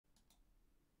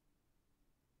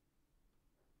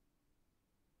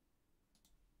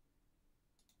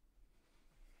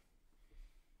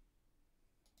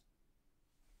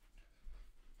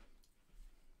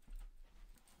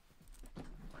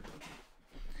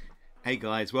Hey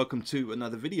guys, welcome to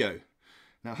another video.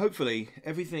 Now hopefully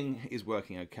everything is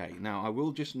working okay. Now I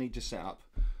will just need to set up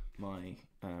my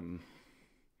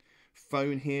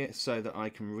phone here so that I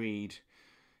can read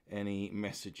any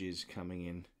messages coming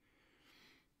in.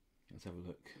 Let's have a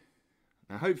look.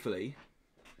 Now hopefully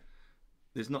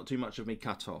there's not too much of me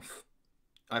cut off.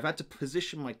 I've had to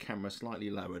position my camera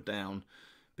slightly lower down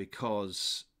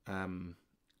because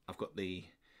I've got the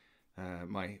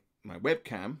my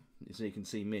webcam, so you can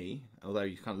see me, although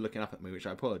you're kind of looking up at me, which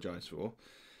I apologise for.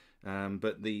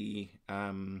 But the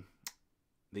arm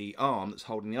that's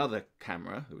holding the other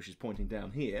camera, which is pointing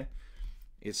down here,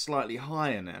 is slightly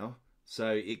higher now,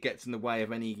 so it gets in the way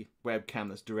of any webcam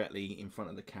that's directly in front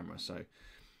of the camera. So I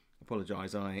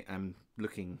apologise, I am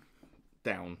looking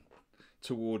down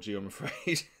towards you, I'm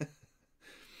afraid.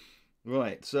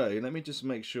 Right, so let me just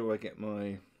make sure I get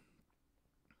my...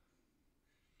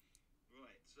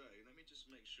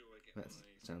 That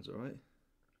sounds alright.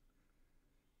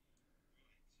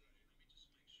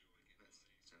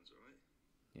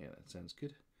 Yeah, that sounds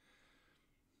good.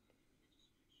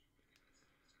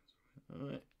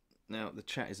 Alright, now the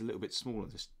chat is a little bit smaller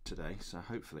today, so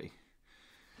hopefully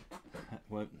that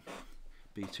won't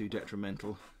be too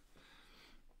detrimental.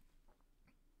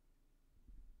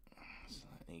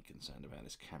 Slightly concerned about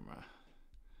this camera.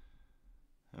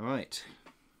 Alright.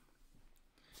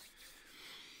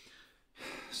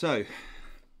 So,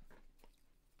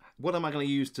 what am I going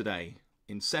to use today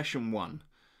in session 1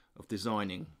 of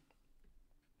designing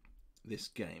this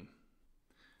game?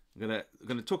 I'm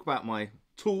going to talk about my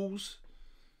tools,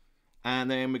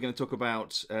 and then we're going to talk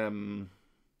about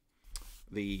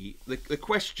the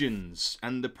questions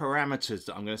and the parameters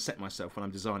that I'm going to set myself when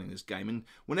I'm designing this game. And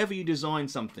whenever you design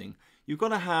something, you've got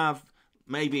to have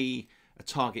maybe a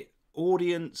target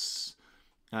audience.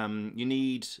 You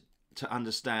need to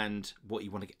understand what you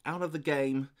want to get out of the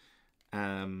game,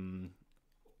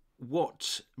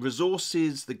 what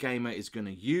resources the gamer is going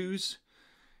to use.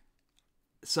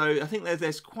 So I think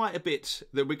there's quite a bit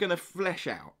that we're going to flesh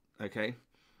out, okay?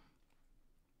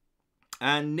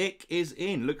 And Nick is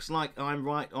in. Looks like I'm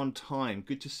right on time.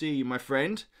 Good to see you, my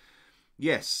friend.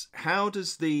 Yes, how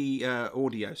does the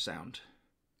audio sound?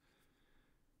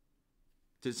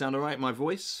 Does it sound all right, my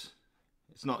voice?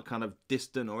 It's not kind of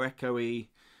distant or echoey.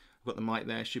 I've got the mic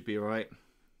there, should be all right.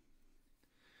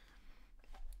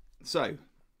 So,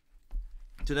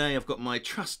 today I've got my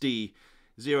trusty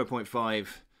 0.5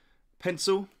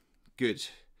 pencil. Good.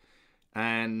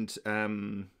 And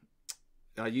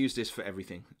I use this for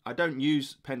everything. I don't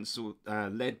use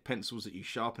lead pencils that you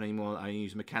sharpen anymore. I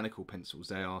use mechanical pencils.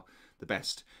 They are the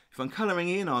best. If I'm colouring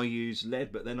in, I'll use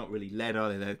lead, but they're not really lead, are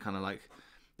they? They're kind of like,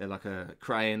 they're like a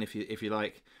crayon, if you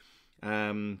like.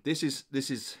 This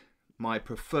is my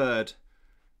preferred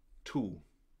tool.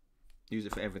 Use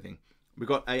it for everything. We've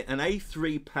got an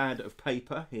A3 pad of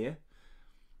paper here,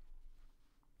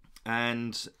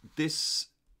 and this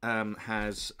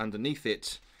has underneath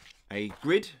it a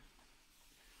grid.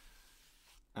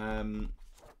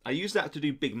 I use that to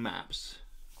do big maps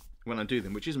when I do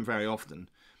them, which isn't very often,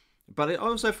 but I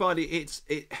also find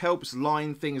it helps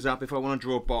line things up. If I want to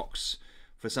draw a box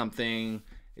for something,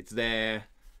 it's there.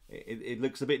 It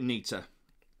looks a bit neater.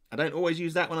 I don't always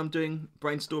use that when I'm doing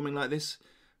brainstorming like this,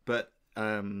 but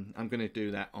I'm going to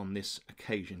do that on this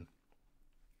occasion.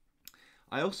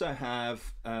 I also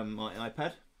have my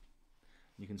iPad.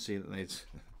 You can see that there's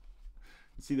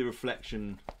see the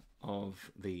reflection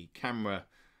of the camera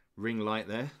ring light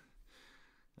there.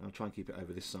 I'll try and keep it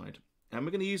over this side. And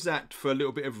we're going to use that for a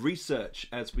little bit of research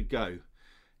as we go,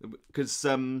 because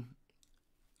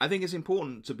I think it's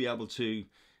important to be able to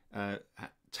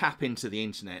tap into the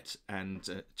internet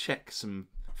and check some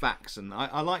facts, and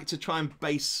I like to try and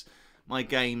base my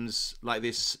games like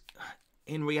this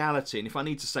in reality. And if I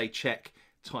need to say check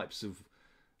types of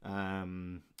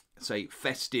say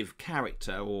festive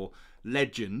character or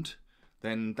legend,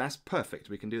 then that's perfect.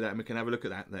 We can do that, and we can have a look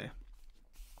at that there.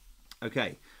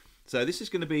 Okay, so this is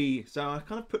going to be, so I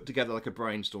kind of put together like a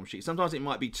brainstorm sheet. Sometimes it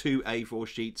might be 2 A4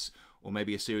 sheets, or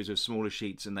maybe a series of smaller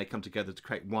sheets, and they come together to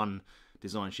create one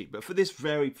design sheet. But for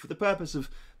the purpose of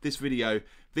this video,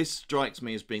 this strikes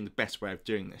me as being the best way of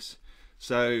doing this.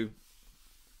 So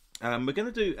we're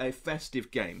going to do a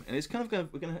festive game, and it's kind of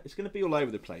it's going to be all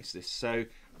over the place. So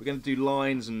we're going to do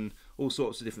lines and all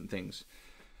sorts of different things.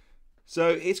 So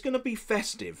it's going to be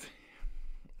festive.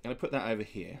 I'm going to put that over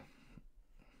here.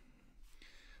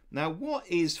 Now, what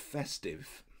is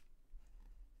festive?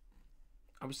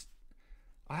 I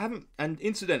haven't, and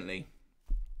incidentally,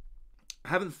 I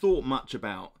haven't thought much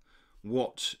about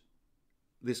what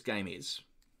this game is,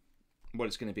 what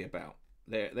it's going to be about.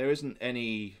 There isn't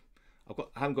any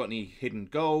I haven't got any hidden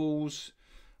goals.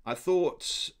 I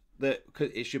thought that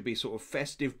it should be sort of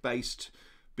festive based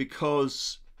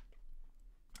because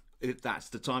that's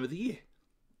the time of the year.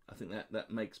 I think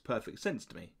that makes perfect sense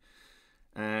to me.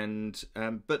 And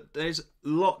but there's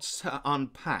lots to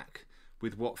unpack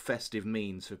with what festive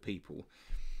means for people.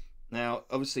 Now,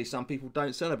 obviously, some people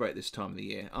don't celebrate this time of the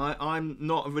year. I'm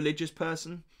not a religious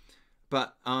person,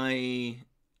 but I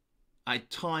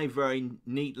tie very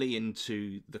neatly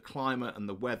into the climate and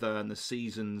the weather and the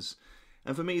seasons.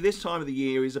 And for me, this time of the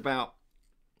year is about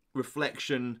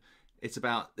reflection. It's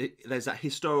about, there's that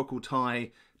historical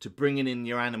tie to bringing in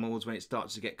your animals when it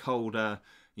starts to get colder,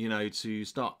 you know, to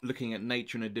start looking at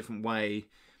nature in a different way,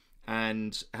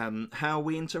 and how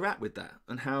we interact with that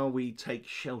and how we take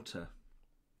shelter.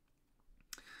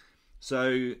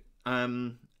 So,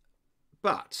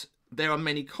 but there are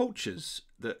many cultures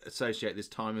that associate this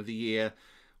time of the year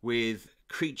with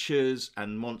creatures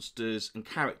and monsters and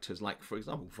characters, like, for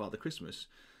example, Father Christmas,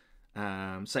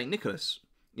 Saint Nicholas,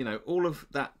 you know, all of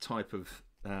that type of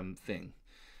thing.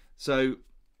 So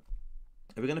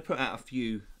we're going to put out a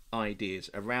few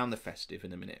ideas around the festive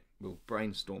in a minute. We'll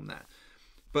brainstorm that.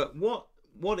 But what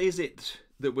is it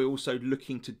that we're also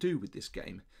looking to do with this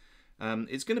game?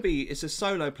 It's a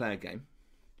solo player game.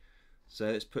 So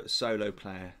let's put solo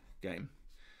player game.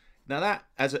 Now that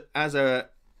as a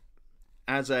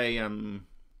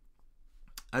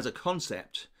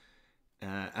concept,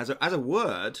 as a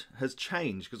word has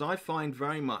changed, because I find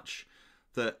very much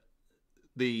that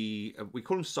we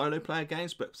call them solo player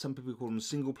games, but some people call them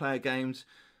single player games.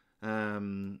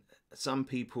 Some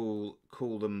people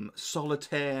call them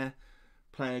solitaire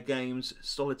games,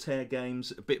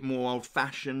 a bit more old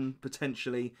fashioned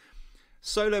potentially.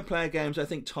 Solo player games, I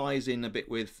think, ties in a bit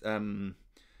with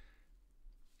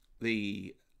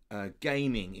the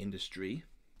gaming industry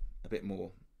a bit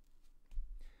more.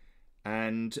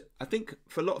 And I think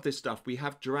for a lot of this stuff, we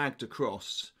have dragged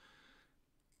across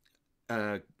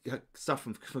stuff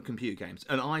for computer games,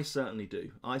 and I certainly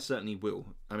do. I certainly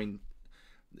will. I mean,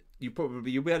 you'll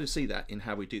be able to see that in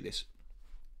how we do this.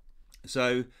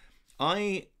 So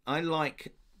I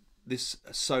like this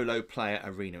solo player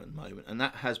arena at the moment, and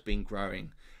that has been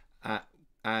growing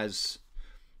as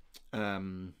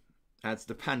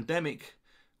the pandemic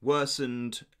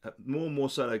worsened. More and more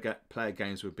solo player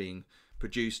games were being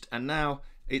produced, and now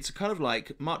it's kind of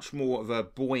like much more of a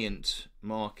buoyant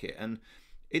market, and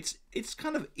it's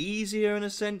kind of easier in a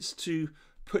sense to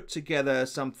put together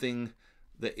something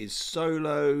that is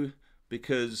solo,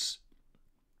 because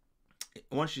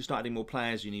once you start adding more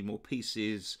players, you need more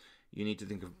pieces, you need to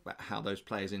think about how those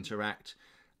players interact,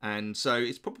 and so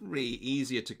it's probably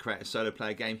easier to create a solo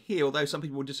player game here, although some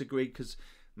people will disagree, because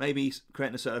maybe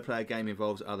creating a solo player game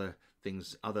involves other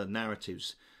things, other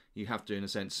narratives. You have to, in a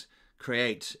sense,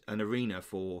 create an arena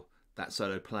for that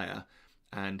solo player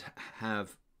and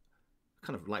have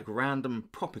kind of like random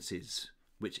properties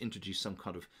which introduce some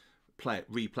kind of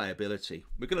replayability.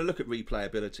 We're going to look at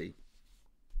replayability.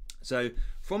 So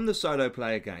from the solo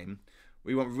player game,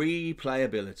 we want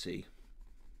replayability.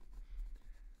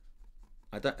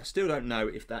 I still don't know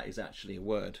if that is actually a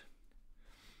word.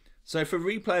 So for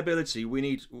replayability, we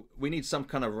need some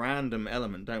kind of random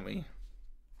element, don't we?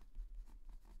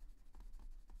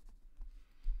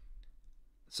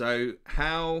 So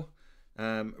how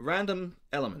random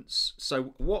elements.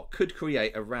 So what could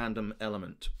create a random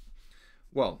element?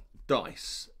 Well,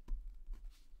 dice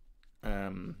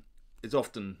is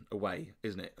often a way,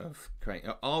 isn't it, of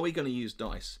creating. Are we going to use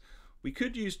dice? We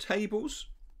could use tables,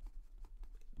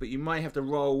 but you might have to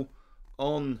roll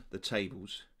on the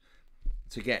tables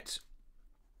to get,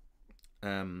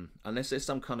 unless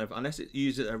it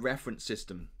uses a reference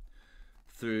system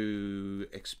through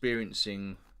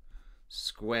experiencing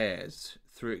squares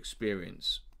through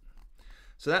experience.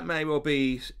 So that may well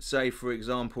be, say for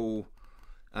example,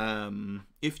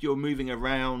 if you're moving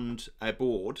around a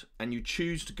board and you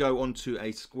choose to go onto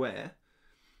a square,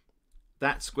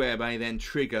 that square may then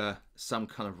trigger some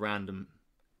kind of random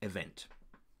event,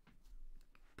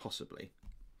 possibly.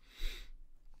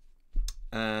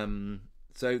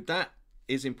 So that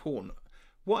is important.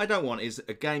 What I don't want is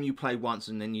a game you play once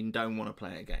and then you don't want to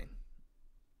play it again.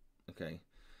 Okay,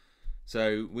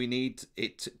 so we need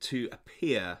it to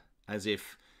appear as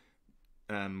if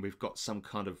we've got some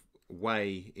kind of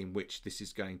way in which this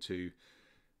is going to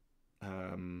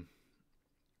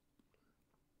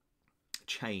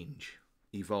change,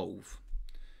 evolve.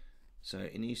 So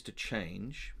it needs to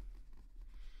change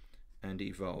and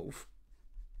evolve.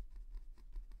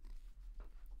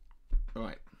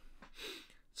 Right.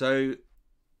 So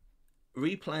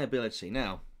replayability.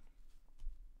 Now,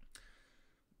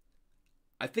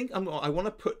 I think I want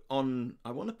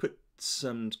to put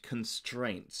some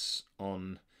constraints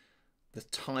on the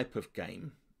type of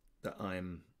game that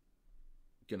I'm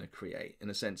going to create. In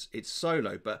a sense, it's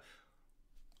solo, but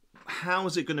how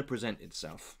is it going to present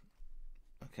itself?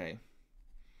 Okay.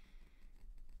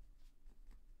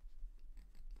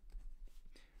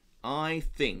 I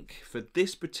think for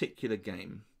this particular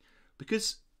game,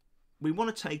 because we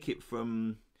want to take it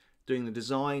from doing the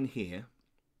design here,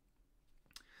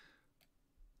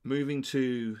 moving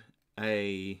to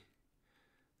a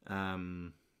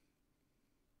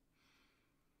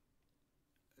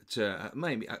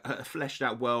maybe a fleshed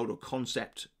out world or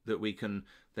concept that we can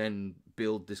then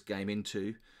build this game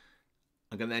into.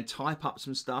 I'm going to then type up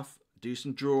some stuff, do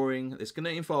some drawing. It's going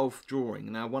to involve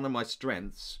drawing. Now, one of my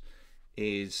strengths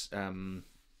is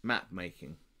map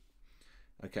making.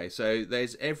 Okay, so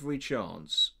there's every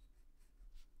chance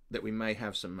that we may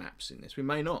have some maps in this. We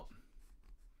may not.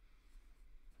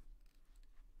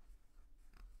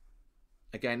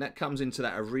 Again, that comes into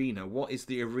that arena. What is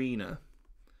the arena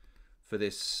for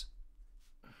this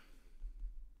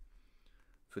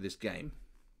game?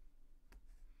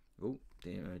 Oh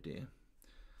dear, oh dear.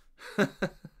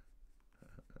 That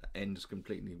end just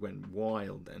completely went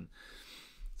wild then.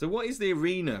 So what is the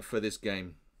arena for this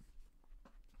game?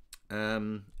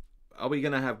 Are we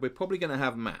going to have... We're probably going to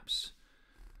have maps.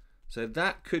 So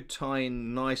that could tie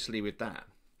in nicely with that.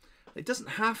 It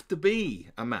doesn't have to be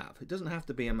a map. It doesn't have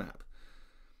to be a map.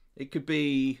 It could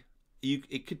be...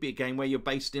 It could be a game where you're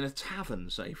based in a tavern,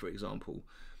 say, for example.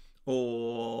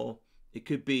 Or it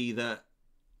could be that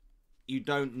you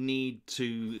don't need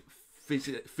to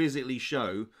physically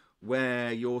show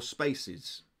where your space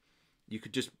is. You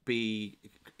could just be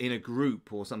in a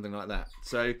group or something like that.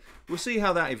 So we'll see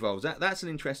how that evolves. That's an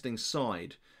interesting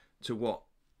side to what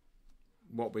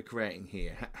we're creating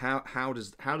here. How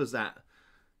does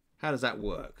that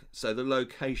work? So the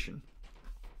location.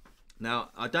 Now,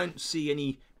 I don't see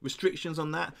any restrictions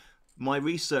on that. My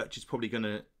research is probably going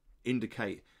to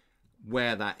indicate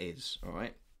where that is. All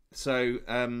right. So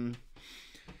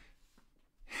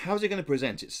how's it going to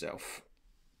present itself?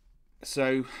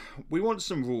 So we want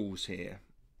some rules here.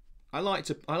 I like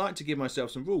to give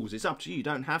myself some rules. It's up to you. You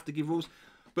don't have to give rules,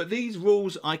 but these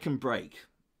rules I can break.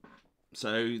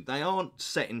 So they aren't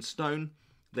set in stone.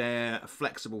 They're a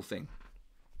flexible thing.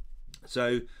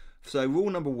 So rule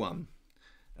number one.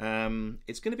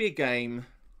 It's going to be a game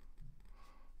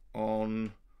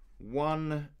on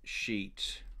one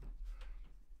sheet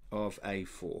of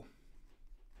A4.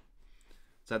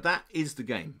 So that is the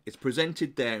game. It's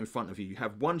presented there in front of you. You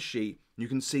have one sheet. You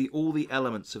can see all the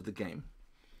elements of the game.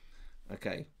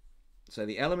 Okay. So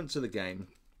the elements of the game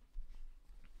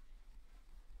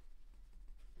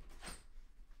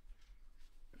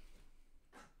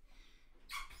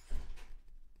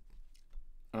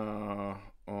are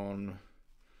on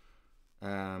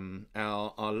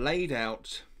are laid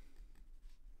out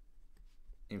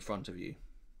in front of you.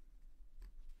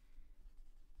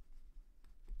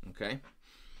 Okay.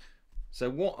 So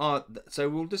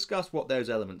we'll discuss what those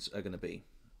elements are going to be.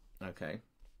 Okay.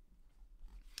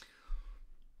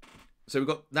 So we've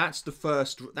got, that's the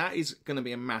first, that is going to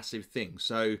be a massive thing.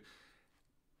 So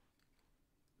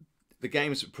the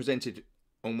game is presented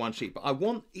on one sheet, but I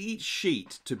want each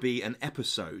sheet to be an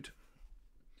episode.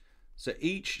 So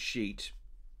each sheet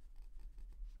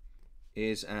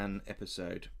is an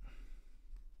episode.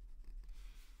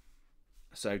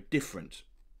 So different.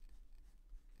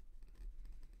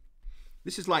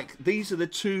 This is like, these are the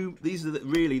two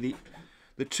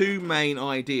main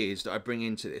ideas that I bring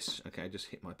into this. Okay, I just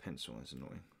hit my pencil, that's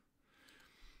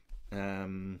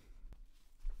annoying.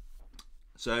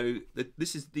 So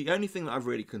this is the only thing that I've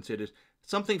really considered.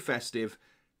 Something festive,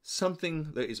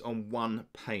 something that is on one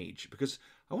page, because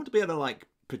I want to be able to like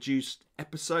produce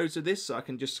episodes of this, so I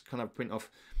can just kind of print off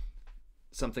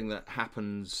something that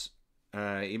happens.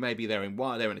 You may be they're in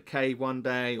a cave one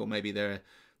day, or maybe they're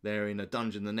in a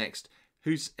dungeon the next.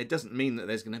 It doesn't mean that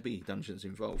there's going to be dungeons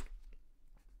involved.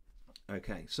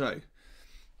 Okay, so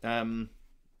what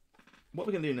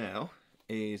we're going to do now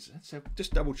is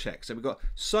just double check. So we've got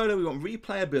solo, we want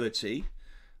replayability.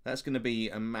 That's going to be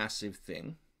a massive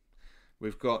thing.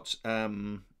 We've got a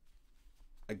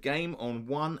game on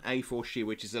one A4 sheet,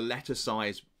 which is a letter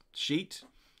size sheet.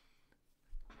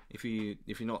 If you're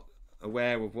not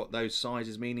aware of what those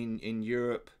sizes mean in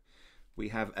Europe, we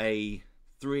have A3,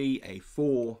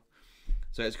 A4.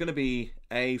 So it's going to be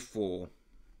A4.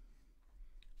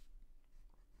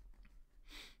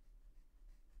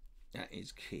 That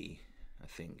is key, I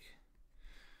think.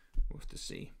 We'll have to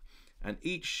see. And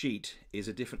each sheet is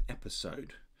a different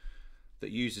episode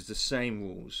that uses the same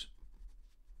rules.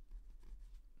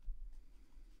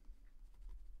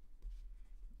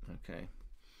 Okay,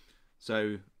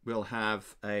 so we'll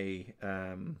have a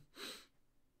and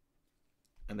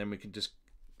then we can just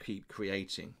keep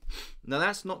creating. Now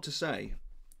that's not to say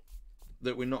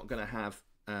that we're not going to have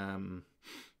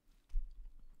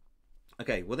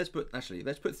okay, well let's put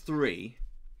 3.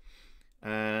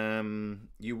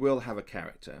 You will have a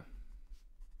character.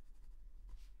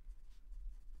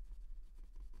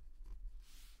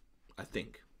 I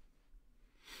think.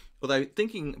 Although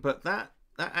thinking, but that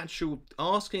actual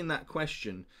asking that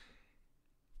question,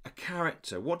 a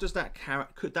character, what does that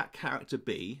character, could that character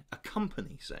be? A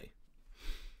company, say.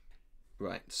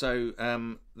 Right, so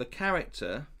the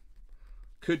character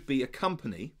could be a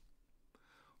company,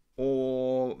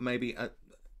 or maybe a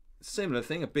similar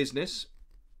thing, a business,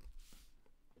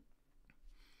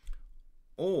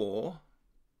 or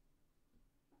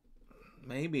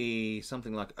maybe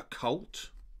something like a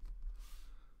cult,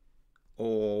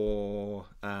 or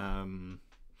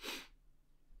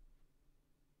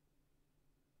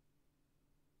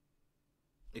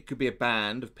it could be a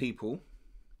band of people.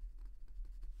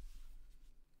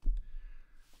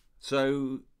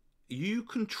 So you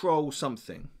control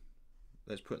something.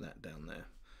 Let's put that down there.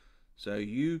 So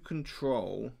you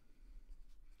control,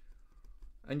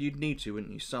 and you'd need to,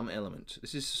 wouldn't you, some element.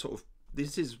 This is sort of,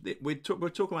 we're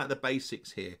talking about the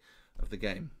basics here of the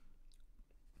game.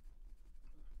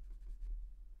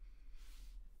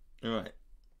 All right.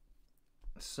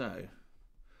 So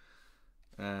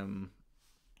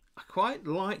I quite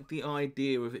like the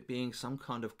idea of it being some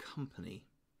kind of company.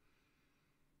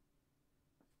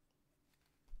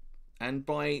 And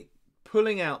by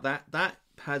pulling out that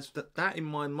in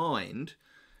my mind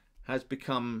has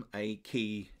become a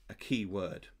key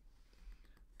word.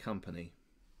 Company.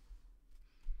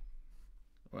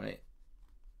 Right?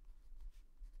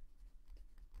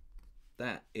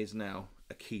 That is now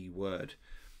a key word.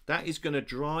 That is going to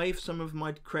drive some of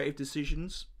my creative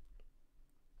decisions.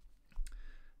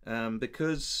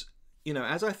 Because, you know,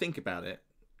 as I think about it,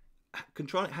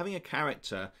 having a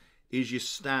character is your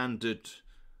standard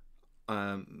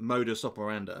modus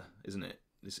operandi, isn't it?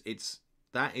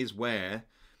 That is where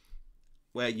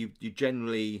you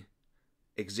generally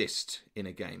exist in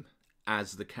a game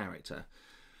as the character.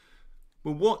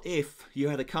 Well, what if you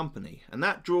had a company, and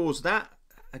that draws that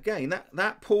again,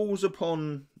 that pulls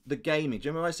upon the gaming. Do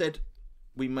you remember I said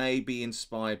we may be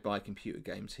inspired by computer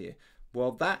games here?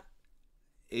 Well, that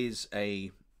is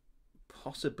a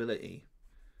possibility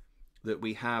that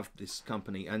we have this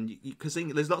company, and because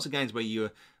there's lots of games where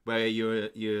you're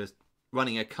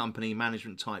running a company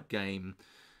management type game,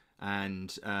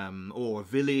 and or a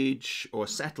village or a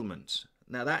settlement.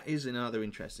 Now that is another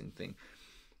interesting thing.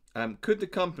 Could the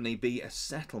company be a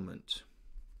settlement?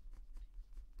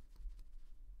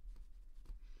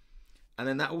 And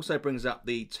then that also brings up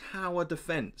the tower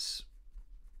defense.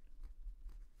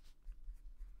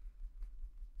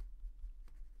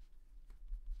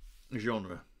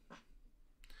 Genre.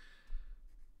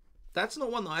 That's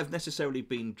not one that I've necessarily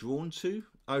been drawn to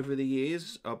over the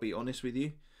years, I'll be honest with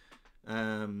you.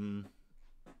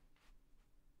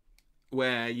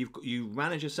 Where you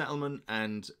manage a settlement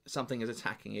and something is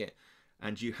attacking it,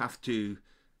 and you have to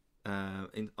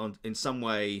in some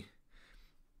way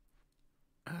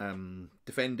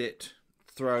defend it,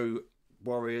 throw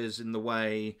warriors in the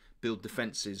way, build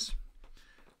defenses.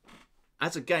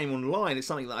 As a game online, it's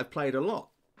something that I've played a lot.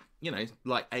 You know,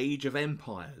 like Age of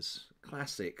Empires,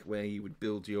 classic, where you would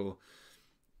build your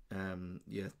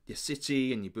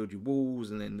city and you build your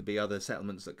walls, and then there'd be other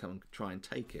settlements that come and try and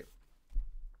take it.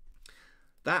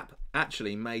 That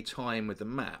actually may tie in with the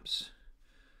maps.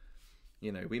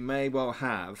 You know, we may well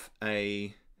have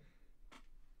a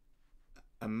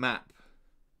map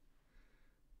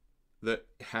that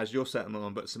has your settlement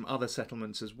on, but some other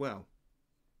settlements as well,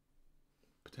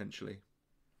 potentially.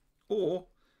 Or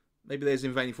maybe there's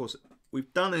invading force.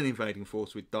 We've done an invading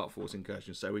force with Dark Force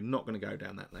Incursion, so we're not going to go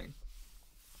down that lane.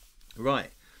 Right.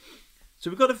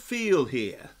 So we've got a feel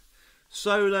here.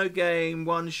 Solo game,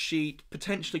 one sheet,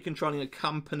 potentially controlling a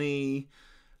company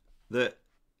that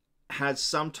has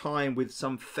some time with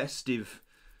some festive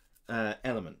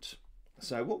element.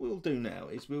 So what we'll do now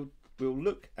is we'll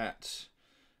look at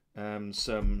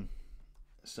some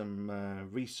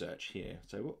research here.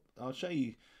 So I'll show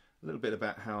you a little bit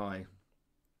about how I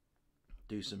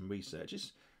do some research.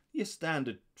 It's your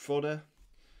standard fodder,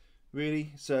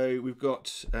 really. So we've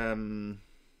got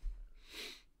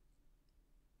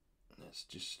let's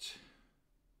just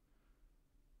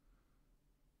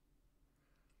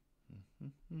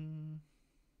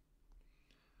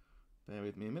bear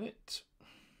with me a minute.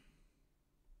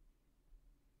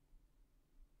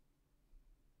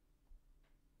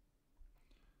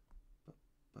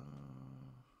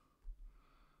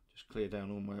 clear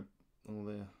down all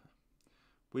the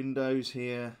windows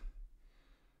here.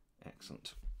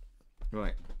 Excellent.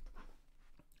 Right.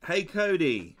 Hey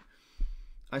Cody,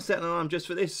 I set an alarm just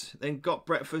for this, then got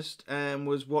breakfast and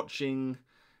was watching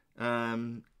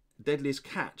Deadliest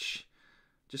Catch.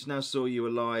 Just now saw you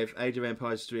alive. Age of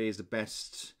Empires 3 is the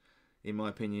best, in my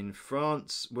opinion.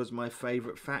 France was my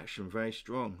favourite faction, very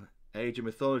strong. Age of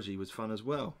Mythology was fun as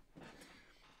well.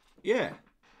 Yeah.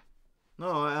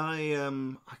 No, I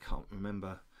can't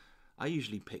remember. I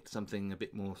usually pick something a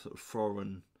bit more sort of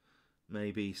foreign,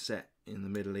 maybe set in the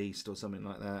Middle East or something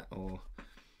like that, or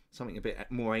something a bit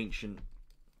more ancient.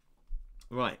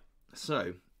 Right,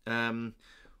 so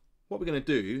what we're going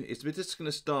to do is we're just going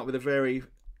to start with a very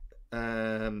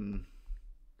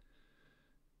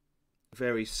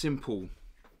very simple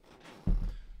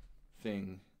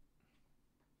thing.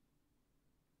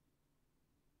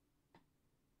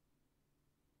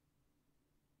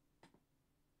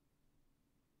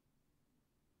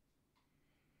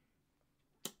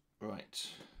 Right.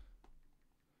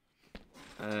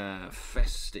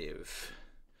 Festive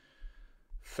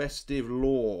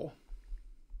lore.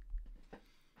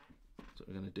 That's what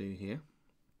we're going to do here.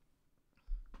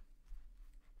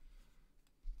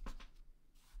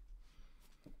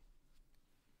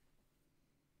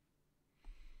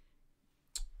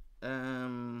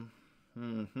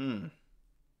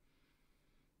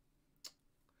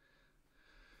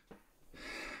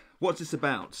 What's this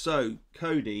about? So,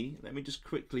 Cody, let me just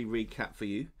quickly recap for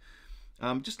you.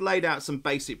 Just laid out some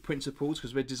basic principles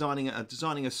because we're designing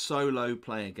a solo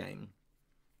player game.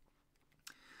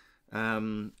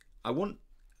 I want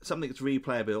something that's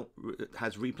replayable,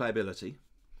 has replayability.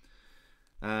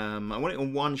 I want it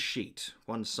on one sheet,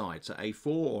 one side, so A4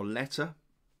 or letter.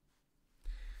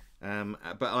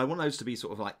 But I want those to be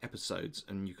sort of like episodes,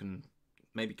 and you can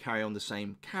maybe carry on the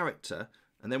same character.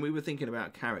 And then we were thinking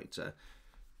about character.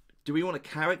 Do we want a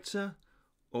character,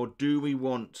 or do we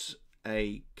want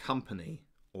a company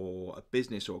or a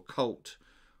business or a cult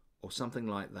or something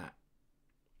like that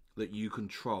that you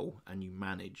control and you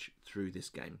manage through this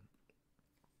game?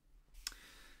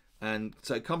 And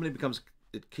so company becomes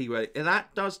a key word. And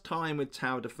that does tie in with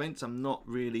tower defense. I'm not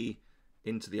really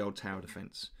into the old tower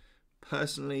defense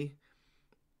personally,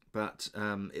 but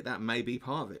that may be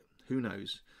part of it. Who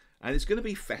knows? And it's going to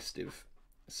be festive.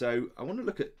 So I want to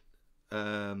look at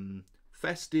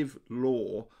festive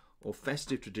lore or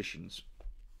festive traditions.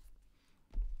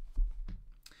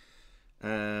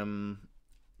 Now,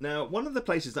 one of the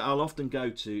places that I'll often go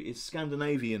to is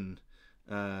Scandinavian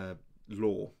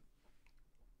lore,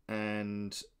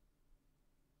 and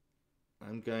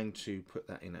I'm going to put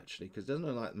that in actually because it doesn't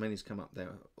look like many's come up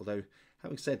there. Although,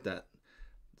 having said that,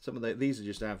 some of these are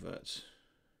just adverts.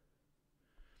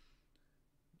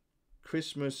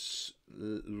 Christmas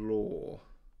lore.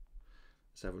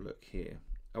 Let's have a look here.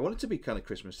 I want it to be kind of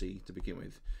Christmassy to begin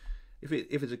with. If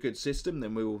it's a good system,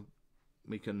 then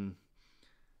we can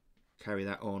carry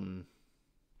that on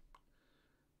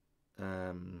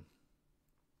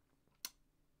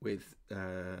with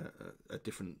a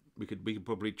different. We could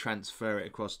probably transfer it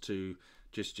across to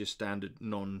just standard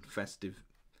non-festive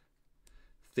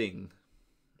thing.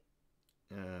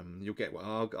 You'll get what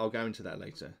I'll go into that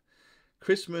later.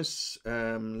 Christmas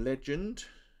legend.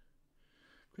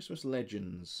 Christmas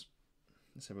legends.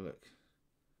 Let's have a look.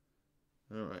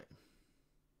 All right.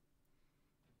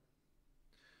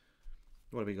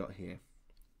 What have we got here?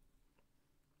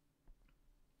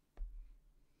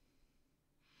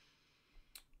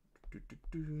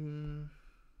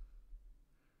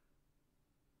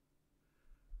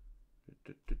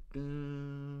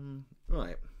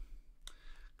 Right.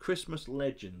 Christmas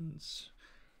legends.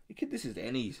 This is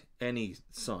any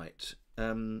site.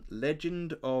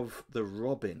 Legend of the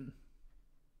Robin.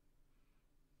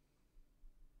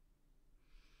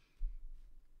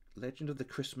 Legend of the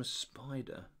Christmas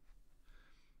Spider.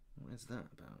 What is that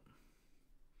about?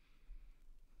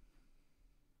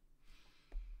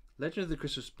 Legend of the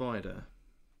Christmas Spider.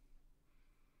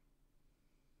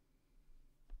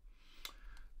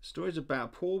 Stories about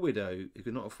a poor widow who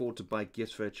could not afford to buy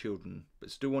gifts for her children,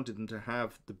 but still wanted them to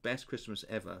have the best Christmas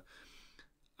ever.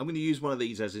 I'm going to use one of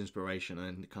these as inspiration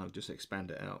and kind of just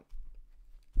expand it out.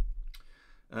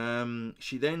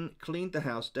 She then cleaned the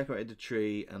house, decorated the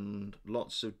tree, and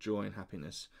lots of joy and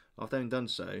happiness. After having done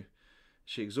so,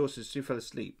 she exhausted, soon fell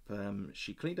asleep.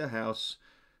 She cleaned her house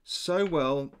so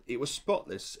well it was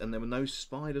spotless, and there were no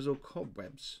spiders or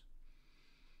cobwebs.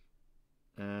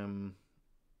 The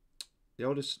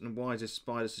oldest and wisest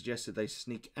spider suggested they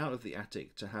sneak out of the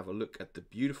attic to have a look at the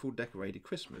beautiful decorated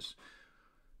Christmas.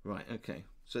 Right, okay.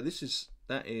 So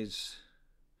that is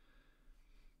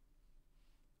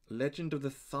Legend of the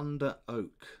Thunder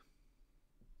Oak.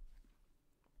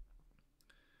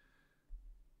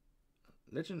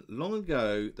 Legend. Long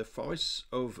ago, the forests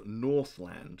of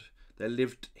Northland, there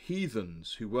lived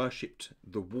heathens who worshipped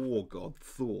the war god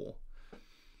Thor.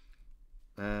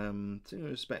 In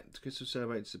respect, Christmas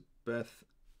celebrates the birth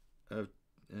of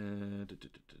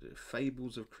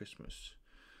fables of Christmas.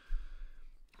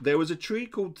 There was a tree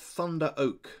called Thunder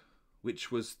Oak, which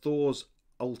was Thor's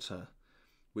altar,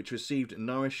 which received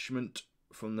nourishment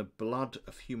from the blood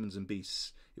of humans and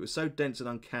beasts. It was so dense and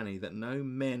uncanny that no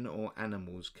men or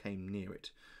animals came near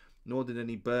it, nor did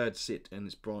any birds sit in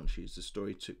its branches. The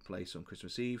story took place on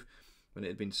Christmas Eve, when it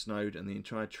had been snowed, and the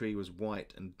entire tree was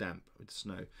white and damp with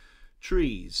snow.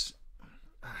 Trees.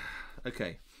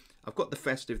 Okay, I've got the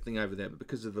festive thing over there, but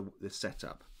because of the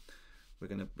setup, we're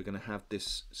gonna have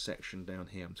this section down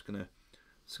here. I'm just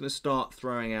gonna start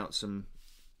throwing out some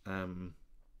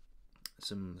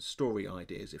story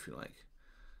ideas, if you like,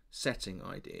 setting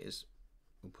ideas.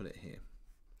 We'll put it here.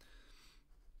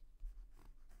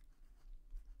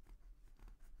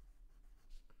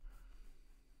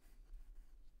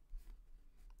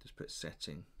 Just put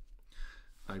setting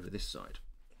over this side.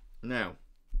 Now,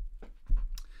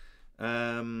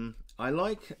 I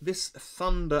like this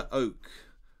Thunder Oak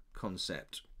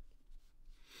concept.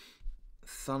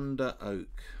 Thunder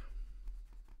Oak.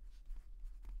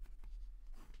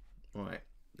 Right,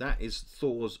 that is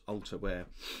Thor's altar where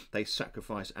they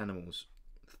sacrifice animals.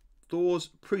 Thor's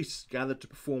priests gathered to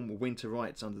perform winter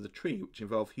rites under the tree, which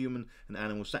involved human and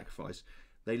animal sacrifice.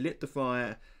 They lit the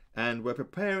fire and were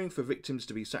preparing for victims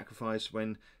to be sacrificed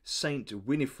when Saint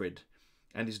Winifred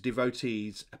and his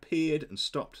devotees appeared and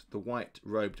stopped the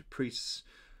white-robed priests.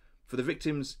 For the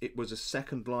victims, it was a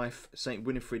second life. Saint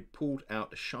Winifred pulled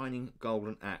out a shining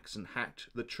golden axe and hacked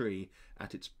the tree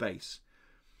at its base.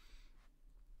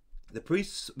 The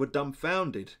priests were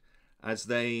dumbfounded as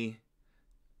they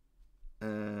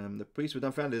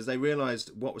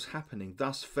realized what was happening.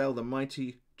 Thus fell the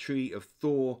mighty tree of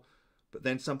Thor. But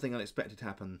then something unexpected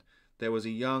happened. There was a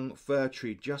young fir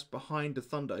tree just behind the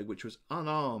thunder oak, which was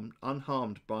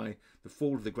unharmed by the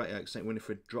fall of the great oak. Saint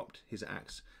Winifred dropped his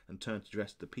axe and turned to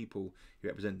address the people who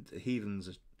represented the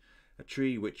heathens. A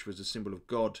tree which was a symbol of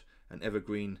God, an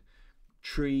evergreen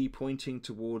tree pointing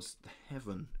towards the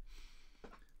heaven.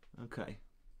 Okay.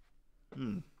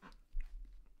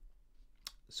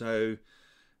 So,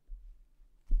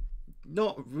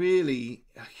 not really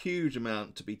a huge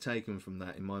amount to be taken from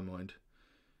that in my mind.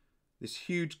 This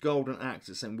huge golden axe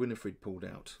that St. Winifred pulled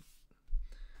out.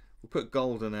 We'll put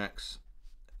golden axe.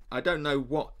 I don't know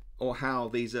what or how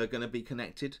these are going to be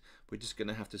connected. We're just going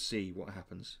to have to see what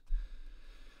happens.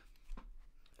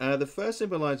 The first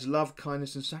symbolized love,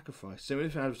 kindness and sacrifice. St.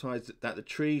 Winifred advertised that the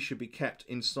tree should be kept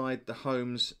inside the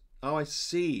homes. Oh, I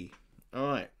see. All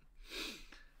right.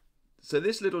 So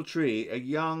this little tree, a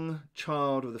young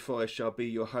child of the forest, shall be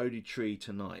your holy tree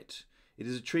tonight. It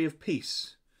is a tree of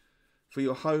peace, for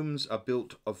your homes are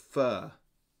built of fir.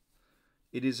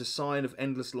 It is a sign of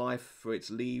endless life, for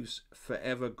its leaves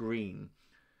forever green.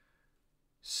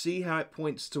 See how it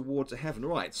points towards heaven.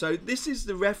 Right, so this is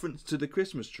the reference to the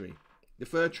Christmas tree. The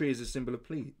fir tree is a symbol of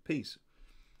peace.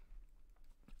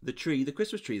 The tree, the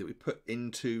Christmas tree that we put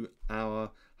into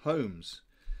our homes.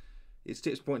 Its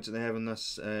tips point to the heaven,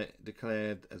 thus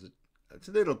declared as it's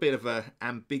a little bit of a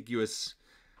ambiguous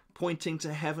pointing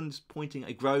to heavens, pointing.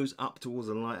 It grows up towards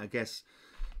the light. I guess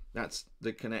that's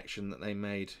the connection that they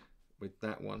made with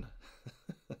that one.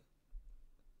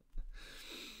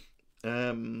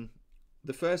 The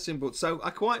first symbol. So I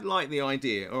quite like the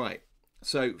idea. All right.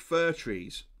 So fir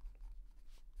trees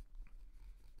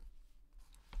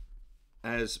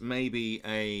as maybe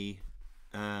a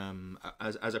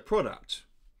as a product.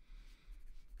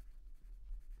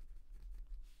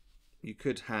 You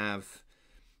could have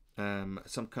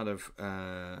some kind of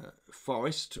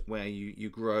forest where you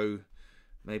grow,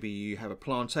 maybe you have a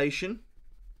plantation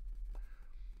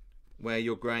where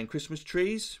you're growing Christmas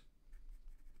trees.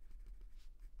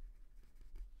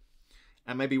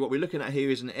 And maybe what we're looking at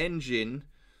here is an engine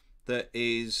that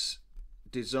is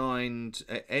designed,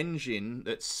 an engine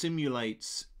that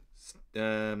simulates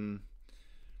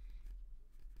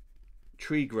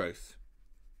tree growth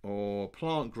or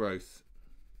plant growth.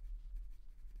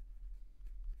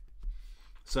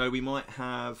 So we might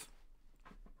have,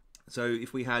 so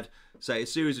if we had, say, a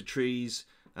series of trees,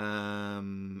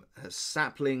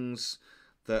 saplings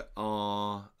that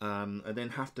are, and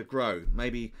then have to grow.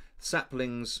 Maybe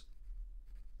saplings,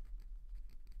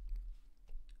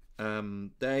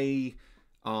 they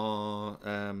are,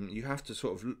 you have to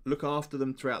sort of look after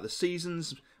them throughout the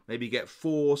seasons. Maybe get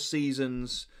 4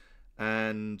 seasons,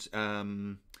 and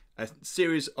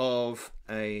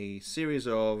a series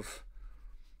of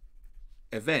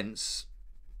events.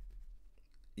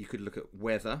 You could look at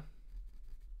weather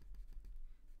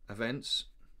events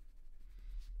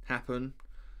happen,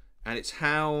 and it's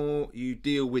how you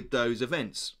deal with those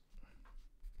events.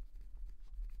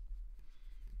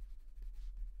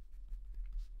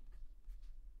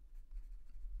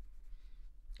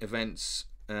 Events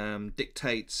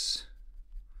dictates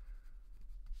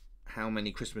how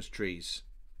many Christmas trees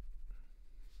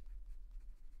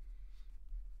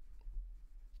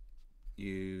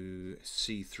you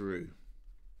see through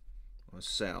or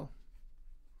sell.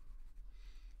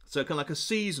 So kind of like a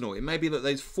seasonal. It may be that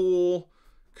there's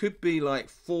could be like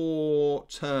four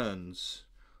turns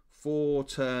for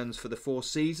the 4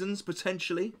 seasons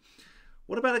potentially.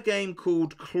 What about a game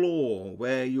called Claw,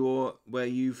 where you're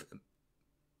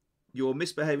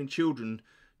misbehaving children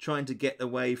trying to get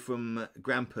away from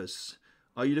Grampus?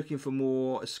 Are you looking for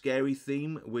more a scary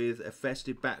theme with a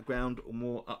festive background, or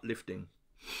more uplifting?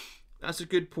 That's a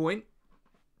good point.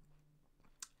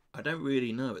 I don't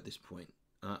really know at this point.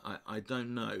 I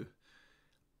don't know.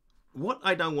 What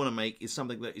I don't want to make is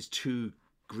something that is too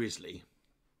grisly.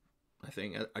 I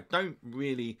think I don't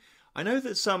really. I know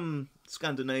that some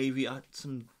Scandinavia,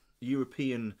 some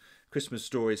European Christmas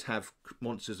stories have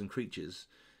monsters and creatures,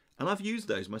 and I've used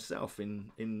those myself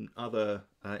in other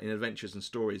in adventures and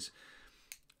stories.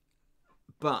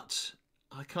 But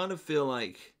I kind of feel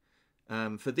like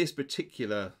for this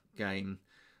particular game,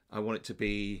 I want it to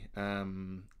be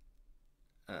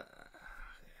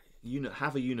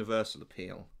have a universal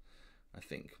appeal. I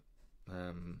think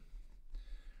I'm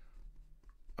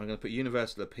going to put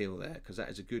universal appeal there because that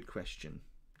is a good question,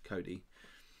 Cody.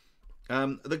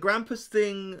 The Grampus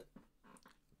thing,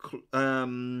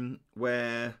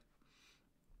 where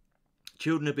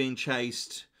children are being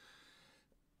chased.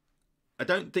 I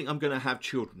don't think I'm going to have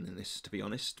children in this, to be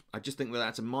honest. I just think that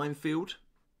that's a minefield,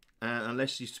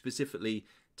 unless you're specifically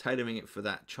tailoring it for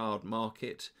that child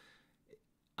market.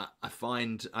 I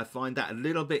find that a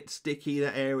little bit sticky,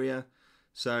 that area.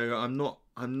 So I'm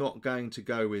not going to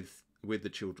go with the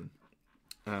children.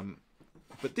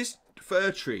 But this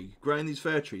fir tree, growing these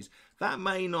fir trees, that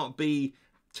may not be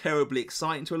terribly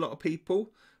exciting to a lot of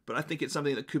people, but I think it's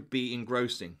something that could be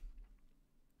engrossing.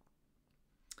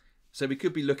 So we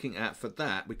could be looking at, for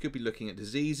that, we could be looking at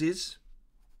diseases,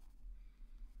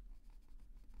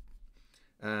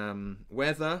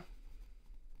 weather,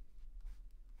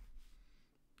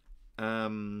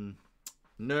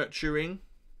 nurturing,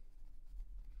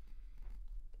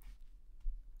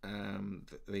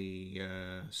 the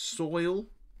soil.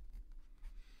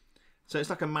 So it's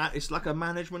like a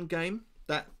management game.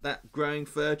 That growing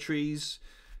fir trees.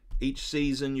 Each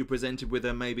season you're presented with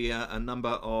maybe a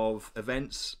number of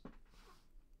events,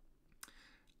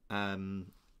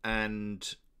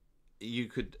 and you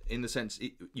could, in the sense,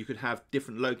 you could have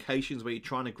different locations where you're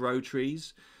trying to grow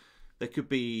trees. There could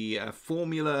be a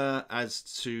formula as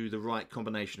to the right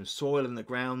combination of soil in the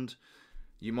ground.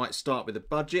 You might start with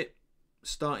a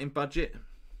starting budget.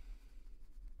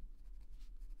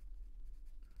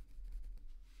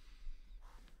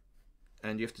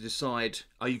 And you have to decide,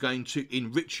 are you going to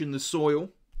enrich in the soil?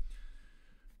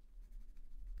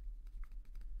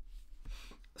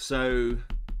 So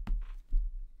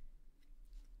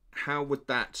how would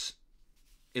that,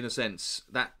 in a sense,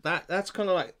 that's kind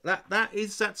of like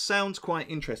that sounds quite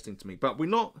interesting to me, but we're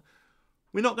not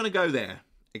going to go there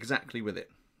exactly with it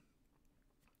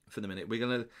for the minute.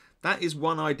 That is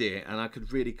one idea, and I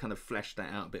could really kind of flesh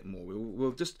that out a bit more.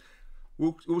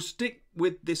 We'll stick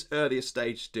with this earlier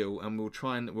stage still, and we'll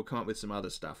come up with some other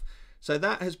stuff. So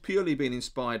that has purely been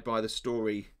inspired by the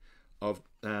story of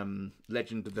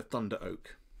Legend of the Thunder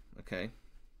Oak. Okay.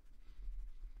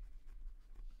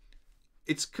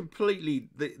 It's completely,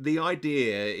 the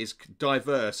idea is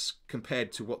diverse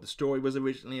compared to what the story was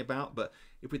originally about, but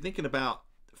if we're thinking about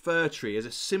fir tree as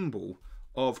a symbol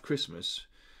of Christmas,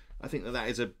 I think that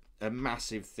is a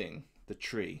massive thing, the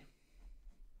tree.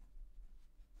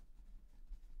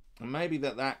 And maybe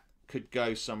that could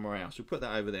go somewhere else. We'll put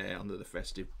that over there under the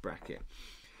festive bracket.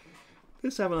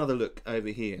 Let's have another look over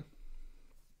here.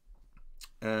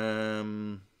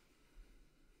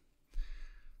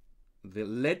 The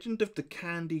Legend of the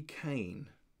Candy Cane.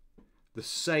 The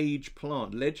Sage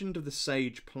Plant. Legend of the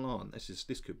Sage Plant.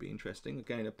 This could be interesting.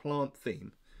 Again, a plant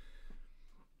theme.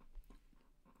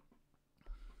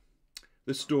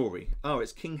 The story. Oh,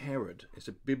 it's King Herod. It's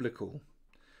a biblical.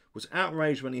 Was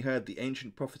outraged when he heard the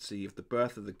ancient prophecy of the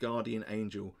birth of the guardian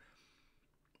angel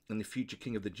and the future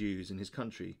king of the Jews in his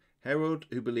country. Herod,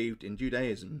 who believed in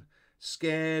Judaism,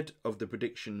 scared of the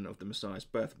prediction of the Messiah's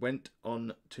birth, went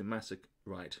on to massacre.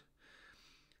 Right.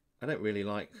 I don't really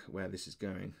like where this is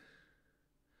going.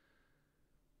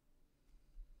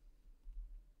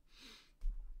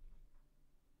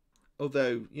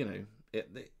 Although, you know,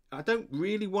 I don't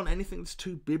really want anything that's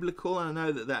too biblical. I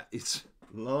know that is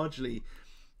largely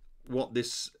what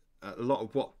a lot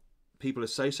of what people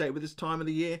associate with this time of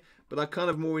the year, but I'm kind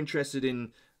of more interested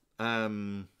in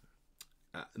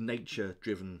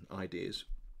nature-driven ideas.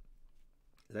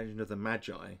 Legend of the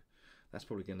Magi. That's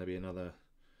probably going to be another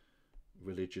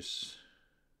religious.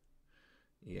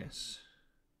 Yes.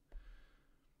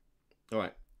 All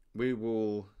right. We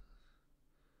will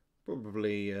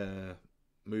probably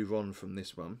move on from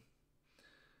this one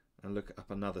and look up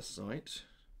another site.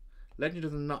 Legend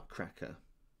of the Nutcracker.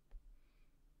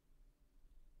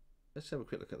 Let's have a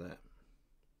quick look at that.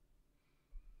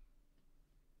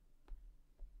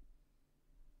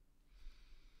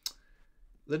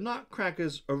 The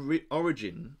Nutcracker's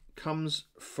origin comes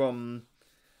from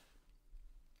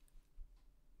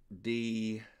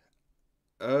the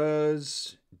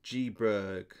Erzgebirge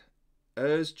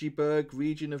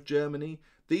region of Germany.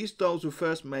 These dolls were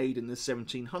first made in the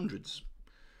 1700s.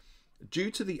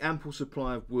 Due to the ample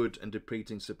supply of wood and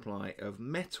depleting supply of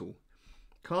metal,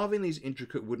 carving these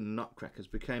intricate wooden nutcrackers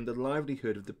became the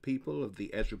livelihood of the people of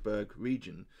the Erzgebirge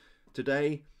region.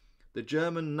 Today, the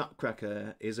German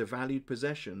nutcracker is a valued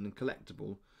possession and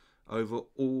collectible over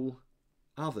all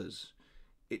others.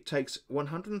 It takes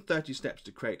 130 steps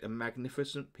to create a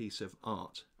magnificent piece of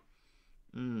art.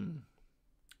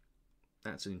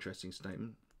 That's an interesting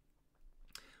statement.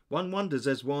 One wonders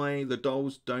as why the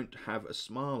dolls don't have a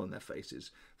smile on their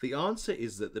faces. The answer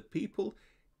is that the people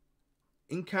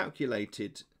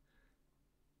inculcated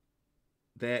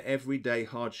their everyday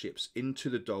hardships into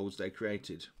the dolls they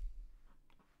created.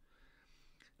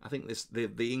 I think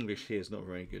the English here is not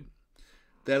very good.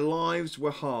 Their lives were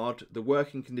hard, the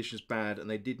working conditions bad, and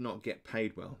they did not get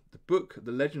paid well. The book,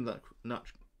 The Legend of the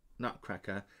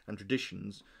Nutcracker and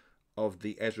Traditions of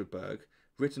the Erzgebirge,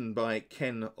 written by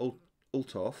Ken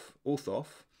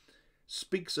Althoff,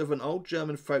 speaks of an old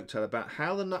German folktale about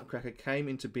how the Nutcracker came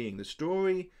into being. The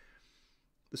story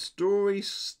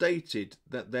stated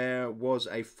that there was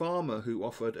a farmer who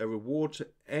offered a reward to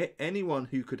anyone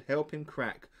who could help him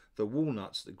crack the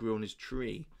walnuts that grew on his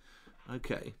tree.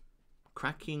 Okay,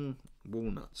 cracking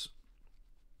walnuts.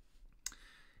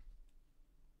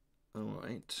 All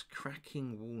right,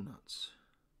 cracking walnuts.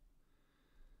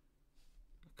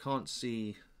 I can't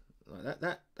see like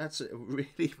that. That's a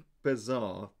really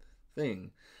bizarre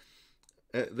thing.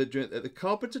 The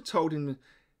carpenter told him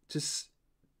to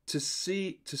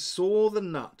saw the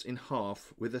nut in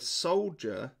half with a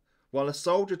soldier, while a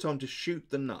soldier told him to shoot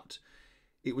the nut.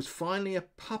 It was finally a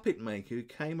puppet maker who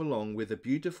came along with a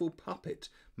beautiful puppet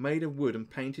made of wood and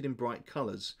painted in bright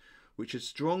colours, which had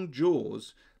strong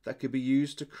jaws that could be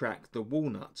used to crack the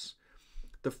walnuts.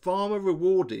 The farmer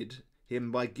rewarded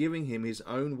him by giving him his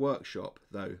own workshop.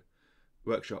 Though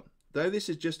this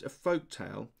is just a folk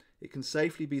tale, it can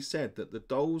safely be said that the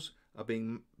dolls are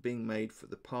being made for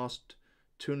the past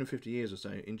 250 years or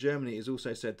so. In Germany, it is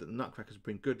also said that the nutcrackers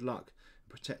bring good luck and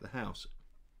protect the house.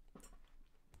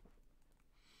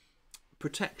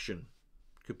 Protection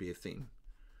could be a theme.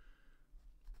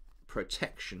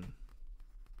 Protection.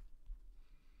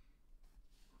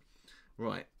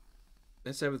 Right.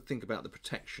 Let's have a think about the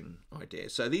protection idea.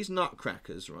 So these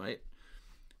nutcrackers, right?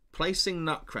 Placing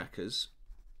nutcrackers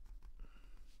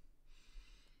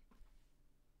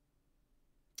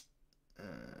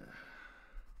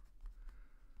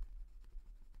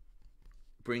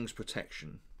brings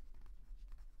protection.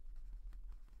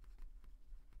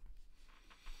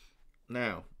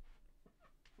 Now,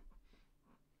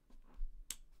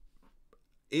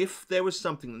 if there was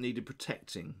something that needed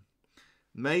protecting,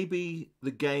 maybe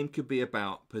the game could be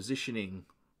about positioning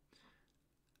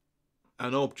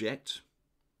an object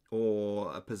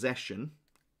or a possession,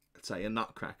 say a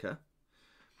nutcracker.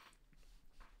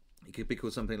 It could be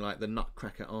called something like the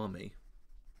Nutcracker Army.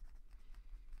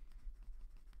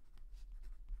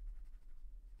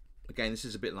 Again, this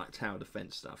is a bit like tower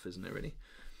defense stuff, isn't it, really?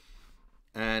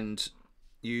 And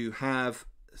you have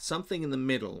something in the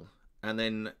middle, and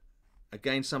then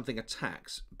again something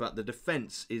attacks, but the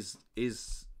defense is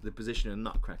the position of a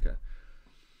nutcracker.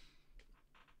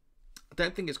 I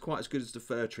don't think it's quite as good as the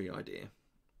fir tree idea.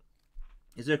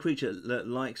 Is there a creature that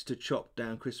likes to chop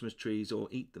down Christmas trees or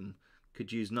eat them?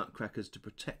 Could use nutcrackers to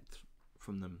protect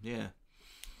from them. Yeah.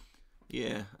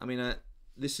 I mean,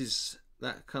 this is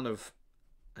that kind of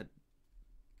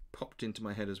popped into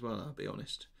my head as well. I'll be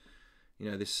honest.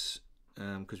 You know, this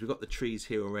because we've got the trees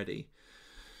here already.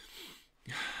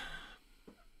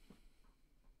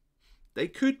 They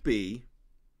could be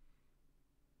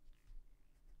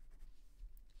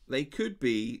they could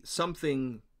be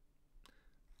something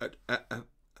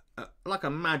like a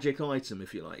magic item,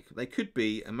 if you like. They could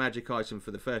be a magic item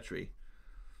for the fir tree.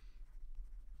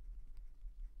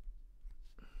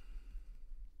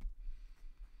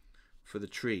 For the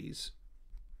trees.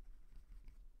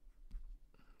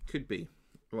 Could be.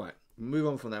 Right, move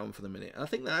on from that one for the minute. I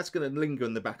think that's going to linger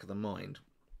in the back of the mind.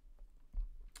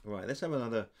 Right, let's have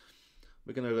another.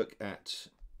 We're going to look at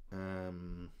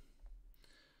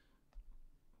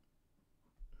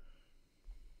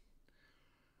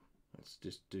let's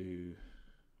just do,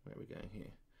 where are we going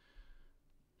here?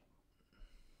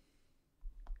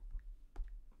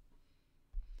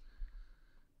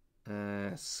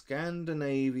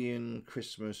 Scandinavian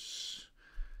Christmas,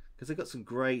 because they've got some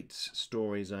great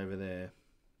stories over there.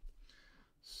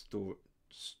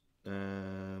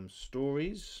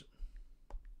 Stories.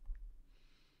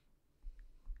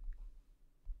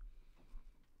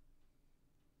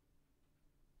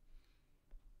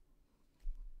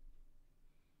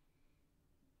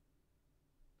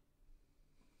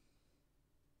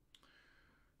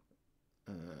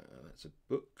 That's a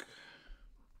book.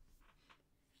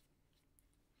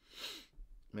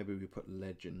 Maybe we put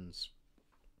legends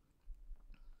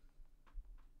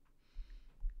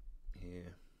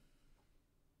here.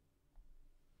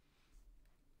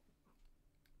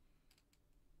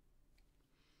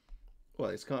 Well,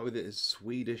 let's start with it as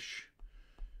Swedish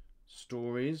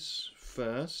stories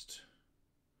first.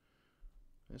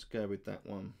 Let's go with that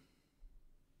one.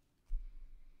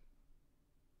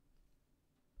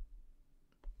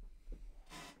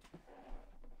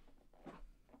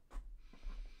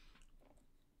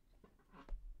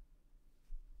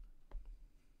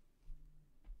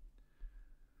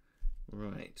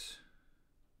 Right.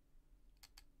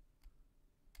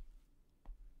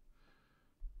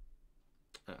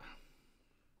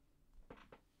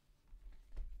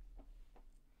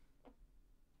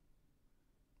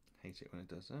 Hate it when it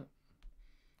does that.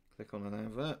 Click on an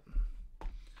advert.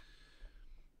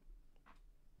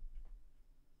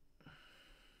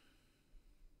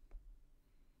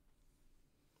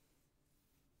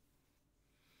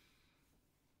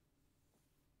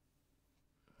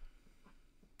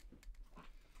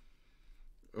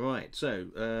 Right, so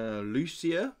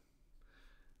Lucia.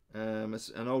 It's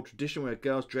an old tradition where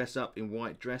girls dress up in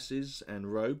white dresses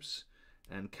and robes,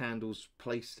 and have candles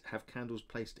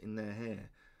placed in their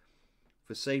hair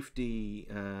for safety.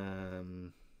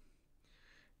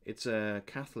 It's a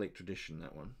Catholic tradition,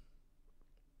 that one.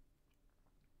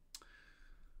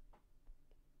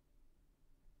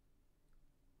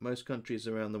 Most countries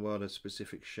around the world have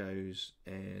specific shows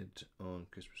aired on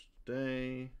Christmas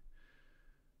Day.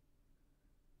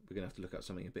 We're going to have to look up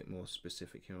something a bit more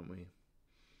specific here, aren't we?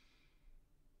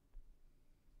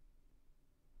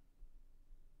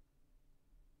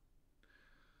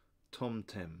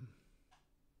 Tomtem.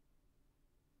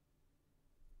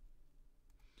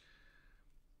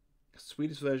 A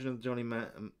Swedish version of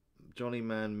Jolly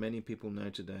Man many people know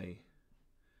today.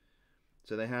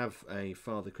 So they have a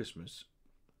Father Christmas.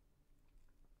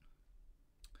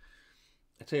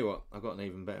 I tell you what, I've got an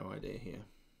even better idea here.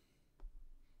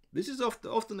 This is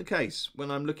often the case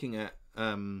when I'm looking at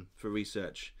for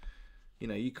research. You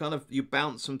know, you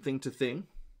bounce from thing to thing.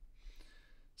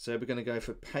 So we're going to go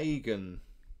for pagan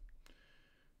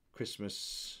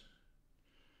Christmas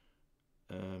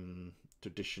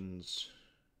traditions.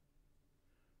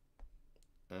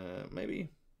 Maybe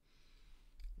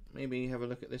have a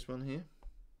look at this one here.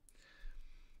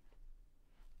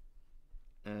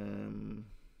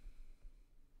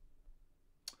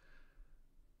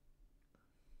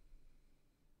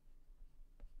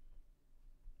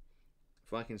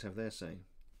 Vikings have their say.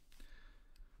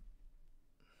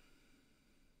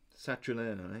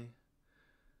 Saturnalia,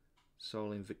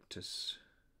 Sol Invictus.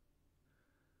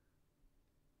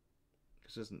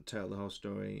 This doesn't tell the whole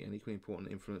story. An equally important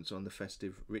influence on the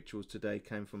festive rituals today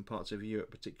came from parts of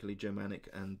Europe, particularly Germanic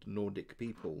and Nordic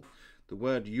people. The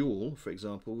word Yule, for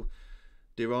example,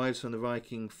 derives from the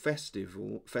Viking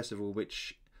festival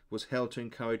which was held to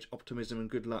encourage optimism and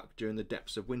good luck during the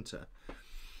depths of winter.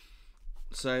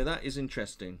 So that is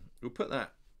interesting. We'll put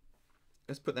that.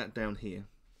 Let's put that down here.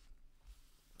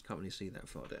 Can't really see that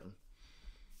far down.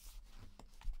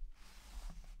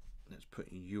 Let's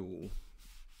put Yule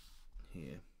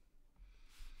here.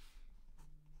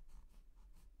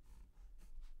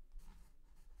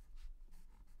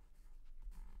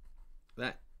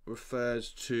 That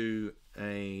refers to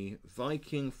a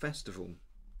Viking festival.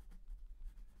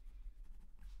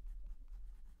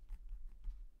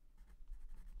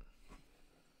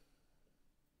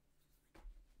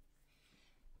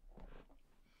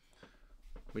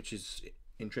 Which is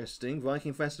Interesting.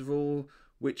 Viking festival,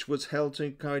 which was held to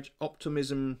encourage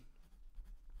optimism.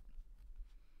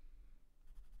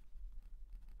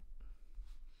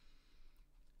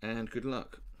 And good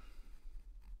luck.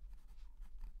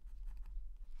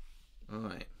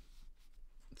 Alright.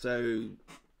 So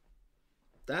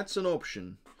that's an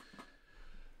option.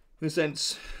 In a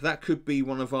sense, that could be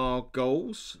one of our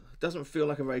goals. It doesn't feel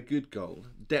like a very good goal.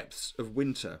 Depths of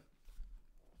winter.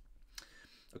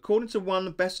 According to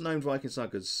one best-known Viking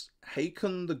sagas,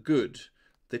 Haakon the Good,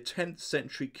 the 10th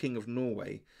century king of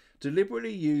Norway,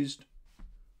 deliberately used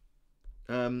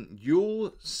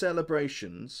Yule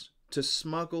celebrations to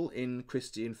smuggle in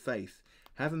Christian faith.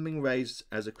 Having been raised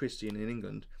as a Christian in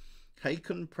England,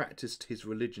 Haakon practiced his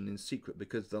religion in secret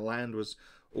because the land was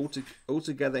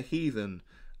altogether heathen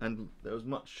and there was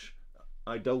much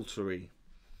idolatry.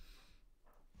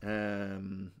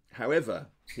 However,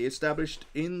 he established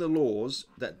in the laws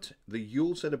that the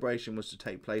Yule celebration was to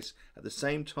take place at the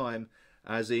same time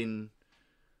as in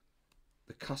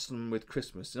the custom with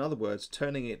Christmas. In other words,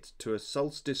 turning it to a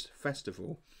solstice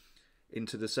festival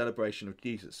into the celebration of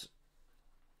Jesus.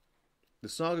 The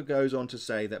saga goes on to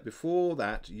say that before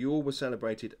that, Yule was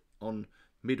celebrated on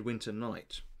Midwinter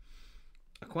Night.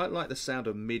 I quite like the sound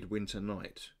of Midwinter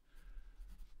Night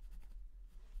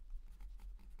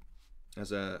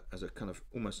as a kind of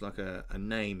almost like a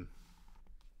name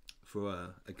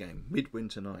for a game.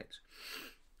 Midwinter Night.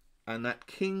 And that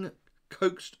king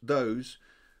coaxed those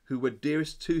who were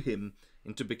dearest to him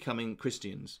into becoming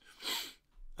Christians.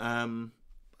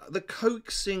 The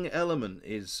coaxing element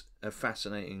is a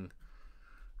fascinating,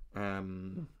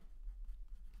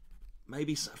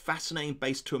 maybe fascinating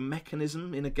based to a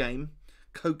mechanism in a game.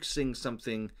 Coaxing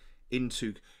something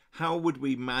into, how would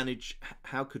we manage,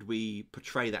 how could we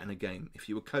portray that in a game? If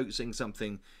you were coaxing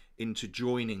something into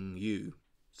joining you,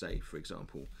 say, for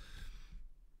example,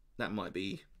 that might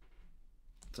be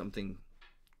something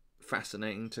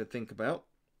fascinating to think about.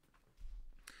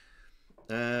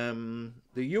 The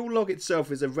Yule log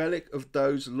itself is a relic of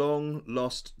those long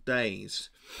lost days.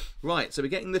 Right, so we're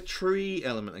getting the tree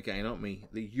element again, aren't we?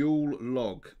 The Yule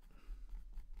log.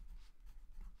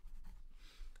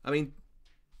 I mean,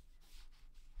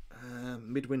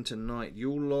 Midwinter Night,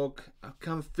 Yule log. I'm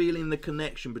kind of feeling the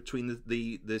connection between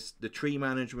the tree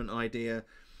management idea.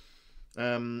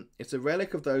 It's a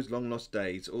relic of those long lost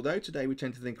days. Although today we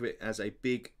tend to think of it as a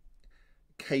big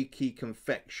cakey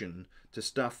confection to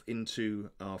stuff into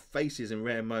our faces in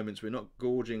rare moments. We're not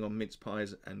gorging on mince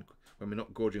pies, and when we're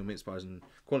not gorging on mince pies and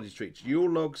quality treats. Yule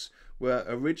logs were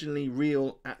originally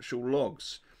real, actual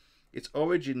logs. Its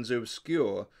origins are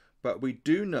obscure, but we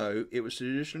do know it was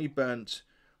traditionally burnt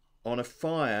on a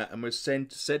fire and was said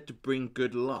to bring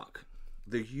good luck.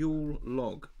 The Yule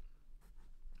log.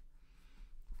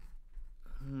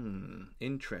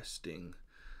 Interesting.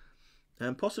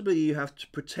 And possibly you have to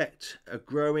protect a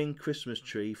growing Christmas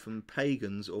tree from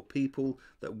pagans or people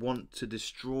that want to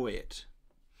destroy it.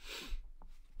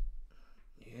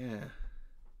 Yeah.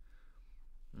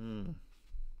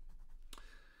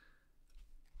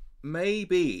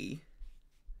 Maybe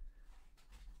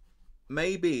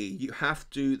you have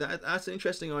to, that's an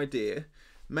interesting idea.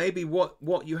 Maybe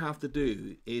what you have to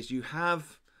do is you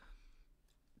have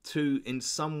to in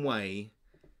some way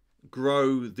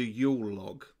grow the Yule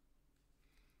log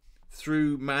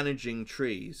through managing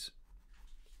trees.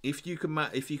 If you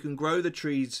can grow the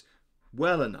trees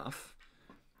well enough,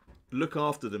 look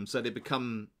after them so they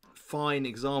become fine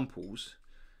examples,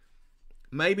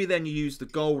 maybe then you use the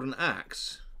golden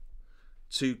axe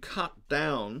to cut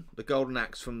down the golden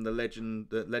axe from the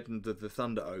legend of the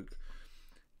Thunder Oak,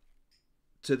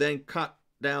 to then cut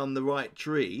down the right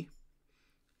tree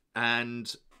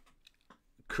and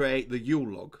create the Yule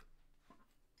log.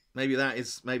 Maybe that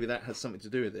has something to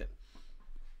do with it.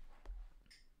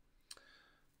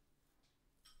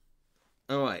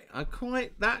 All right,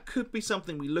 that could be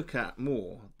something we look at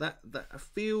more. That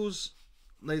feels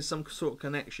there's some sort of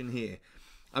connection here.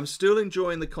 I'm still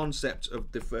enjoying the concept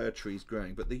of the fir trees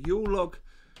growing, but the Yule log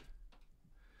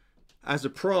as a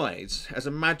prize, as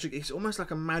a magic, it's almost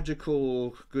like a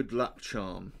magical good luck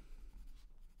charm.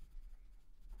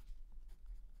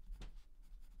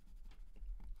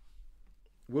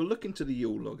 We'll look into the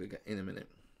Yule log again in a minute.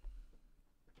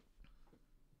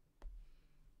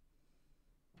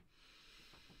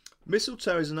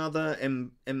 Mistletoe is another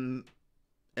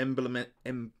emblematic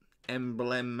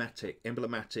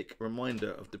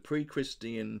reminder of the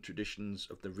pre-Christian traditions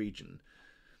of the region.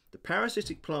 The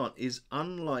parasitic plant is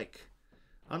an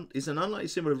unlikely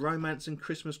symbol of romance and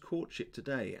Christmas courtship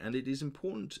today, and it is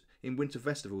important in winter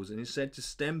festivals and is said to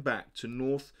stem back to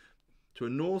North to a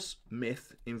Norse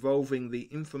myth involving the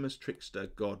infamous trickster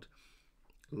god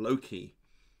Loki.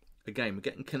 Again, we're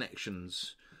getting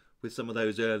connections with some of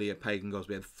those earlier pagan gods.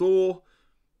 We had Thor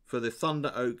for the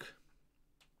thunder oak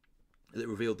that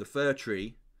revealed the fir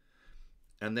tree,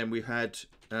 and then we had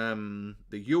the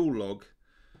Yule log,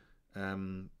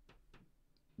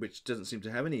 which doesn't seem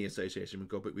to have any association with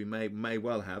God, but we may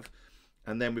well have.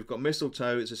 And then we've got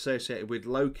mistletoe. It's associated with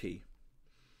Loki.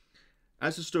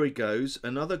 As the story goes,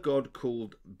 another god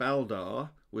called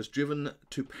Baldar was driven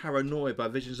to paranoia by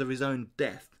visions of his own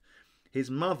death.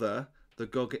 His mother,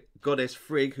 the goddess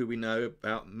Frigg, who we know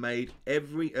about, made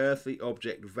every earthly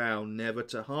object vow never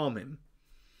to harm him.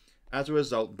 As a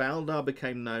result, Baldar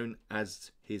became known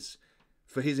as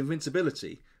for his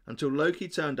invincibility, until Loki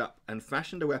turned up and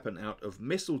fashioned a weapon out of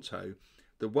mistletoe,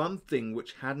 the one thing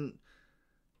which hadn't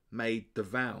made the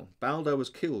vow. Baldar was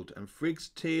killed, and Frigg's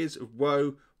tears of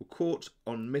woe were caught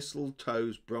on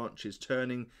mistletoe's branches,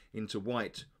 turning into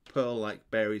white, pearl-like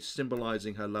berries,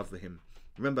 symbolising her love for him.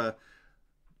 Remember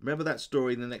that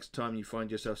story the next time you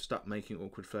find yourself stuck making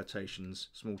awkward flirtations,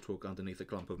 small talk underneath a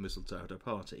clump of mistletoe at a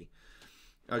party.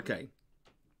 Okay.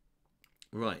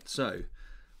 Right, so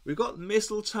we've got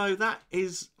mistletoe. That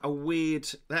is a weird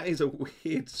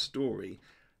story.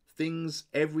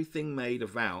 Everything made a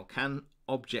vow. Can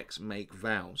objects make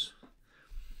vows?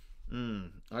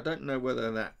 I don't know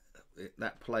whether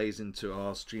that plays into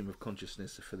our stream of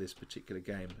consciousness for this particular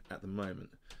game at the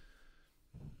moment.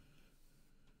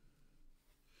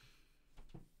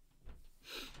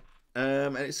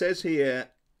 And it says here,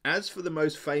 as for the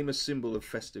most famous symbol of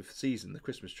festive season, the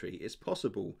Christmas tree, it's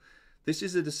possible this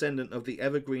is a descendant of the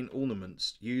evergreen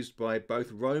ornaments used by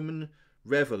both Roman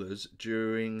revelers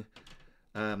during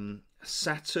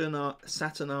Saturnalia.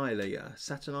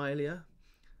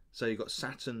 So you've got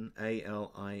Saturn,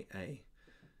 A-L-I-A.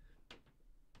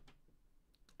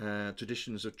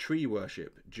 Traditions of tree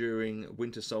worship during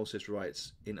winter solstice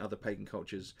rites in other pagan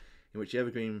cultures, in which the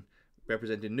evergreen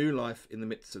represented new life in the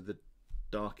midst of the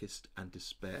darkest and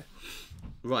despair.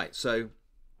 Right, so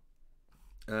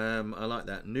I like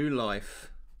that. New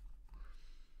life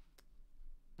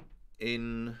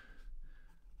in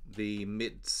the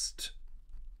midst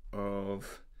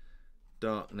of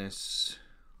darkness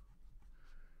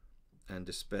and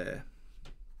despair.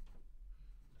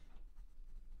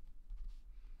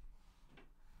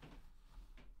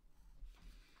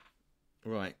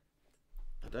 Right.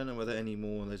 I don't know whether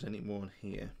there's any more on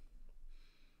here.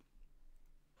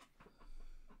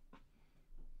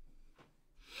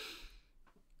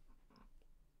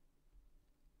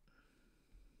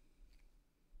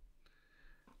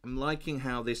 I'm liking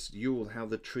how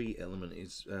the tree element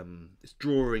is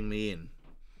drawing me in.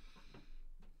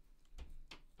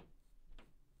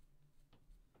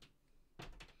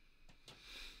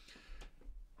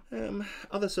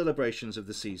 Other celebrations of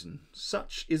the season.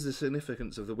 Such is the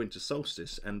significance of the winter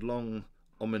solstice and long,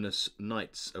 ominous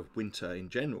nights of winter in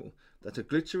general, that a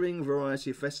glittering variety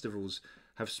of festivals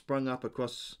have sprung up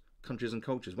across countries and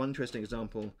cultures. One interesting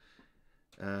example,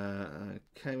 okay,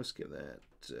 we'll skip that.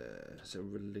 It's a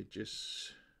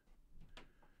religious...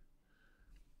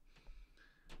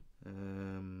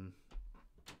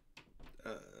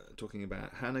 talking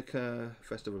about Hanukkah,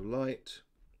 Festival of Light.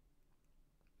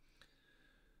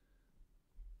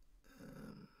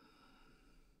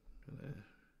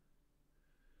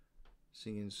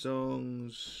 Singing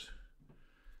songs.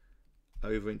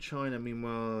 Over in China,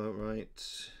 meanwhile,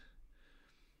 right.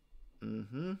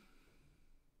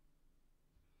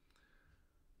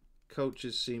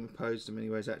 Cultures seem opposed in many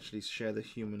ways, actually share the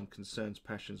human concerns,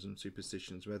 passions and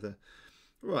superstitions, whether...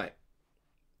 Right.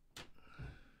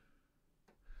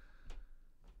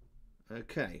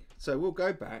 Okay, so we'll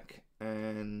go back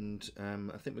and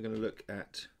I think we're going to look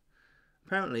at...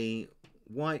 Apparently,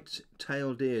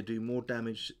 white-tailed deer do more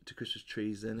damage to Christmas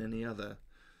trees than any other.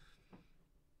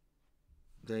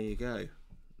 There you go.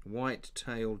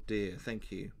 White-tailed deer,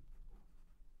 thank you.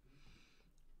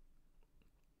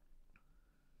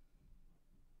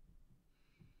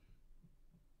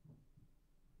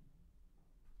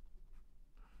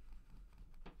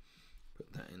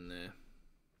 Put that in there.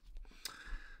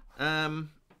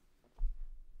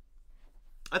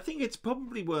 I think it's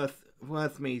probably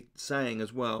worth me saying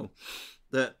as well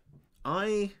that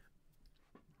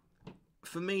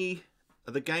for me,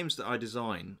 the games that I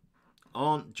design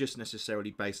aren't just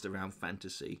necessarily based around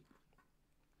fantasy.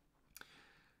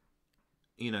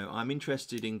 You know, I'm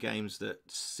interested in games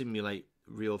that simulate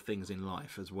real things in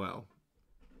life as well.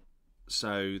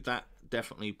 So that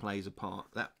definitely plays a part.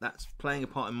 That's playing a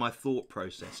part in my thought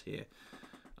process here.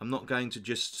 I'm not going to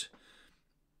just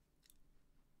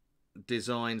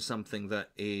design something that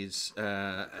is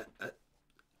a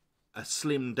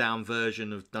slimmed down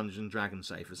version of Dungeons and Dragons,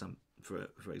 say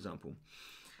for example,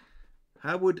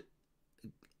 how would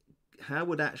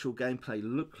actual gameplay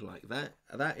look like?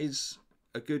 That is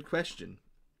a good question.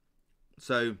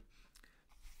 So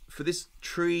for this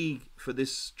tree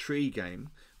game,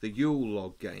 the Yule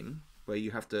log game, where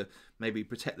you have to maybe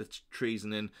protect the trees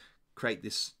and then create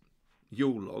this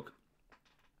Yule log,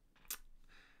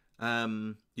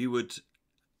 a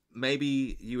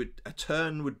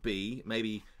turn would be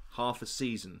maybe half a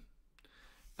season,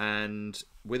 and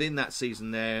within that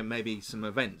season there may be some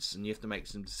events, and you have to make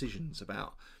some decisions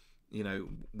about, you know,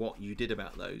 what you did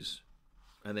about those,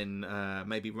 and then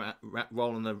maybe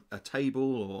roll on a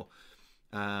table, or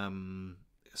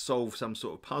solve some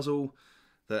sort of puzzle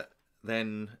that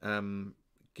then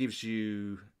gives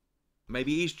you,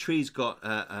 maybe each tree's got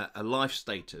a life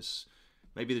status.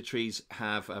 Maybe the trees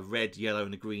have a red, yellow,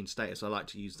 and a green status. I like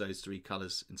to use those three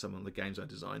colours in some of the games I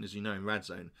design, as you know, in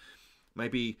Radzone.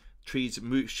 Maybe trees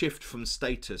shift from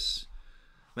status.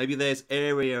 Maybe there's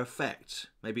area effect.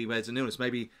 Maybe there's an illness.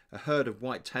 Maybe a herd of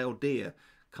white-tailed deer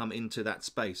come into that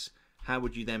space. How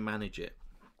would you then manage it?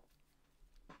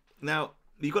 Now,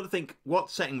 you've got to think, what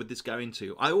setting would this go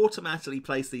into? I automatically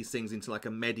place these things into like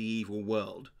a medieval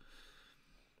world.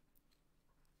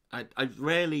 I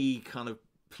rarely kind of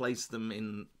place them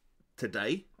in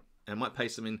today. I might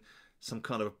place them in some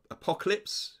kind of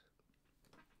apocalypse,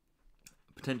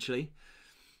 potentially.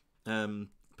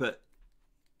 But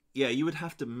yeah, you would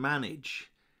have to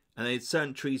manage. And if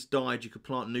certain trees died, you could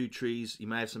plant new trees. You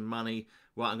may have some money.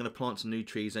 Right, I'm going to plant some new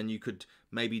trees, and you could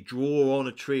maybe draw on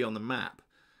a tree on the map.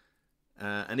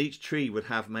 And each tree would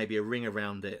have maybe a ring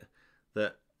around it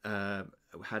that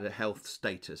had a health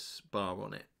status bar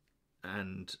on it.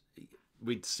 And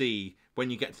we'd see,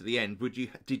 when you get to the end,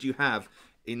 did you have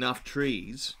enough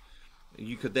trees?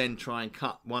 You could then try and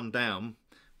cut one down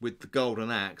with the golden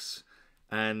axe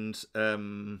and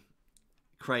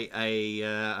create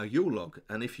a Yule log.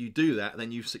 And if you do that,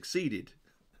 then you've succeeded.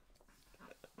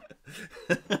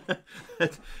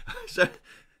 So,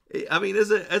 I mean, as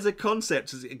a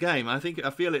concept, as a game, I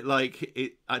feel it like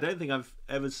it. I don't think I've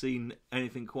ever seen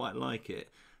anything quite like it.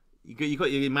 You got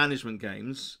your management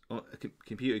games, or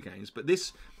computer games, but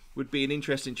this would be an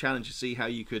interesting challenge to see how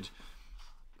you could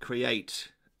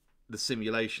create the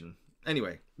simulation.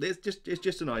 Anyway, it's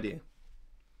just an idea.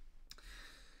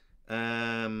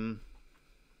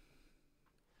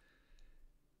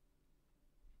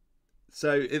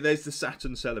 So there's the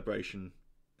Saturn celebration.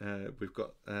 We've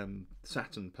got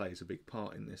Saturn plays a big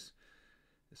part in this.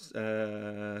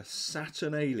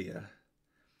 Saturnalia,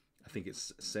 I think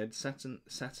it's said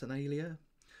Saturnalia,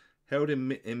 held in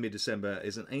mid-December,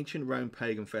 is an ancient Roman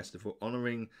pagan festival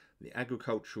honouring the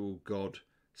agricultural god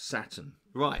Saturn.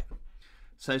 Right.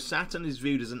 So Saturn is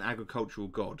viewed as an agricultural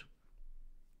god.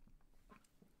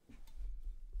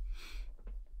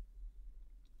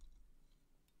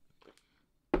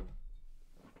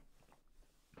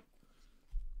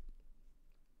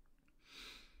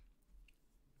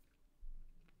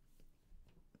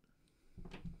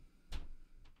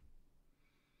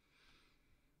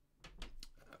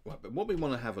 Right, but what we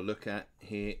want to have a look at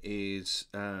here is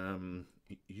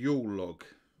Yule log.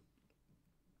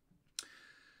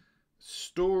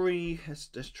 Story,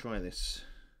 let's try this.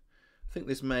 I think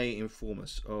this may inform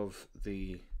us of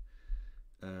the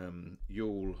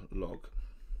Yule log.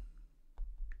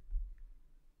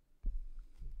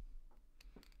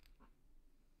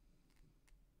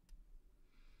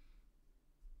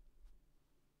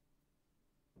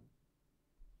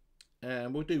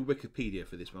 And we'll do Wikipedia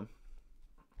for this one.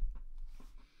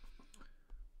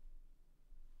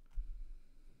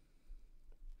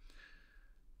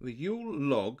 The Yule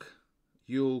log,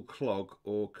 Yule clog,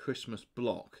 or Christmas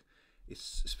block is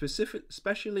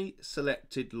specially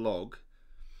selected log.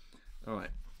 All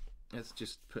right, let's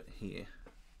just put here.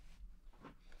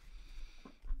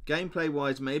 Gameplay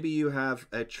wise, maybe you have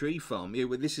a tree farm. Yeah,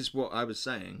 well, this is what I was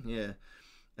saying. Yeah,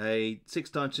 a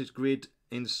 6x6 grid.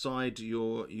 Inside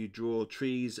you draw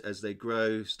trees as they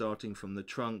grow, starting from the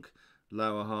trunk,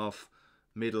 lower half,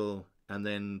 middle, and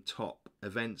then top.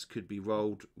 Events could be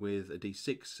rolled with a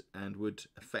d6 and would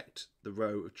affect the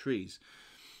row of trees.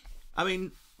 I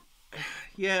mean,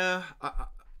 yeah,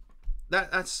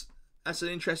 that's an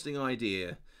interesting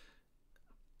idea,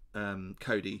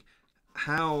 Cody.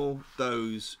 How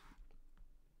those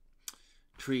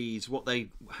trees,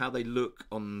 how they look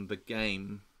on the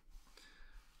game,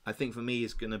 I think for me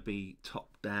is going to be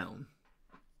top down,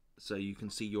 so you can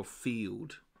see your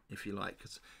field, if you like.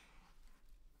 'Cause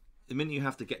the minute you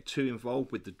have to get too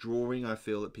involved with the drawing, I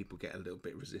feel that people get a little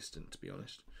bit resistant, to be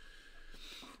honest.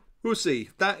 We'll see.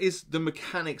 That is the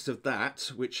mechanics of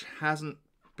that, which hasn't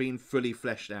been fully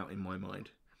fleshed out in my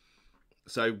mind.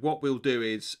 So what we'll do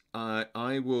is I'm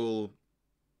going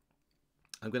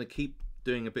to keep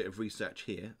doing a bit of research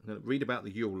here. I'm going to read about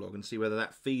the Yule log and see whether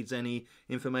that feeds any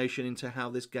information into how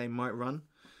this game might run.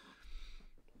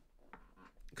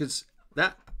 Because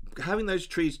that having those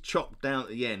trees chopped down at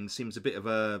the end seems a bit of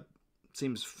a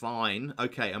seems fine.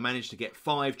 Okay, I managed to get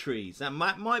 5 trees. That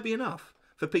might be enough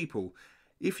for people.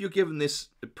 If you're given this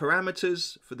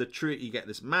parameters for the tree, you get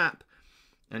this map,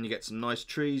 and you get some nice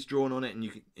trees drawn on it, and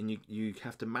you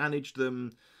have to manage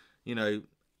them. You know,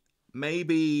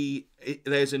 maybe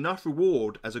there's enough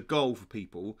reward as a goal for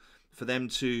people for them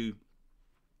to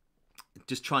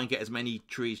just try and get as many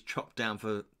trees chopped down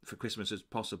for Christmas as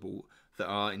possible that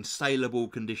are in saleable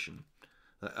condition,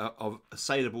 that are of a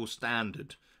saleable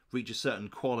standard, reach a certain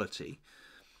quality,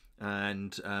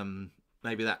 and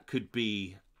maybe that could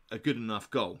be a good enough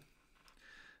goal.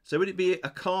 So would it be a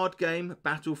card game,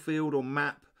 battlefield, or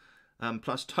map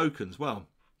plus tokens? Well,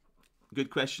 good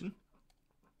question.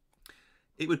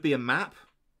 It would be a map.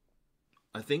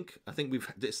 I think we've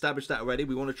established that already.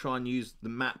 We want to try and use the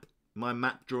map, my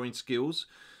map drawing skills.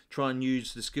 Try and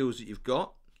use the skills that you've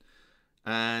got,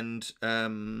 and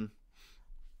the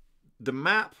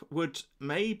map would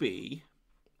maybe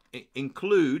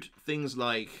include things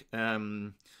like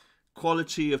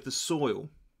quality of the soil.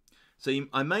 So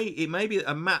it may be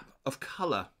a map of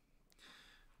colour,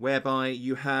 whereby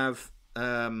you have,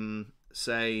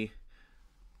 say,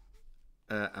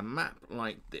 a map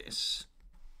like this,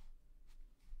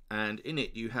 and in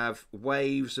it you have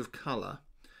waves of colour,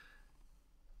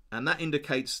 and that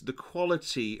indicates the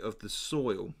quality of the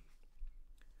soil.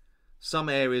 Some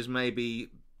areas may be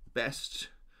best,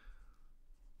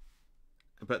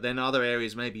 but then other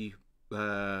areas may be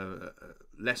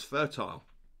less fertile,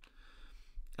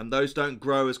 and those don't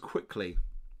grow as quickly.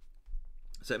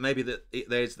 So it may be that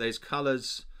there's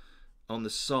colours on the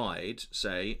side,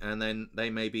 say, and then they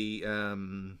may be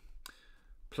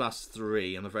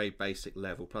 +3 on a very basic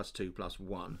level, +2,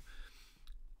 +1,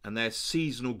 and there's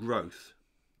seasonal growth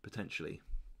potentially,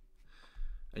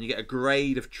 and you get a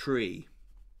grade of tree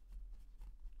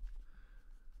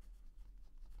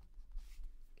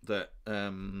that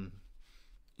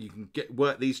you can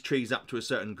work these trees up to a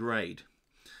certain grade.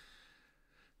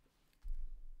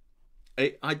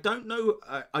 I don't know.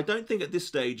 I don't think at this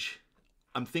stage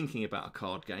I'm thinking about a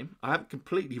card game. I haven't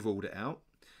completely ruled it out.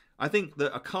 I think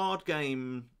that a card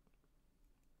game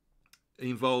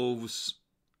involves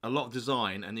a lot of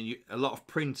design and then a lot of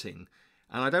printing,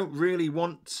 and I don't really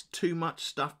want too much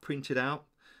stuff printed out.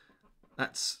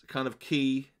 That's kind of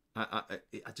key. I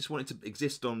just want it to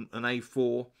exist on an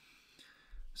A4.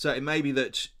 So it may be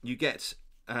that you get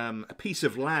a piece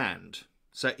of land.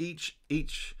 So each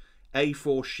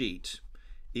A4 sheet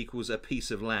equals a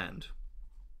piece of land.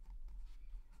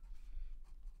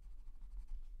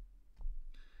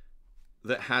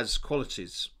 That has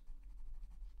qualities.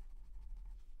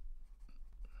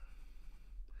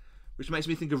 Which makes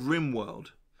me think of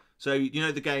RimWorld. So you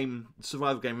know the game, the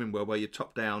survival game RimWorld, where you're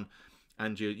top down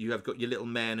and you have got your little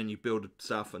men and you build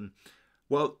stuff, and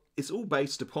well, it's all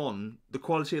based upon the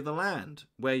quality of the land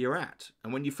where you're at.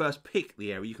 And when you first pick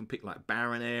the area, you can pick like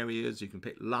barren areas, you can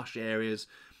pick lush areas,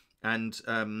 and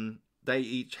they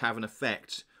each have an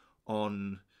effect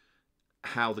on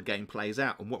how the game plays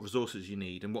out and what resources you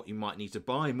need and what you might need to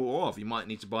buy more of. You might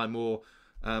need to buy more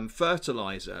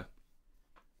fertilizer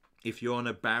if you're on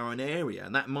a barren area,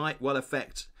 and that might well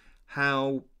affect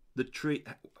how the tree,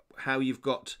 how you've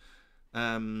got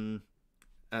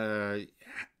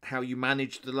how you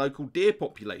manage the local deer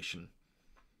population.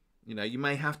 You know, you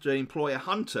may have to employ a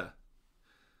hunter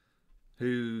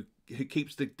who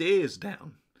keeps the deers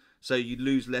down, so you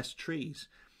lose less trees.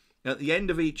 At the end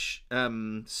of each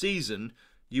season,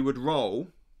 you would roll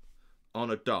on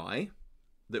a die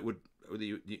that would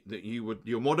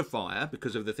your modifier,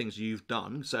 because of the things you've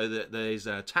done, so that there's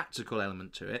a tactical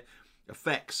element to it,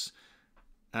 affects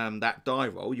that die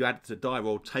roll. You add it to the die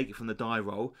roll, take it from the die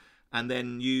roll, and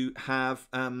then you have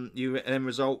you then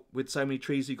result with so many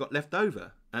trees you got left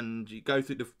over, and you go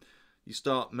through you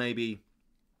start maybe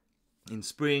in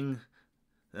spring,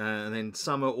 and then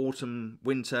summer, autumn,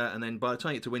 winter, and then by the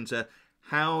time you get to winter,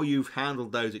 how you've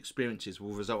handled those experiences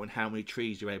will result in how many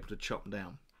trees you're able to chop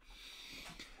down.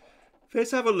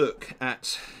 Let's have a look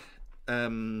at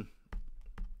the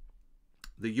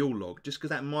Yule log, just because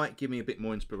that might give me a bit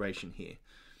more inspiration here.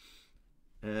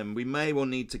 We may well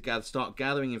need to start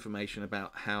gathering information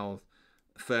about how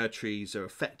fir trees are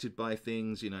affected by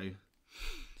things, you know.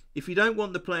 If you don't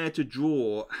want the player to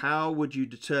draw, how would you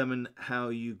determine how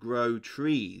you grow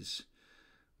trees?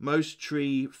 Most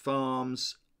tree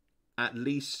farms, at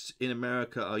least in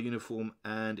America, are uniform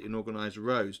and in organized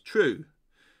rows. True,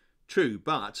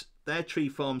 but they're tree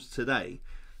farms today.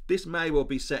 This may well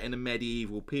be set in a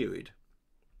medieval period.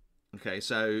 Okay,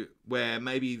 so where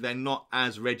maybe they're not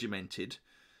as regimented,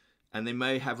 and they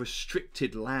may have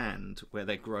restricted land where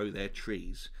they grow their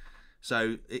trees.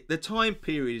 So the time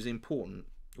period is important.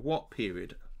 What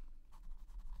period?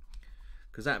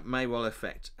 Because that may well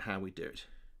affect how we do it.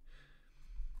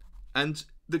 And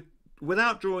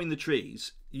without drawing the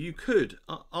trees, you could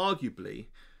arguably,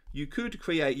 you could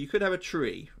have a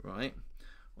tree, right,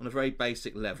 on a very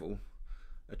basic level,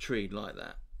 a tree like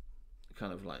that,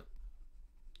 kind of like,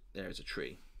 there's a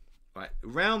tree, right?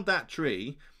 Around that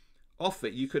tree, off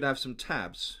it, you could have some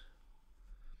tabs,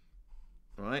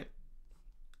 right,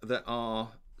 that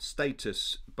are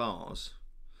status bars,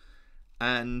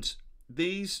 and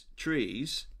these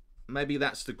trees, maybe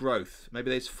that's the growth.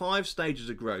 Maybe there's 5 stages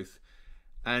of growth,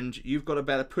 and you've got to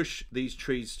better push these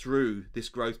trees through this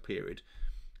growth period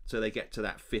so they get to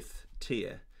that 5th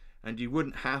tier. And you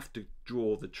wouldn't have to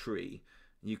draw the tree.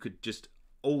 You could just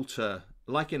alter,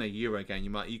 like in a Euro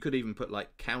game, you could even put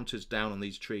like counters down on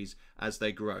these trees as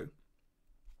they grow.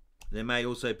 There may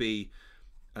also be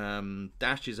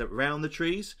dashes around the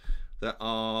trees that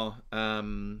are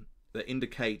that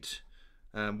indicate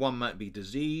one might be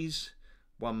disease,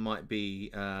 one might be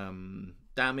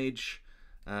damage.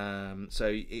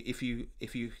 So if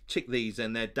you tick these,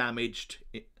 then they're damaged,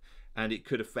 and it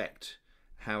could affect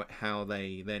how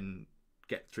they then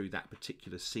get through that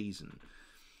particular season.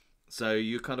 So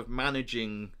you're kind of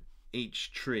managing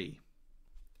each tree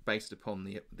based upon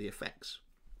the effects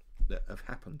that have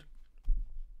happened.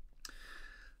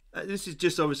 This is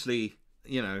just obviously,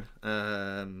 you know,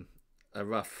 a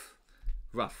rough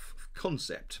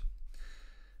concept.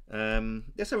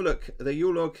 Let's have a look. The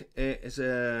Yule log is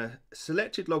a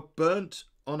selected log burnt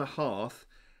on a hearth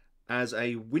as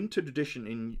a winter tradition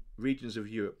in regions of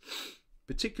Europe,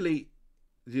 particularly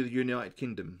the United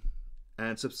Kingdom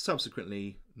and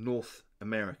subsequently North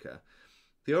America.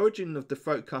 The origin of the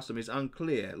folk custom is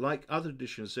unclear. Like other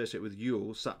traditions associated with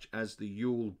Yule, such as the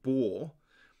Yule boar,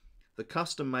 the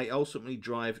custom may ultimately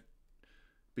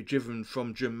be driven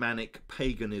from Germanic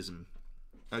paganism.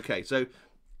 Okay, so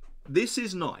this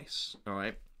is nice, all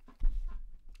right?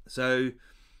 So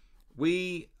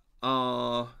we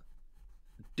are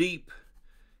deep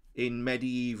in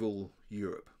medieval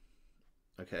Europe,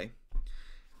 okay?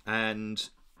 And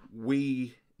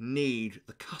we need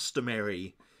the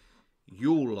customary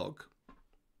Yule log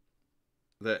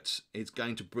that is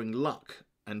going to bring luck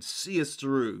and see us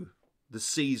through the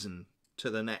season to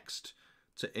the next,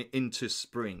 into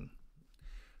spring.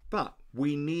 But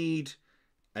we need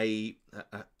a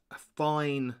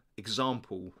fine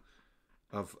example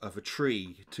of a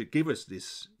tree to give us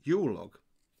this Yule log.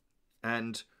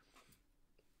 And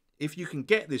if you can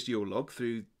get this Yule log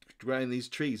through growing these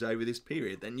trees over this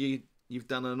period, then you've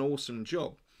done an awesome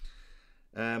job.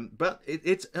 But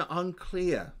it's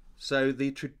unclear. So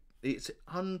it's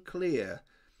unclear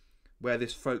where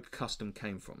this folk custom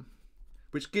came from,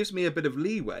 which gives me a bit of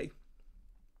leeway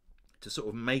to sort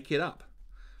of make it up.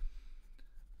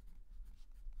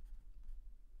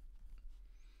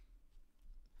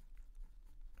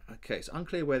 Okay, it's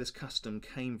unclear where this custom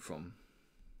came from.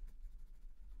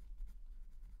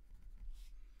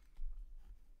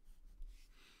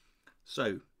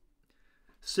 So,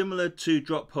 similar to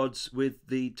drop pods with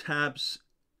the tabs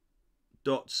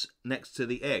dots next to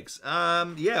the eggs.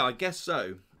 Yeah, I guess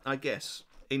so. I guess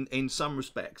in some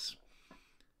respects.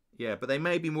 Yeah, but they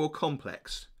may be more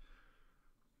complex.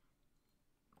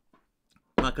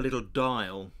 Like a little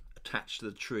dial attached to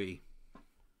the tree.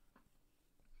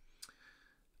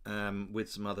 With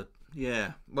some other,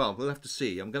 yeah, well, we'll have to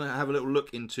see. I'm going to have a little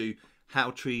look into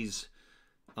how trees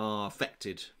are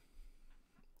affected.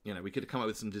 You know, we could have come up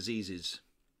with some diseases.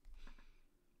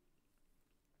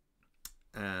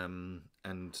 And,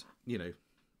 you know,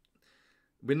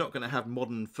 we're not going to have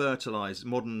modern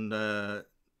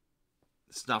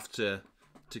stuff to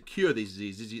cure these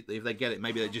diseases. If they get it,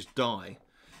 maybe they just die.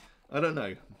 I don't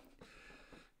know.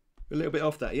 A little bit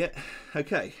off that yet.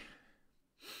 Okay.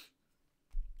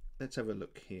 Let's have a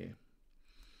look here.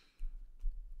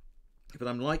 But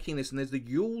I'm liking this. And there's the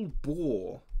Yule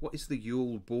boar. What is the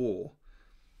Yule boar?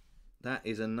 That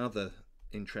is another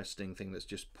interesting thing that's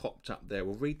just popped up there.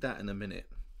 We'll read that in a minute.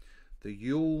 The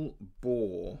Yule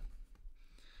boar.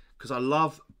 Because I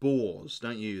love boars,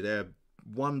 don't you? They're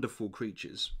wonderful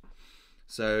creatures.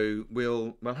 So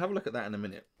we'll have a look at that in a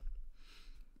minute.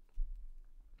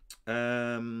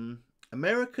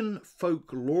 American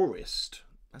folklorist.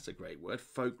 That's a great word,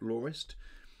 folklorist.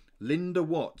 Linda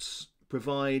Watts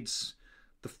provides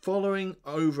the following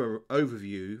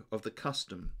overview of the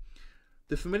custom.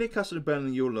 The familiar custom of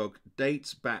burning the Yule log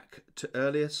dates back to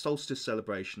earlier solstice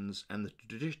celebrations and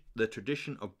the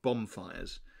tradition of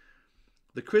bonfires.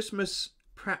 The Christmas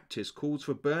practice calls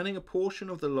for burning a portion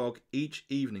of the log each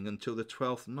evening until the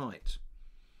 12th night.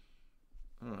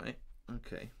 Alright,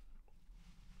 okay.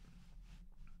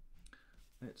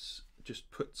 Let's just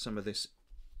put some of this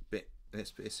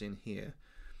bits in here.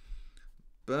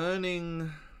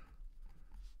 Burning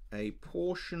a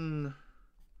portion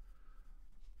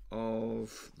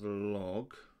of the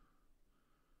log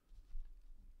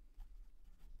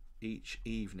each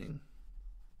evening.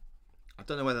 I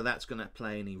don't know whether that's going to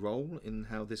play any role in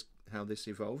how this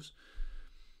evolves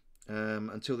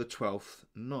until the 12th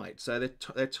night. So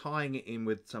they're tying it in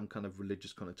with some kind of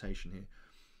religious connotation here.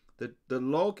 The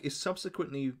log is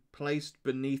subsequently placed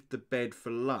beneath the bed for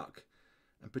luck,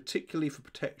 and particularly for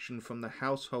protection from the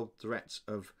household threats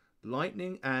of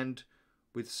lightning and,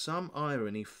 with some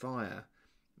irony, fire.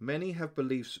 Many have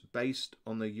beliefs based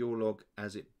on the Yule log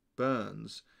as it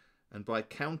burns, and by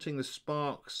counting the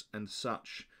sparks and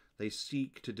such, they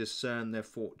seek to discern their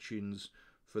fortunes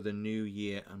for the new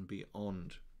year and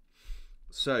beyond.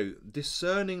 So,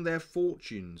 discerning their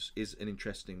fortunes is an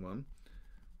interesting one.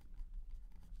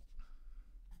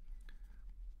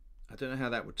 I don't know how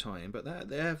that would tie in, but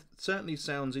that certainly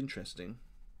sounds interesting.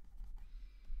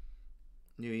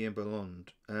 New Year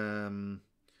Beyond.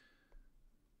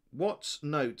 Watts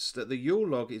notes that the Yule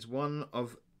log is one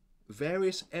of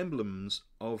various emblems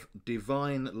of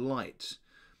divine light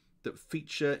that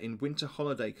feature in winter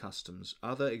holiday customs.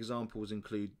 Other examples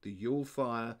include the Yule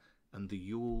fire and the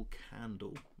Yule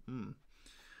candle.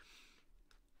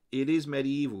 It is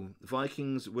medieval.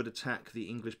 Vikings would attack the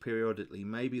English periodically.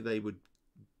 Maybe they would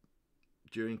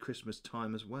during Christmas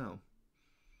time as well.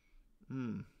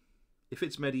 If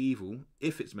it's medieval,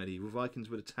 Vikings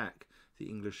would attack the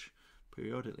English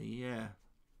periodically. Yeah.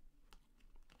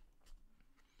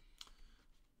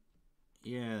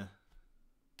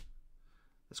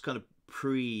 That's kind of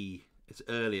it's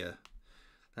earlier.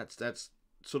 That's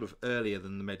sort of earlier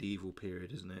than the medieval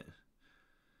period, isn't it?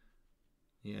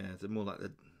 Yeah, they're more like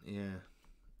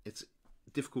it's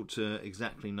difficult to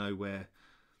exactly know where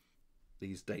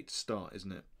these dates start,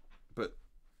 isn't it? But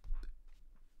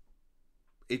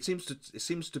it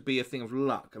seems to be a thing of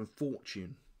luck and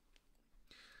fortune.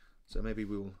 So maybe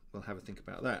we'll have a think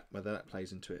about that, whether that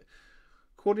plays into it.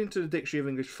 According to the Dictionary of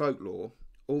English Folklore,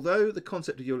 although the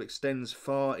concept of Yule extends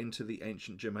far into the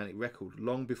ancient Germanic record,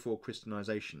 long before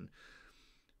Christianization,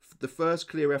 the first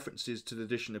clear references to the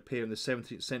tradition appear in the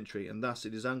 17th century, and thus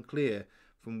it is unclear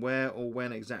from where or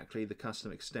when exactly the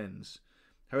custom extends.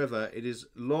 However, it has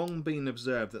long been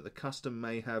observed that the custom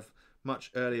may have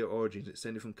much earlier origins,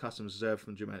 extending from customs observed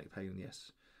from Germanic pagan.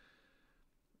 Yes.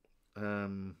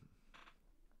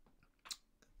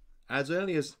 As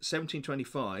early as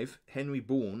 1725, Henry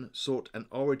Bourne sought an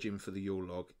origin for the Yule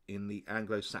log in the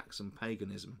Anglo-Saxon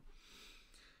paganism.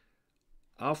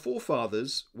 Our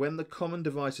forefathers, when the common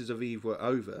devices of eve were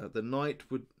over, the night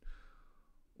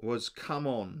was come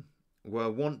on,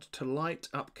 were wont to light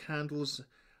up candles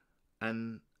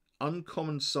an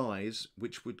uncommon size,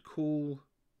 which were called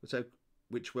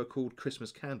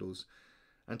Christmas candles,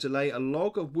 and to lay a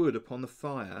log of wood upon the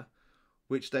fire,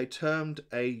 which they termed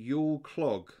a Yule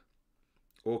clog,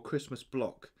 or Christmas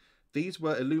block. These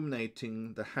were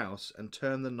illuminating the house and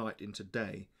turn the night into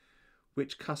day,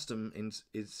 which custom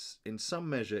is in some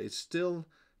measure is still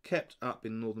kept up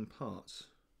in northern parts.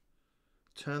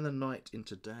 Turn the night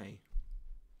into day.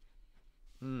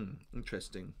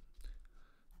 Interesting.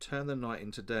 Turn the night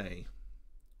into day.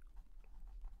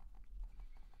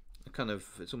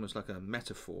 It's almost like a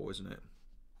metaphor, isn't it?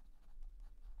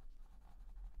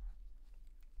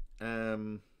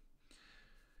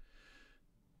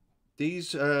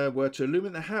 These were to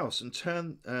illumine the house and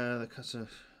turn the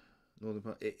northern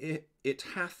part. It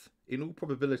hath, in all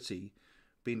probability,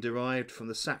 been derived from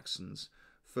the Saxons,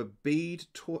 for Bede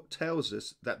tells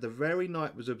us that the very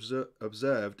night was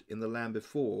observed in the land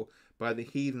before by the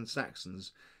heathen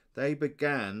Saxons. They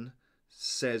began,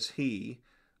 says he,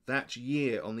 that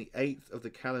year on the 8th of the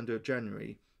calendar of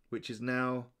January, which is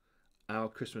now our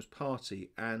Christmas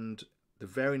party, and the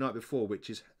very night before, which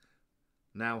is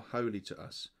now holy to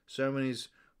us. Ceremonies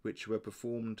which were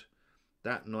performed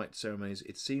that night,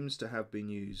 it seems to have been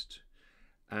used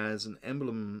as an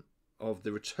emblem of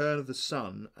the return of the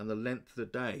sun and the length of the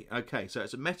day. Okay, so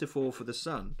it's a metaphor for the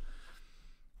sun.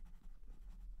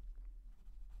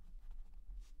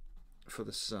 For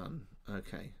the sun.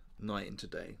 Okay, night into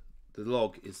day. The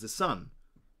log is the sun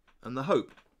and the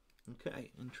hope.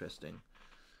 Okay, interesting.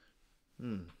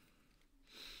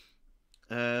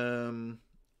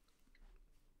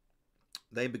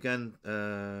 They began.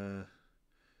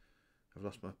 I've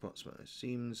lost my spots, but it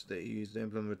seems they used the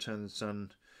emblem of Return of the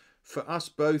Sun. For us,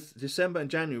 both December and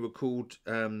January were called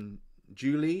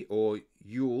Julie or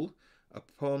Yule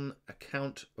upon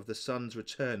account of the sun's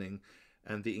returning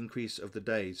and the increase of the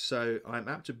days. So I'm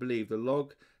apt to believe the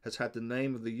log has had the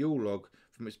name of the Yule log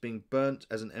from its being burnt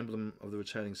as an emblem of the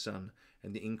returning sun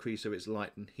and the increase of its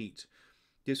light and heat.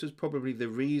 This was probably the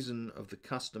reason of the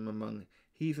custom among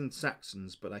heathen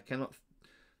Saxons, but I cannot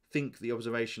think the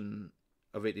observation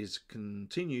of it is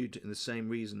continued in the same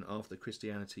reason after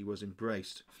Christianity was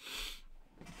embraced.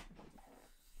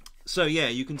 So yeah,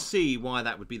 you can see why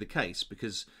that would be the case,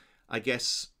 because I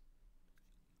guess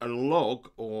a log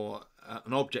or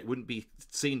an object wouldn't be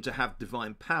seen to have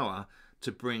divine power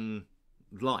to bring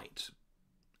light,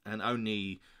 and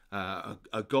only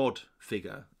a God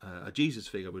figure, a Jesus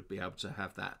figure, would be able to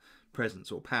have that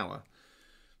presence or power.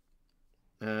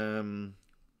 Another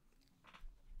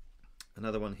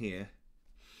one here.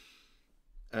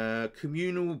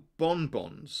 Communal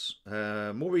bonbons.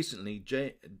 More recently,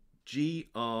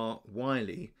 G.R.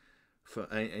 Wiley,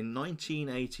 in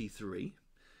 1983,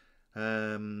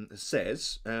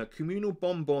 says communal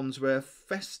bonbons were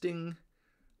feasting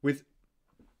with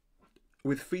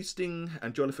feasting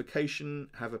and jollification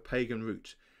have a pagan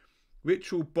root.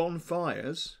 Ritual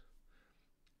bonfires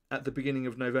at the beginning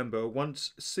of November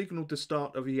once signalled the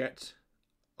start of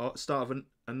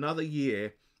another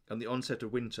year and the onset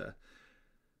of winter.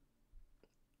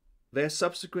 Their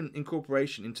subsequent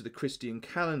incorporation into the Christian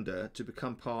calendar to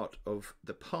become part of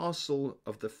the parcel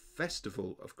of the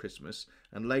festival of Christmas,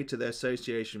 and later their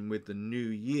association with the New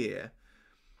Year,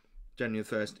 January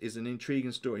 1st, is an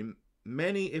intriguing story.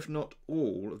 Many, if not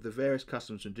all, of the various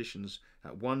customs and traditions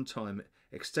at one time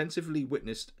extensively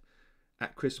witnessed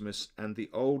at Christmas and the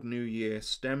Old New Year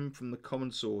stem from the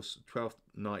common source of Twelfth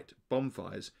Night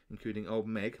bonfires, including Old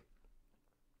Meg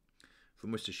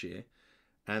from Worcestershire,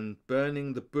 and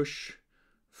burning the bush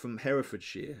from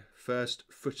Herefordshire, first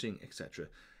footing, etc.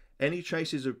 Any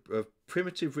traces of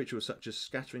primitive rituals such as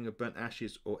scattering of burnt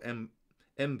ashes or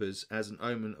embers as an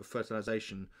omen of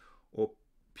fertilization or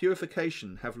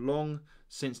purification have long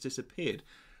since disappeared.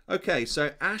 Okay,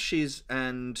 so ashes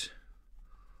and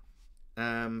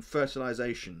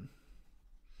fertilization,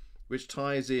 which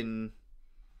ties in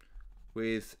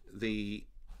with the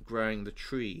growing the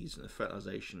trees and the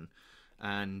fertilization.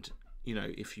 And you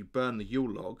know, if you burn the Yule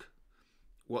log,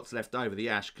 what's left over, the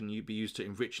ash, can be used to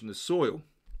enrich the soil.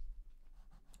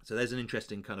 So there's an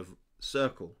interesting kind of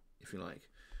circle, if you like.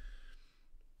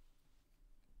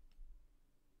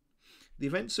 The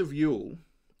events of Yule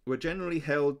were generally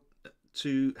held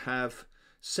to have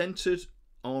centred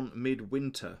on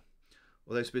midwinter,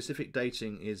 although specific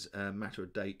dating is a matter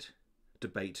of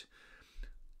debate.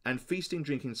 And feasting,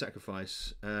 drinking,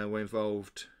 sacrifice were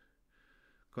involved.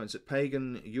 That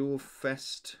pagan Yule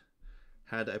Fest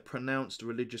had a pronounced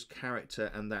religious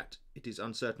character, and that it is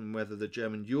uncertain whether the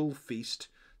German Yule feast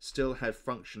still had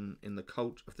function in the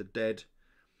cult of the dead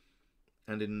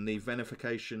and in the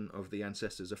veneration of the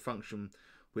ancestors, a function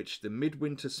which the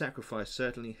midwinter sacrifice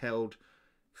certainly held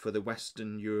for the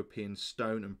Western European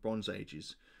Stone and Bronze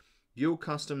Ages. Yule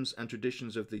customs and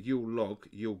traditions of the Yule log,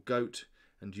 Yule goat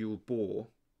and Yule boar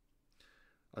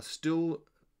are still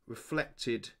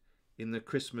reflected in the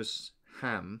Christmas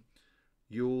ham,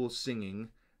 Yule singing,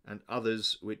 and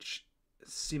others which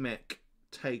Simek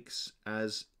takes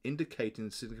as indicating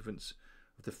the significance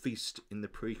of the feast in the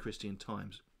pre-Christian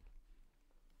times.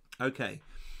 Okay,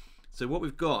 so what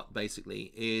we've got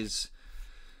basically is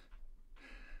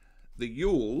the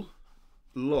Yule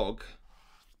log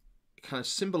kind of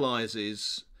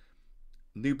symbolizes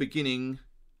new beginning,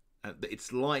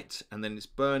 it's light, and then it's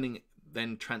burning,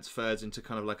 then transfers into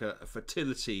kind of like a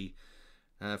fertility,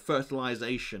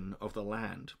 fertilization of the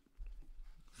land.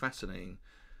 Fascinating.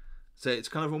 So it's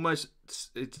kind of almost,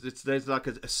 there's like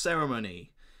a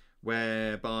ceremony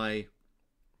whereby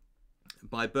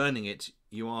by burning it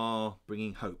you are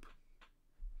bringing hope.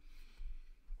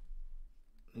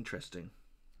 Interesting.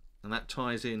 And that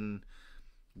ties in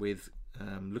with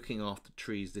looking after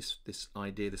trees, this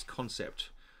idea, this concept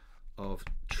of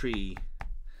tree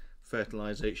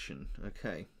fertilization.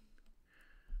 Okay.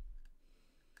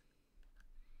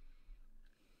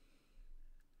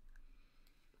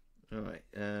 All right.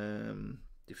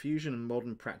 Diffusion and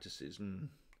modern practices.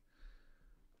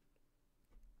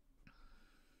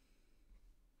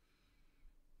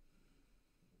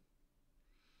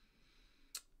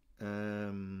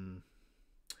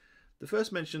 The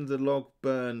first mention of the log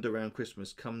burned around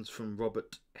Christmas comes from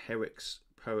Robert Herrick's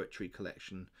Poetry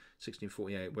Collection,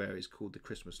 1648, where it's called the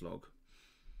Christmas Log.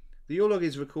 The Yule Log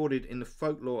is recorded in the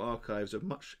folklore archives of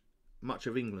much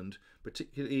of England,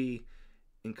 particularly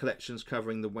in collections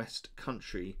covering the West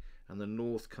Country and the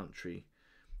North Country.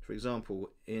 For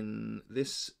example, in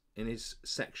his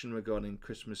section regarding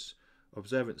Christmas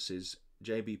observances,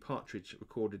 J.B. Partridge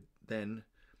recorded then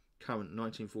current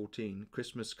 1914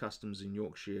 Christmas customs in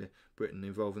Yorkshire, Britain,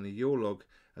 involving the Yule Log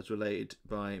as related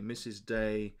by Mrs.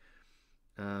 Day,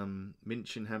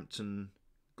 Minchinhampton,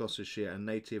 Gloucestershire, a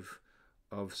native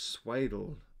of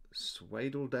Swaledale.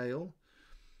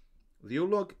 The Yule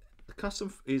Log, the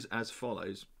custom is as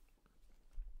follows.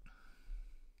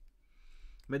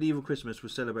 Medieval Christmas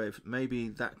was celebrated. Maybe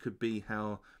that could be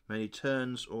how many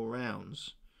turns or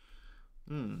rounds.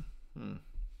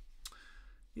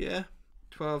 Yeah,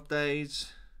 12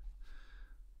 days.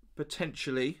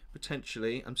 Potentially.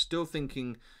 I'm still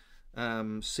thinking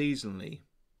seasonally.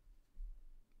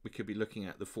 We could be looking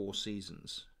at the 4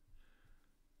 seasons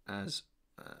as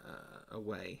a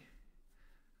way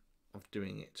of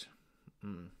doing it.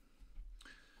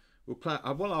 We'll play.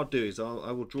 What I'll do is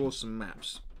I will draw some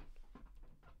maps,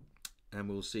 and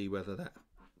we'll see whether that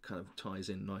kind of ties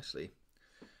in nicely.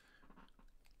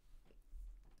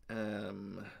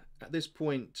 At this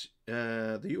point,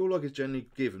 the Yule Log is generally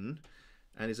given,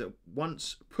 and is at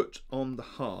once put on the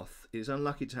hearth. It is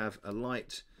unlucky to have a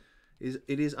light. It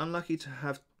is unlucky to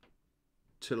have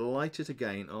to light it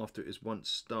again after it is once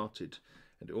started,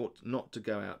 and it ought not to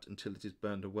go out until it is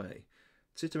burned away.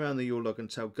 Sit around the Yule Log and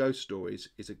tell ghost stories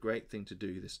is a great thing to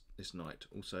do this night.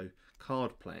 Also,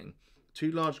 card playing.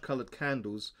 2 large coloured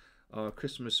candles are a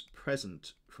Christmas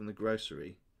present from the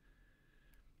grocery.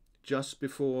 Just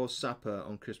before supper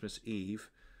on Christmas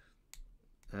Eve,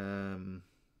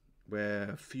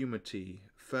 where fumity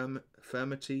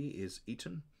is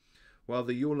eaten, while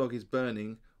the Yule Log is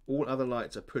burning, all other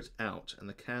lights are put out and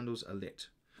the candles are lit.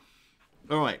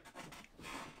 All right.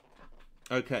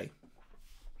 Okay.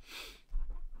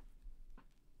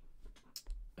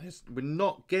 We're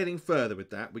not getting further with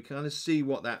that. We kind of see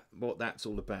what that's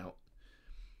all about.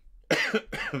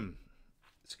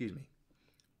 Excuse me.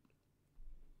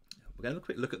 We're going to have a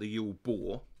quick look at the Yule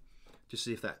boar, just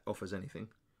see if that offers anything.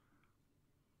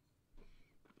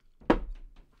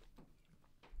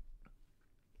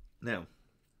 Now,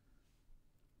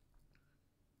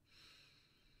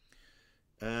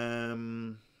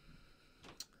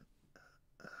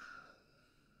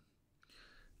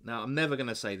 I'm never going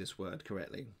to say this word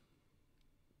correctly.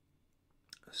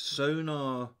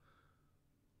 Sonar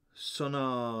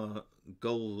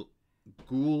ghoul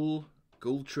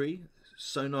tree.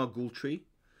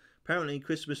 Apparently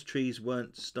Christmas trees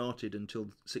weren't started until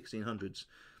 1600s,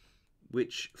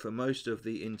 which for most of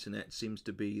the internet seems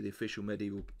to be the official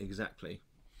medieval exactly.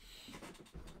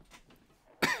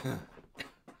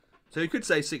 So you could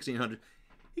say 1600.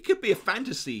 It could be a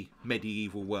fantasy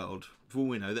medieval world, for all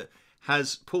we know, that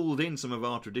has pulled in some of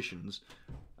our traditions.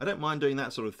 I don't mind doing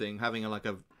that sort of thing, having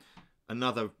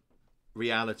another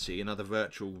reality, another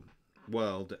virtual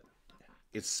world that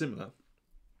is similar.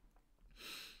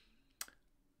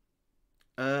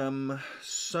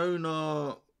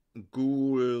 Sonar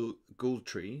ghoul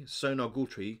tree,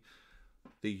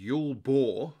 the Yule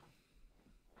boar,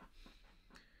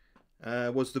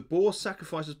 was the boar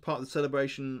sacrifice as part of the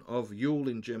celebration of Yule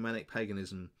in Germanic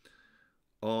paganism.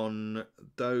 On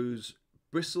those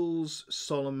bristles,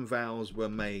 solemn vows were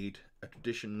made, a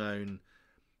tradition known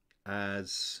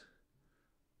as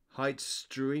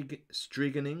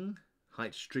Heitstrigening.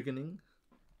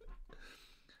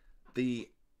 The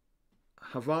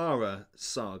Havara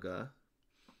saga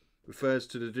refers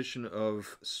to the tradition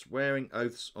of swearing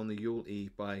oaths on the Yule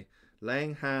Eve by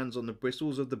laying hands on the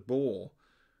bristles of the boar,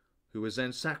 who was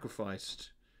then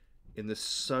sacrificed in the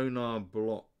sonar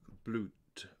bloat.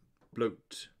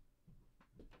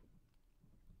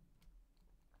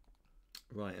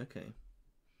 Right, okay.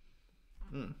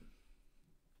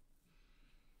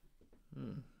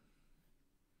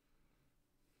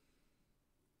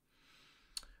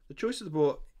 The choice of the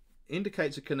boar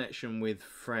indicates a connection with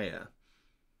Freya,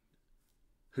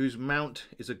 whose mount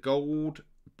is a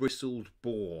gold-bristled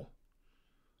boar,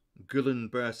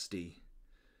 Gullenbursti,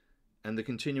 and the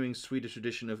continuing Swedish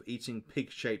tradition of eating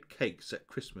pig-shaped cakes at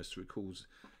Christmas recalls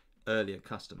earlier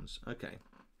customs. Okay.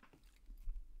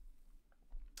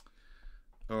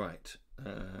 All right.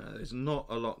 There's not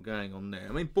a lot going on there.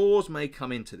 I mean, boars may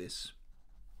come into this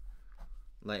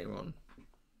later on.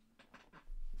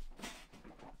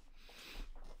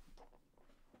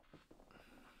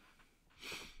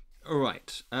 All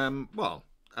right. I'm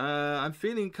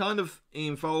feeling kind of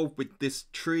involved with this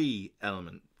tree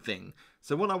element thing.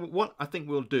 So what I think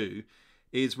we'll do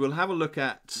is we'll have a look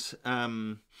at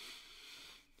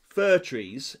fir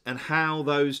trees and how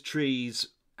those trees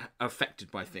are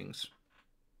affected by things,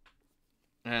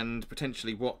 and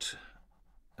potentially what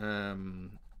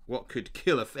could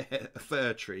kill a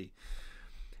fir tree.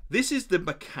 This is the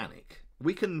mechanic.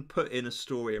 We can put in a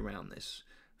story around this.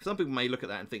 Some people may look at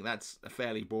that and think that's a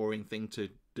fairly boring thing to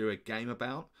do a game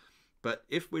about. But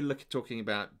if we're talking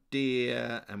about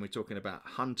deer, and we're talking about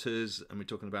hunters, and we're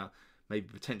talking about maybe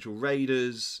potential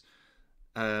raiders,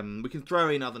 we can throw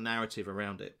in other narrative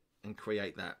around it and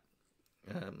create that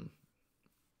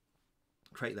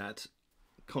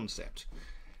concept.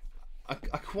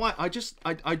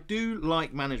 I do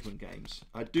like management games.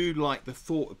 I do like the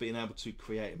thought of being able to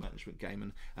create a management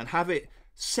game and have it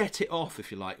set it off,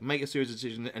 if you like, make a series of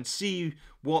decisions and see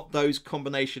what those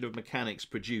combination of mechanics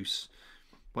produce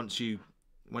once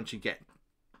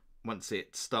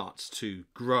it starts to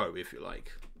grow, if you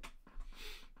like.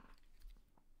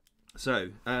 So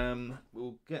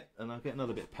I'll get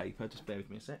another bit of paper. Just bear with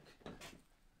me a sec.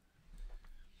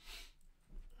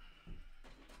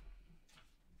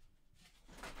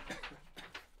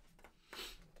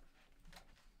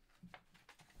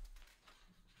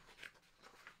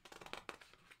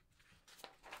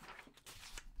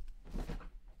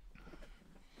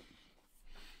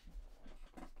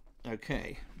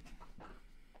 Okay.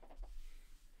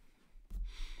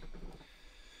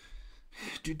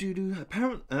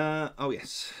 Apparent. Oh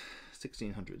yes,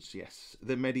 1600s. Yes,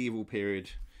 the medieval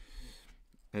period.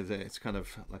 It's kind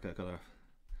of like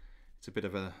it's a bit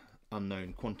of a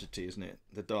unknown quantity, isn't it?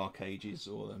 The Dark Ages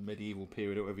or the medieval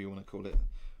period, or whatever you want to call it.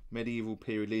 Medieval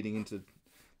period leading into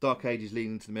Dark Ages,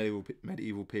 leading into the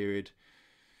medieval period.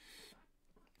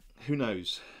 Who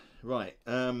knows? Right.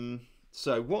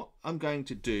 So what I'm going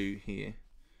to do here,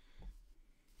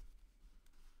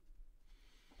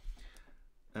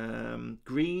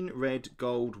 green, red,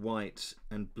 gold, white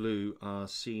and blue are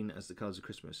seen as the colours of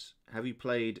Christmas. Have you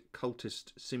played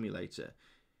Cultist Simulator?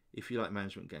 If you like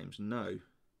management games. No,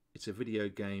 it's a video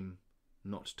game,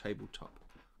 not tabletop.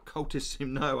 Cultist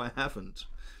Sim? No, I haven't.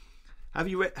 Have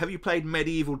you played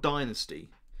Medieval Dynasty?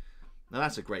 Now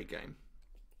that's a great game.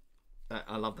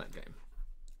 I love that game.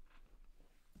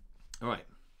 All right,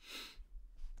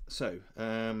 so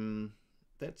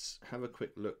let's have a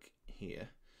quick look here.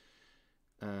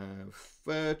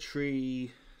 Fir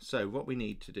tree. So what we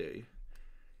need to do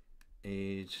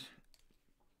is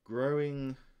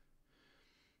growing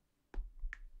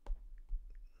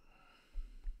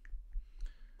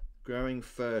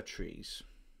fir trees.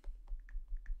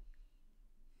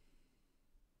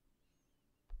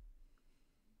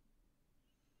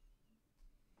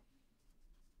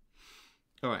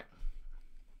 All right.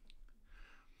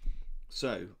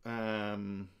 So,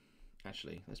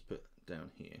 actually, let's put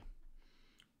down here.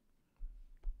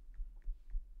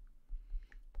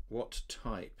 What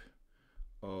type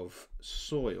of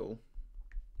soil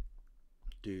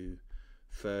do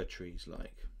fir trees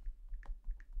like?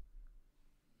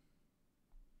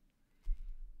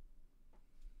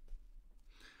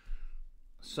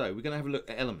 So, we're going to have a look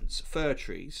at elements. Fir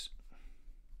trees.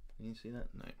 Can you see that?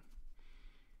 No.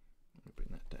 I'll bring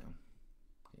that down.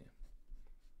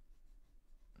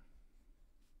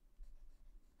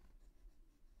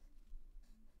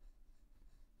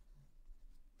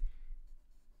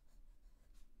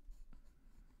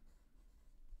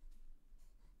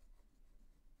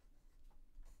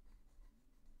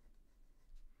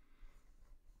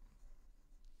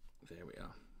 There we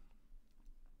are.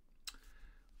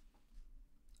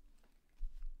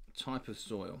 Type of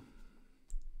soil.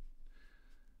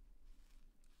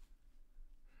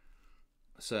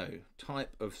 So,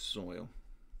 type of soil.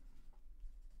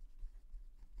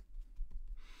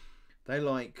 They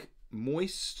like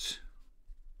moist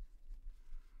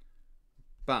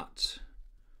but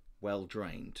well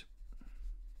drained.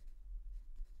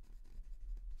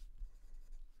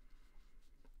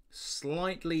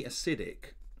 Slightly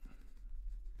acidic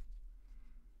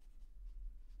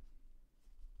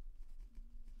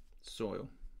soil.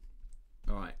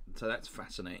 All right, so that's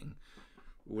fascinating.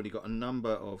 We've already got a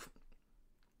number of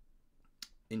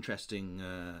interesting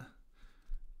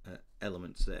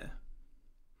elements there.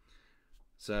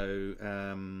 So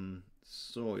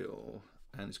soil,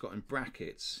 and it's got in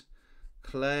brackets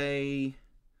clay,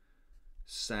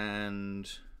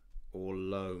 sand or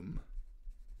loam.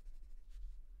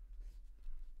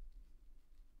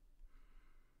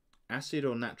 Acid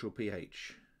or natural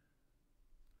pH?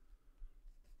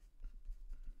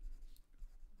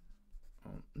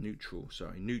 Oh, neutral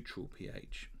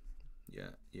pH.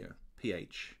 Yeah,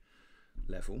 pH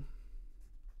level.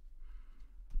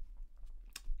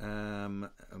 and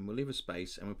we'll leave a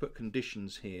space, and we'll put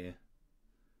conditions here.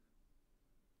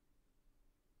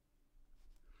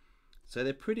 So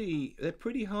they're pretty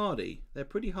hardy. They're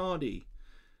pretty hardy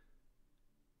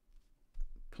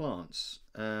plants.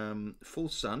 Full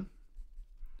sun,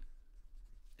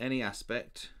 any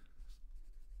aspect,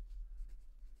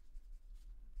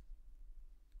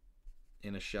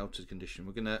 in a sheltered condition.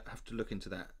 We're gonna have to look into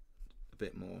that a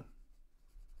bit more.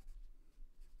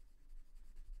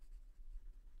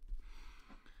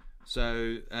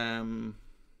 So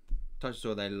type of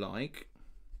soil they like.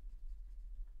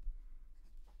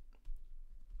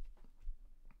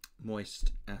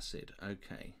 Moist, acid.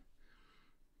 Okay.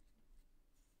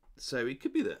 So it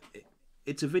could be that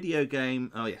it's a video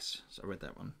game. Oh yes, so I read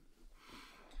that one.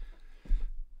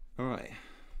 All right.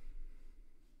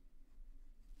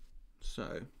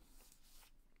 So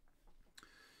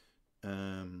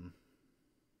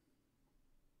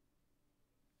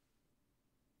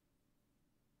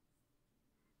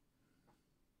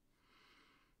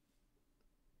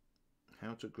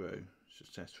how to grow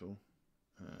successful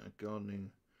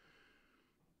gardening.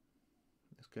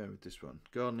 Let's go with this one.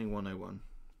 Gardening 101.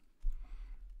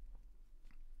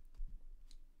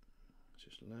 It's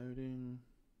just loading.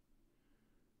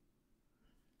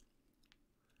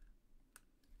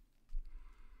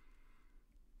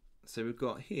 So we've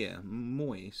got here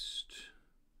moist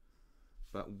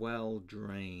but well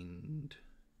drained.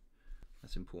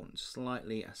 That's important.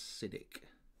 Slightly acidic.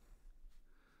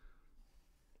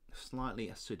 Slightly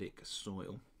acidic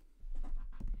soil.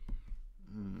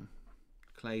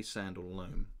 Clay, sand or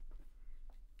loam.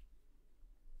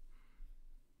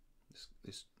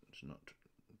 This is not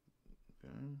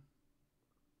going.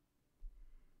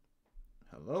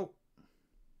 Hello.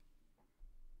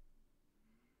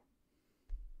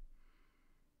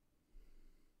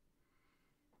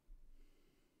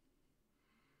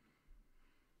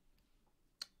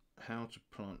 How to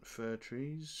plant fir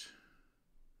trees.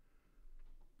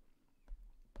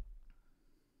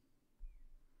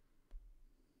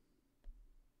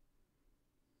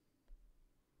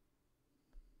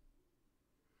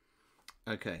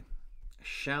 Okay, a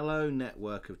shallow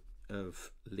network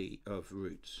of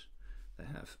roots they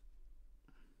have.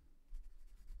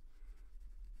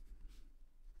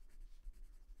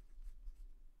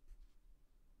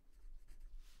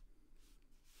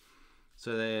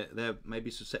 So they're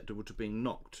maybe susceptible to being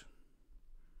knocked.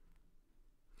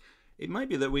 It may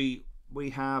be that we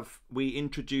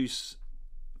introduce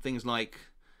things like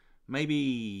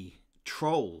maybe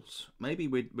trolls. Maybe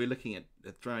we're looking at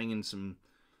throwing in some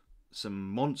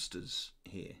monsters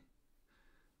here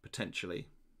potentially.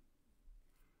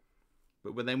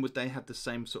 But then would they have the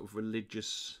same sort of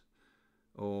religious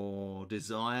or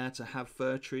desire to have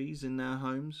fir trees in their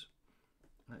homes?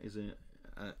 That is a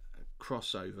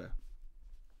crossover.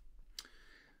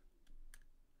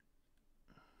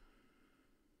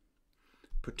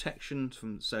 Protection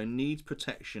so needs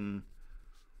protection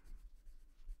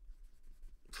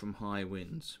from high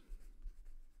winds.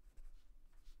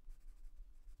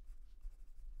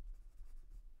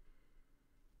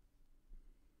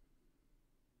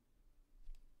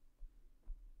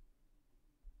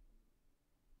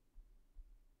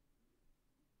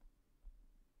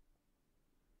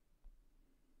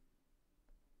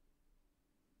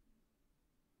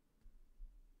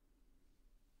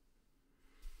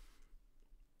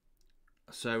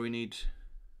 So we need,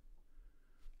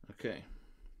 okay,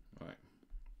 all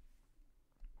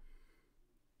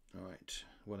right,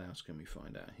 what else can we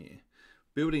find out here?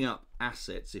 Building up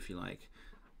assets, if you like.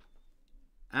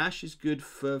 Ash is good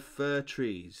for fir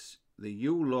trees. The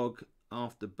Yule log,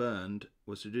 after burned,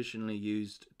 was traditionally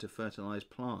used to fertilize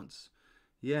plants.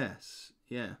 Yes,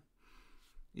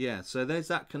 yeah, so there's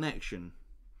that connection.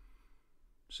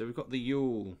 So we've got the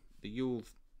Yule.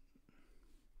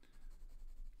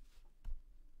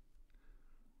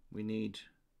 We need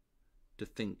to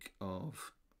think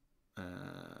of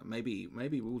maybe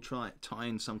we'll try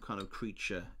tying some kind of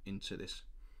creature into this.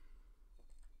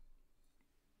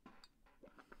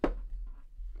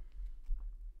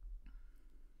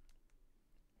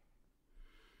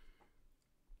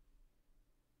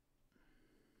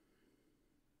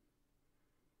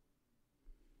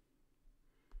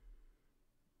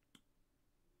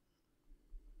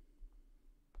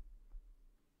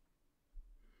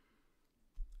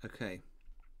 Okay.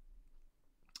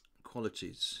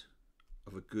 Qualities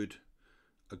of a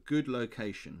good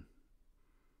location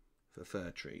for fir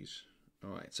trees.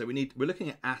 All right. So we're looking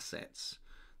at assets.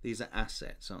 These are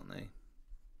assets, aren't they?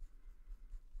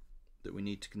 That we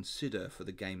need to consider for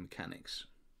the game mechanics.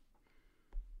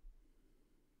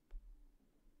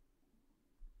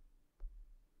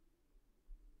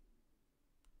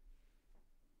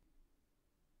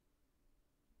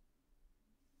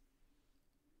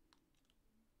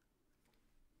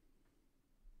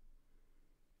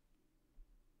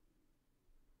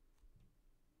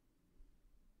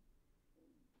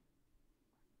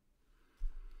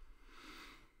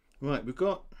 Right, we've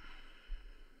got...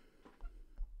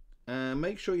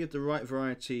 make sure you have the right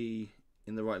variety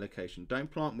in the right location. Don't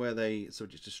plant where they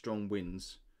subject to strong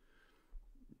winds.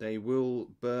 They will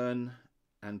burn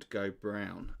and go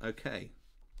brown. Okay.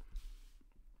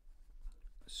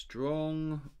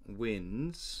 Strong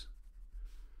winds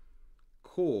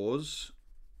cause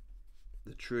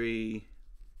the tree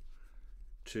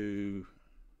to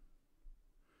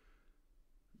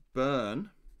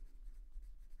burn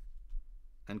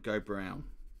and go brown.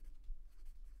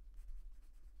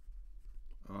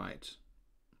 All right.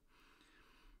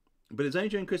 But it's only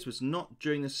during Christmas, not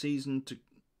during the seasons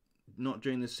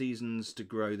to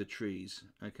grow the trees.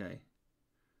 Okay.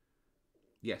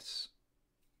 Yes.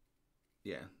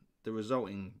 Yeah. The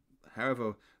resulting,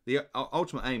 however, the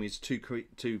ultimate aim is to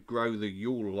grow the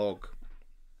Yule log.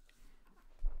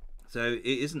 So it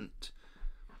isn't.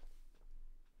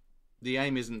 The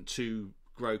aim isn't to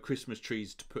grow Christmas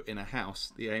trees to put in a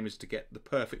house. The aim is to get the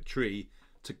perfect tree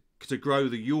to grow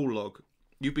the Yule log.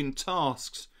 You've been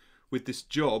tasked with this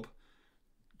job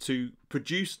to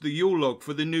produce the Yule log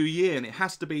for the new year, and it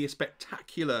has to be a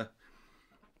spectacular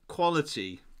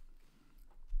quality.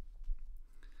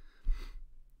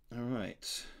 All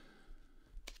right.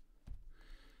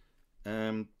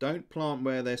 Don't plant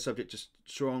where they're subject to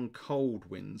strong cold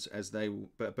winds, as they will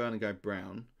burn and go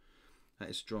brown. That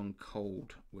is strong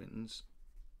cold winds.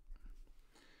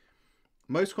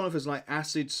 Most conifers like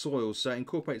acid soils, so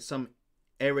incorporate some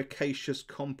ericaceous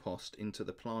compost into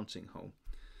the planting hole.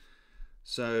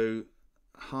 So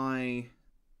high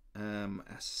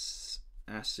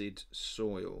acid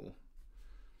soil.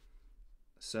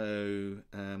 So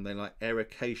they like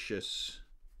ericaceous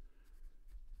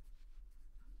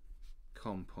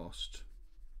compost.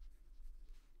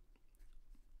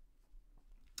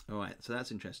 All right, so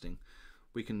that's interesting.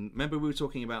 We can remember we were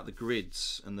talking about the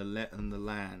grids and the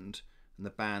land and the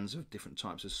bands of different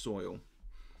types of soil.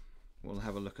 We'll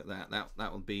have a look at that.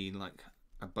 That will be like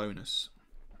a bonus.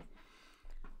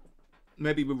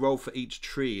 Maybe we'll roll for each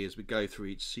tree as we go through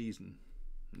each season.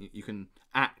 You can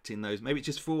act in those. Maybe it's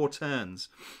just 4 turns.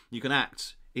 You can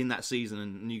act in that season,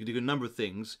 and you can do a number of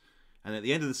things. And at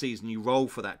the end of the season, you roll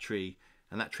for that tree,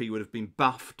 and that tree would have been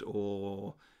buffed,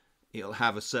 or it'll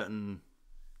have a certain.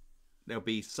 There'll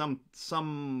be some.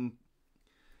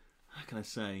 How can I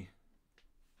say?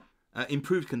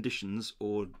 Improved conditions,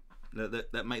 or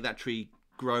that make that tree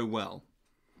grow well.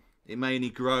 It may only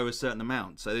grow a certain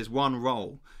amount. So there's one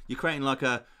roll. You're creating like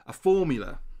a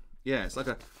formula. Yeah, it's like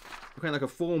you're creating like a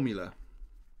formula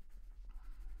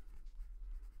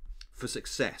for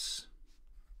success.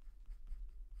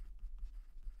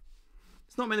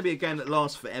 It's not meant to be a game that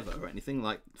lasts forever or anything,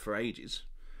 like for ages.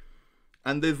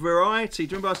 And the variety,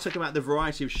 do you remember I was talking about the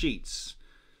variety of sheets?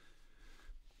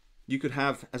 You could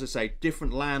have, as I say,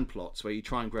 different land plots where you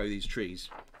try and grow these trees.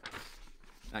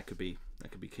 That could be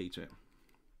key to it.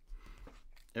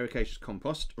 Ericaceous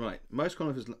compost. Right. Most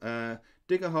conifers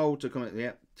dig a hole to come out.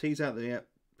 Yep. Tease out the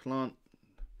plant.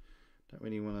 Don't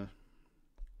really want to.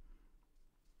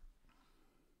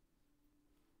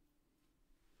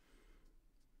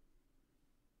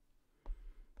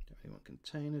 Don't really want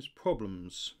containers.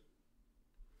 Problems.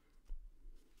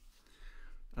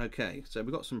 Okay, so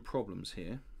we've got some problems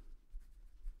here.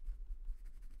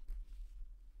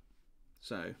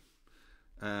 So,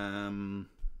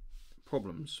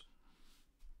 problems.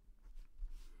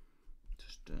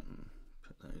 Just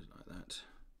put those like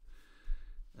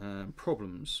that.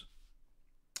 Problems.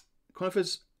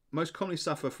 Conifers most commonly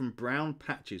suffer from brown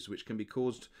patches, which can be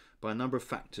caused by a number of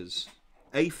factors.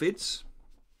 Aphids.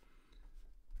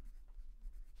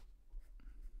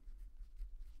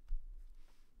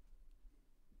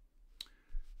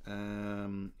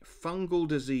 Fungal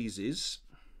diseases.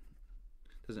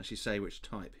 Doesn't actually say which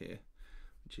type here,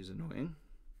 which is annoying.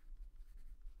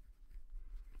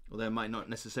 Although I might not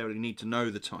necessarily need to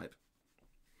know the type.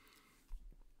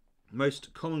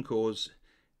 Most common cause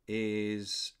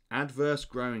is adverse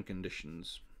growing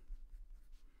conditions.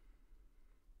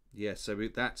 Yeah, so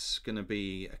that's going to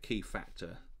be a key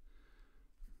factor.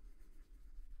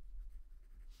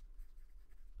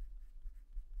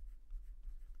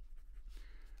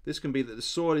 This can be that the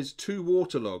soil is too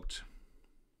waterlogged.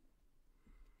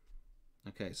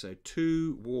 Okay, so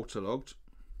too waterlogged.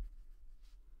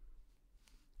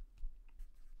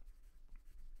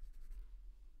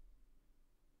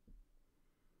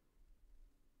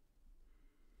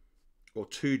 Or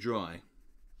too dry.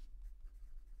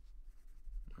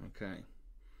 Okay.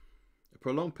 A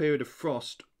prolonged period of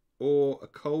frost or a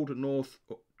cold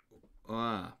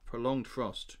prolonged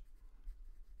frost.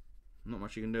 Not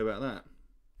much you can do about that.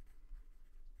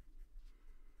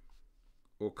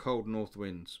 Or cold north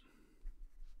winds.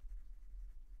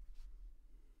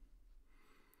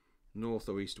 north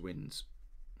or east winds.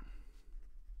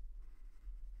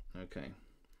 Okay.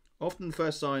 Often the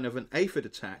first sign of an aphid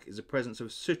attack is the presence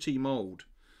of sooty mould.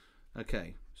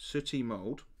 Okay, sooty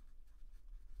mould.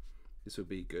 This would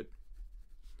be good.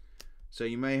 So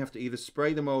you may have to either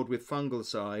spray the mould with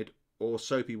fungicide or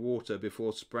soapy water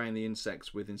before spraying the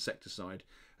insects with insecticide,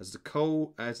 as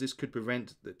this could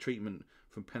prevent the treatment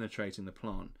from penetrating the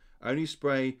plant. Only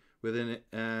spray with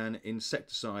an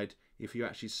insecticide if you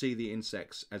actually see the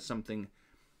insects as sometimes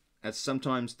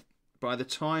by the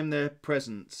time their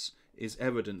presence is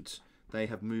evident, they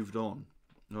have moved on.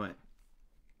 Right.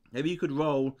 Maybe you could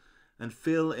roll and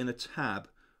fill in a tab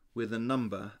with a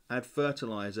number, add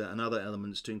fertilizer and other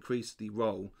elements to increase the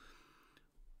roll.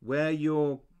 Where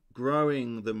you're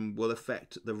growing them will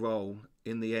affect the roll.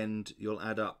 In the end, you'll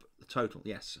add up the total.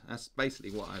 Yes, that's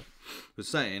basically what I was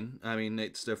saying. I mean,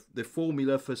 it's the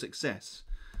formula for success,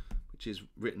 which is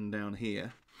written down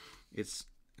here. It's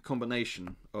a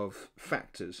combination of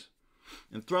factors.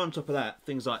 And throw on top of that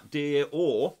things like deer,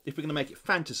 or if we're going to make it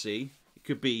fantasy, it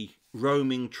could be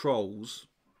roaming trolls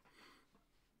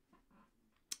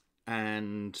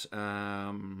and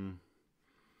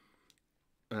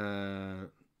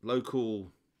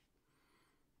local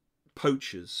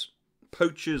poachers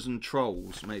and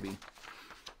trolls. Maybe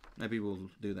we'll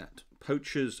do that.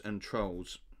 Poachers and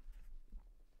trolls.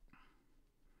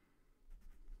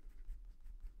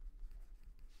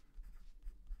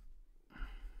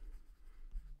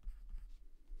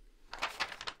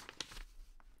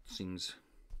 Seems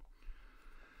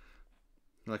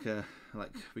like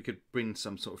we could bring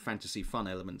some sort of fantasy fun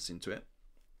elements into it.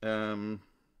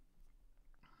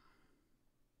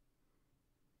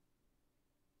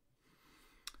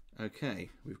 Okay,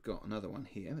 we've got another one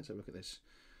here. Let's have a look at this.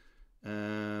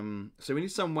 So we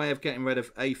need some way of getting rid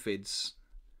of aphids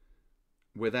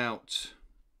without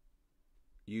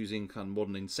using kind of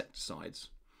modern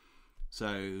insecticides.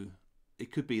 So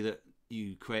it could be that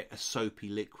you create a soapy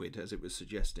liquid, as it was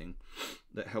suggesting,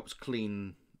 that helps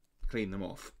clean them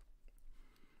off.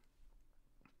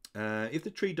 If the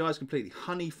tree dies completely,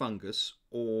 honey fungus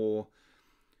or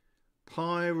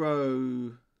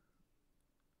Pyrothoria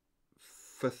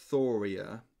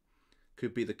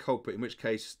could be the culprit, in which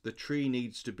case the tree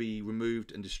needs to be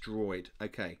removed and destroyed.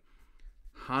 Okay,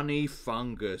 honey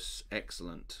fungus,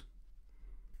 excellent.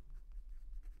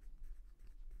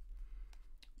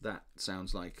 That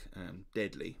sounds like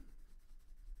deadly.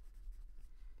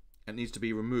 It needs to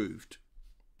be removed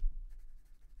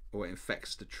or it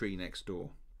infects the tree next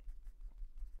door.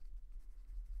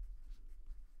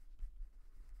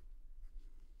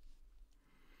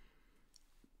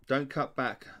 Don't cut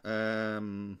back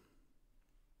into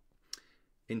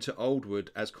old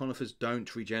wood, as conifers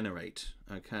don't regenerate.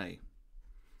 Okay.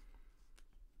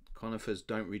 Conifers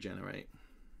don't regenerate.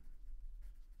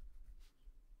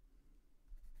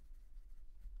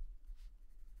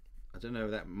 I don't know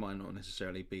if that might not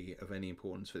necessarily be of any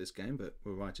importance for this game, but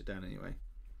we'll write it down anyway.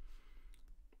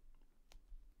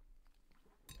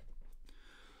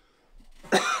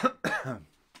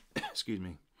 Excuse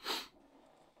me.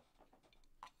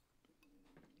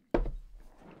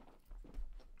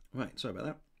 Right, sorry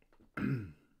about that.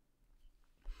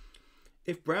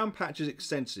 If brown patch is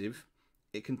extensive,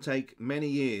 it can take many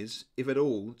years, if at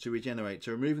all, to regenerate.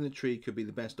 So removing the tree could be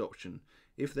the best option.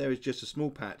 If there is just a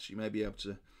small patch, you may be able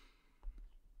to...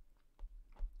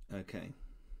 Okay.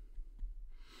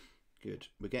 Good.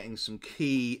 We're getting some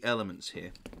key elements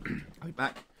here. I'll be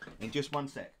back in just one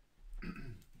sec.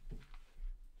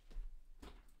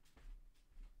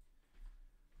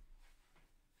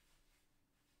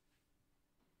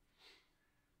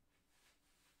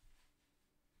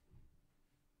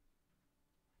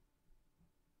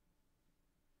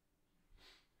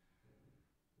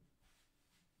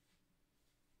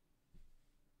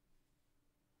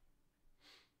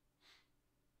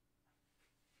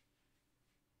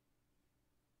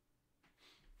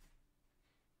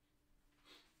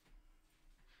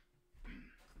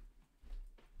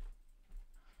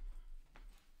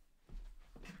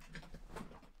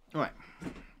 All right.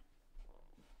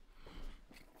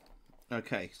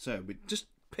 Okay, so we just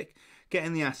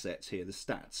getting the assets here, the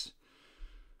stats,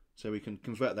 so we can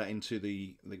convert that into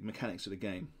the mechanics of the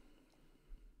game.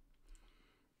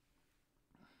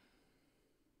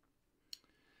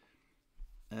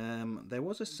 There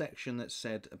was a section that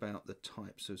said about the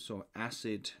types of soil,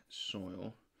 acid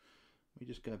soil. Let me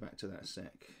just go back to that a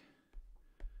sec.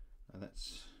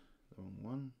 That's the wrong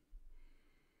one.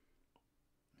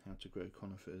 How to grow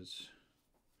conifers.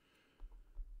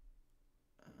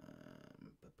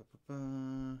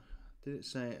 Did it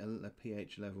say a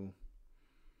pH level?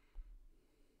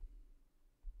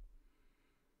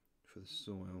 for the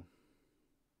soil.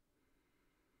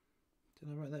 Did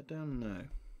I write that down? No.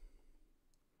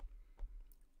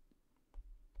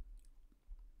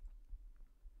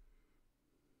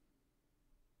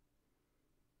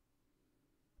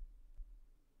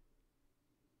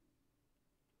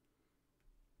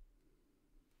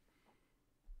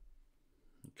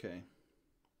 Okay.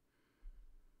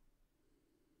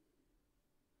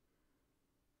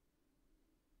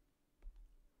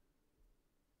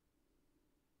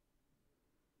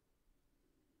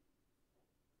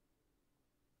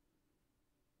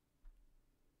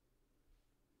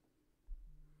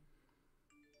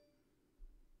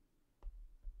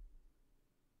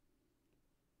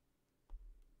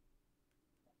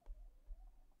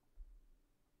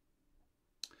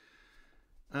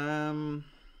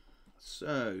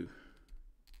 So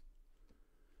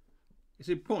it's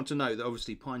important to note that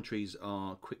obviously pine trees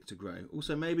are quick to grow.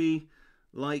 Also, maybe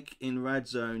like in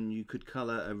Radzone, you could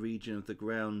colour a region of the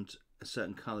ground a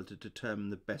certain colour to determine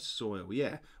the best soil.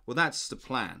 Yeah, well, that's the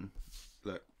plan.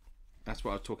 Look, that's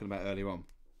what I was talking about earlier on.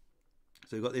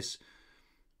 So we've got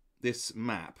this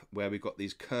map where we've got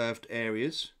these curved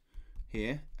areas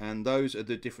here, and those are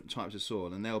the different types of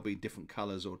soil, and there'll be different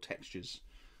colours or textures.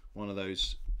 One of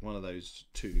those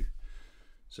two.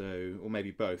 So, or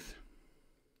maybe both.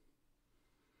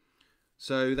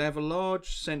 So they have a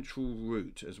large central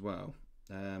root as well.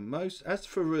 As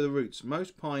for the roots,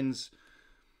 most pines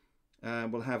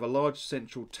will have a large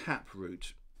central tap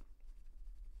root.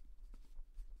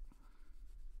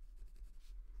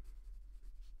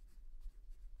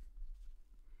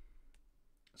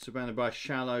 Surrounded by a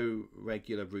shallow,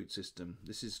 regular root system.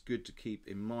 This is good to keep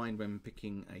in mind when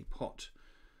picking a pot.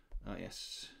 Ah,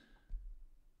 yes.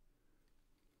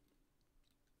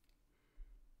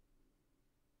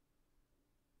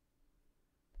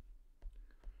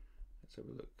 Let's have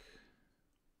a look.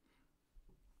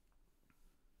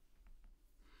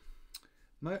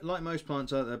 Like most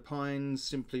plants, the pines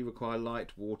simply require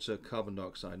light, water, carbon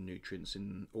dioxide, and nutrients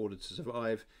in order to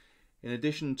survive. In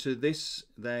addition to this,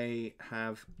 they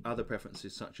have other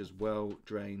preferences such as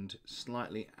well-drained,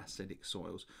 slightly acidic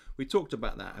soils. We talked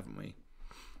about that, haven't we?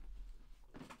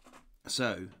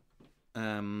 So,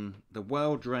 the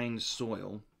well-drained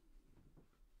soil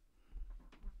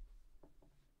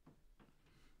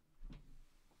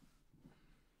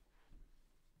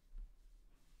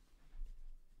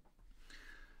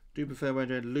do prefer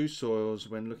well-drained loose soils.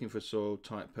 When looking for soil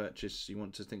type purchase, you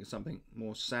want to think of something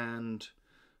more sand,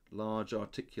 large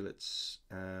articulates,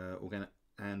 organic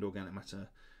matter.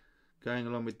 Going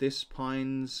along with this,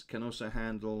 pines can also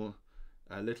handle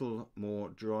a little more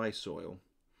dry soil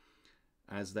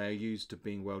as they are used to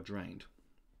being well drained.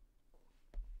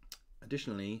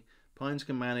 Additionally, pines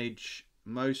can manage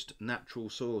most natural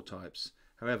soil types.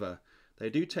 However, they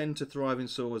do tend to thrive in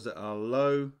soils that are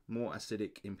low, more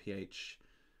acidic in pH.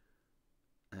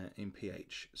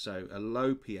 So a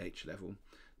low pH level.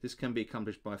 This can be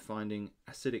accomplished by finding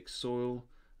acidic soil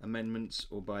amendments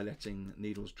or by letting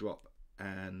needles drop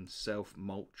and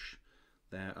self-mulch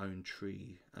their own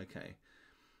tree. Okay,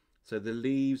 so the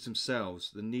leaves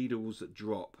themselves, the needles that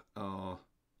drop, are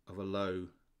of a low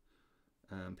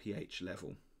pH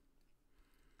level.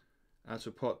 As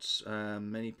for pots,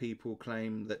 many people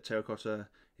claim that terracotta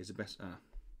is the best.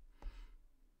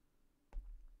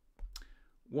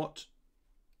 What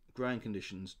growing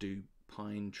conditions do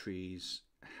pine trees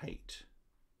hate?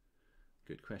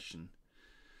 Good question.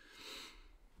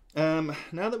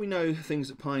 Now that we know things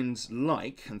that pines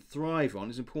like and thrive on,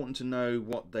 it's important to know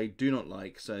what they do not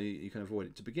like so you can avoid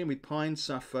it. To begin with, pines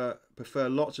prefer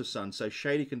lots of sun, so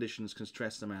shady conditions can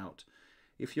stress them out.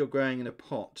 If you're growing in a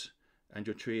pot and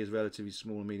your tree is relatively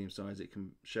small and medium sized, it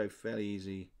can show fairly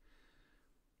easy.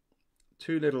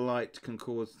 Too little light can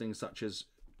cause things such as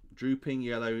drooping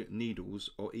yellow needles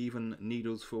or even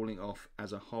needles falling off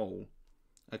as a whole.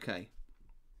 Okay.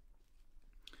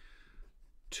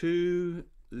 Too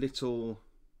little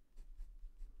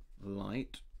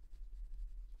light,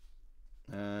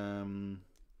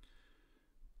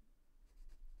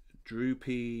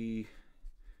 droopy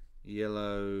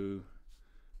yellow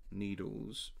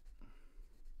needles.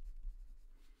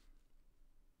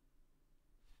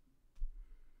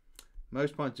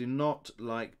 Most pines do not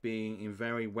like being in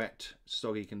very wet,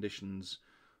 soggy conditions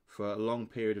for a long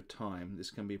period of time.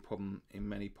 This can be a problem in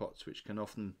many pots, which can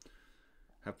often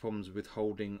have problems with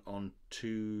holding on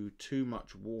to too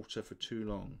much water for too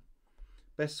long.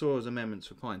 Best soils amendments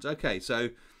for pines. Okay,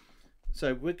 so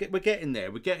we're getting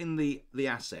there. We're getting the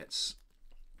assets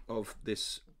of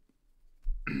this.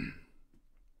 To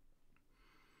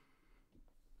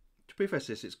preface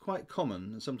this, it's quite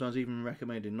common and sometimes even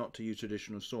recommended not to use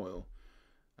traditional soil.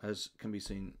 as can be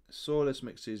seen, soilless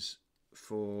mixes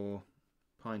for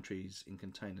pine trees in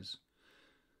containers.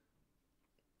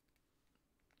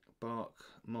 Bark,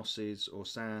 mosses or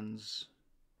sands.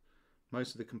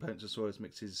 Most of the components of soilless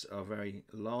mixes are very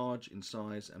large in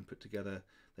size and put together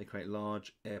they create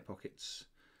large air pockets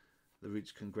the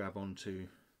roots can grab onto.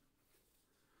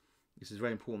 This is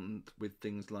very important with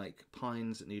things like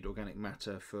pines that need organic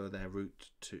matter for their root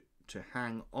to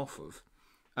hang off of.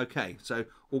 Okay, so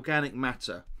organic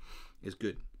matter is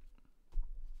good.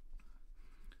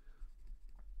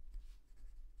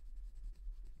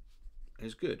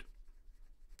 Is good.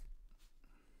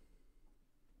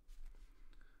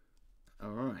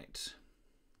 All right.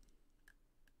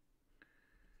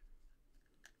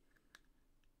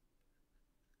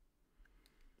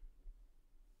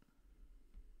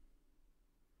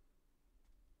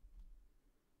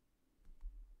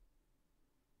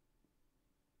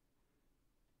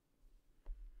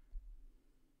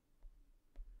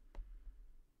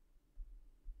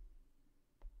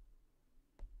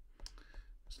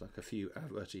 It's like a few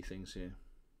adverty things here.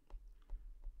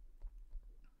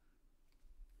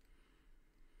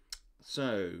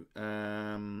 So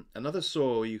another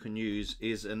soil you can use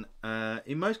is in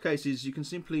most cases you can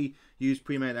simply use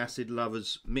pre-made acid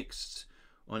lovers mixed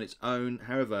on its own.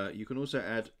 However, you can also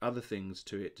add other things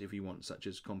to it if you want, such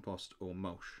as compost or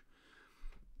mulch.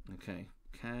 Okay,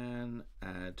 can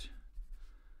add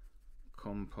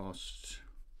compost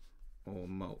or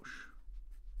mulch.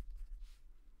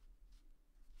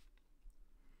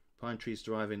 Pine trees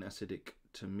thrive in acidic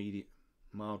to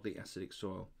mildly acidic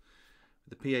soil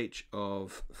with a pH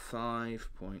of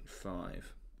 5.5.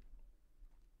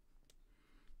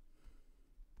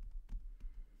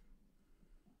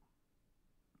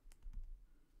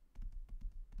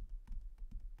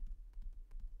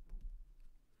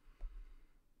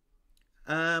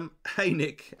 Hey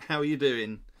Nick, how are you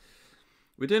doing?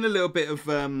 We're doing a little bit of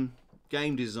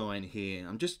game design here.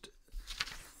 I'm just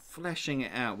fleshing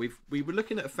it out. We were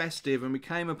looking at Festive and we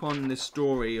came upon this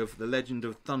story of the legend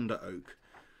of Thunder Oak,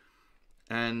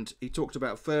 and he talked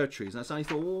about fir trees. And I suddenly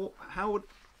thought, well,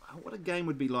 what a game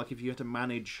would be like if you had to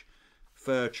manage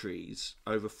fir trees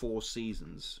over 4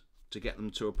 seasons to get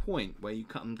them to a point where you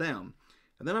cut them down.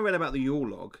 And then I read about the Yule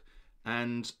log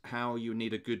and how you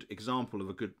need a good example of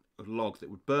a good log that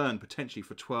would burn potentially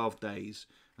for 12 days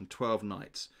and 12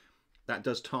 nights. That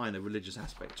does tie in a religious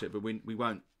aspect to it, but we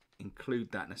won't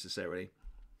include that necessarily.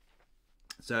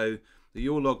 So the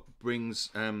Yule log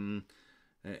brings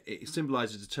it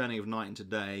symbolises the turning of night into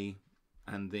day,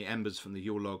 and the embers from the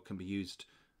Yule log can be used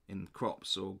in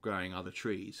crops or growing other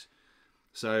trees.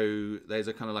 So there's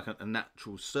a kind of like a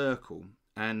natural circle.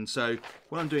 And so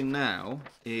what I'm doing now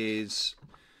is,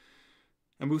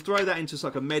 and we'll throw that into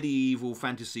like a medieval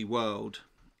fantasy world,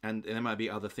 and there might be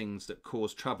other things that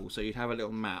cause trouble. So you'd have a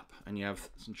little map and you have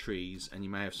some trees and you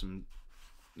may have some,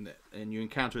 and you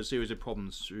encounter a series of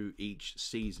problems through each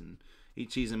season.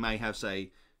 Each season may have,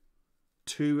 say,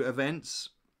 2 events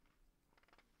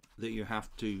that you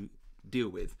have to deal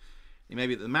with. It may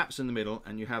be that the map's in the middle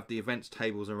and you have the events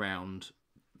tables around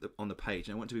on the page,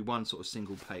 and I want it to be one sort of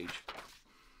single page.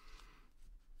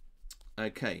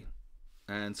 Okay,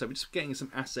 and so we're just getting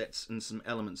some assets and some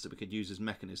elements that we could use as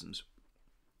mechanisms.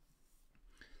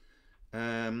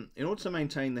 In order to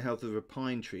maintain the health of a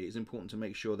pine tree, it's important to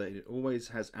make sure that it always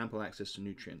has ample access to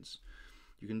nutrients.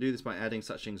 You can do this by adding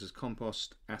such things as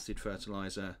compost, acid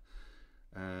fertilizer,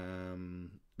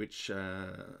 which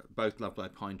both loved by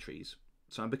pine trees.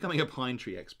 So I'm becoming a pine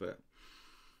tree expert.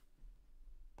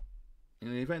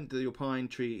 In the event that your pine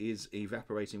tree is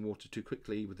evaporating water too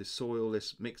quickly with the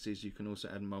soilless mixes, you can also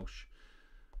add mulch.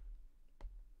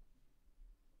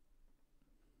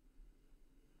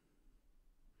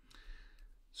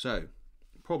 So,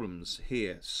 problems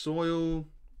here. Soil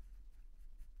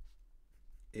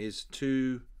is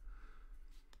too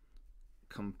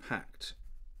compact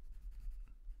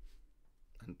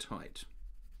and tight.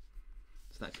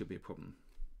 So that could be a problem.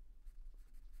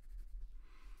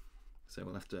 So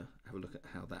we'll have to have a look at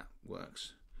how that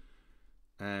works.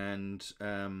 And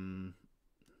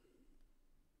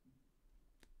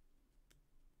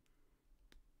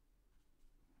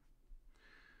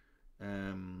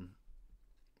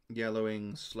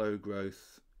yellowing, slow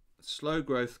growth,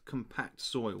 compact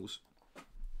soils.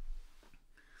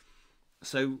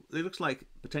 So it looks like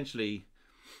potentially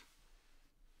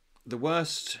the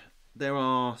worst there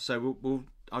are. So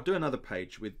I'll do another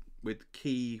page with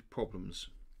key problems.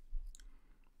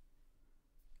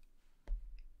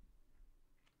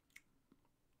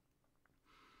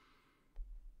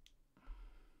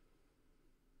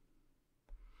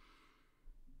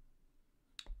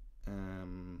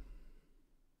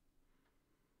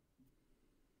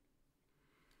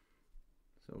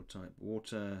 type,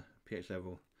 water, pH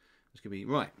level. It's going to be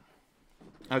right.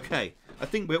 Okay, I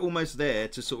think we're almost there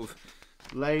to sort of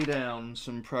lay down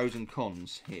some pros and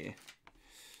cons here.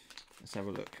 Let's have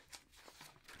a look.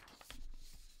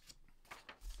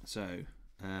 So,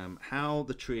 how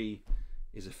the tree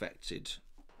is affected.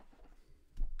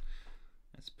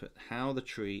 Let's put how the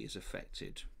tree is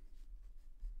affected.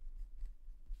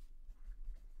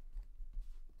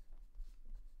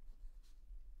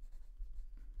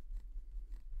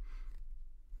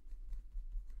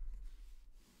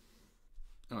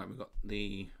 All right, we've got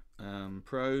the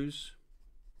pros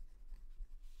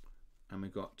and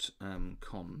we've got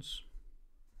cons.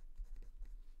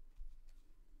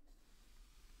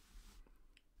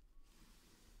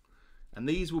 And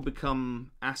these will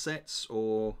become assets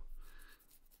or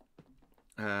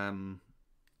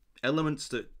elements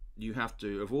that you have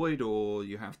to avoid or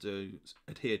you have to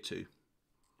adhere to.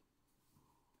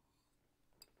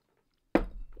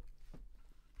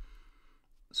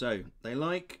 So they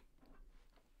like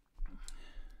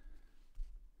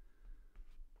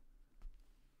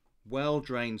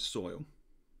well-drained soil.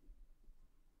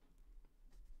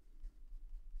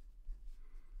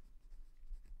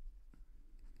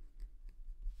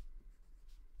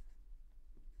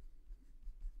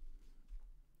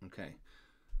 Okay.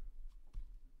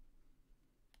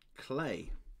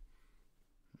 Clay.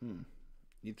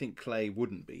 You'd think clay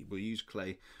wouldn't be. We'll use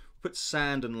clay. Put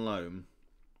sand and loam.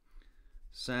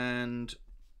 Sand,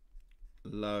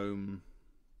 loam,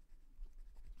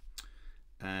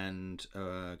 and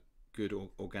a good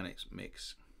organics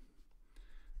mix.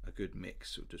 A good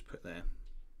mix. We'll just put there.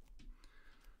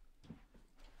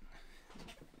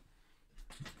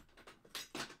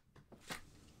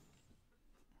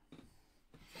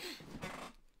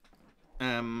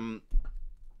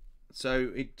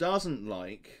 So it doesn't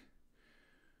like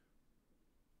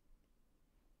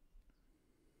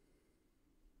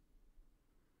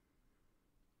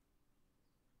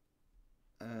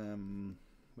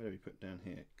where do we put down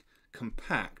here?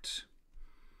 Compact.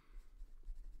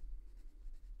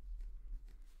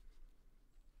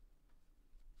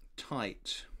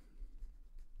 Tight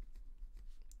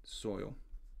soil.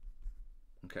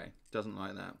 Okay, doesn't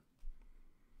like that.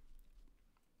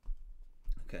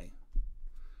 Okay.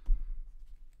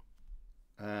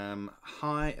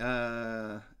 High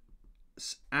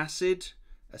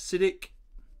acidic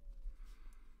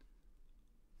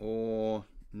or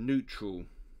neutral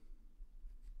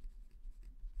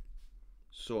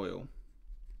soil.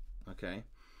 Okay,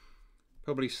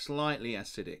 probably slightly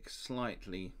acidic,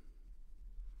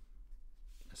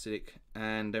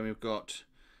 and then we've got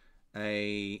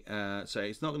a so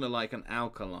it's not going to like an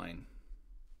alkaline.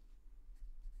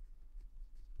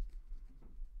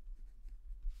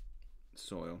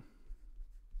 Soil.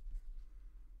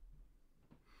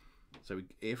 So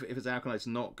if it's alkaline, it's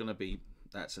not going to be,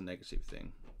 that's a negative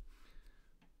thing.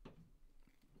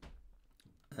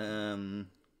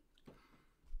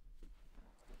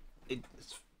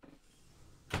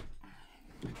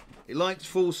 It likes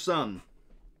full sun.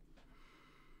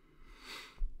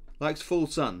 Likes full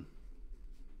sun.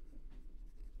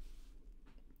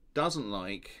 Doesn't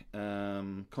like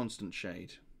constant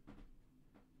shade.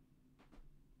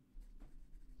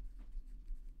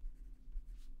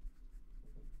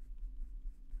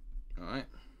 All right.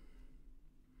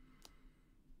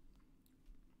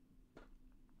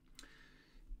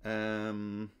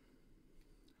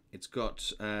 It's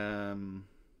got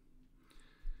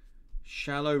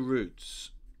shallow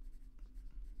roots.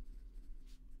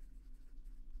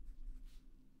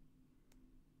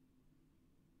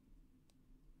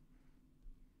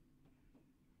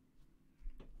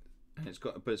 And it's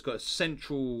got a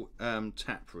central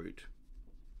tap root.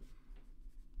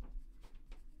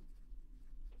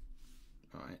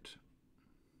 All right.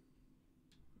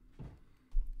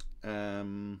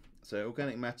 So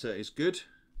organic matter is good.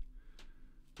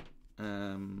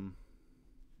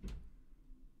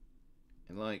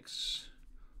 It likes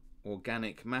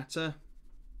organic matter,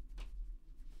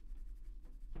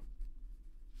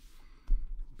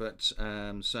 but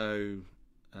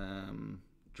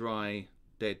dry,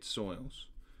 dead soils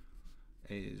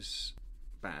is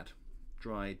bad.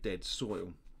 Dry, dead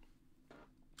soil.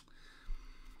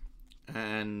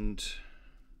 And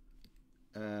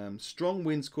strong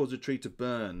winds cause a tree to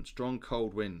burn. Strong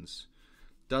cold winds.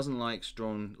 Doesn't like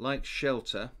strong, like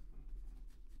shelter.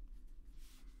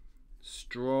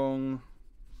 Strong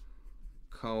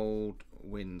cold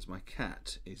winds. My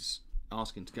cat is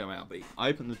asking to go out, but I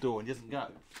open the door and he doesn't go.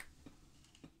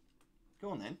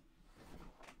 Go on then.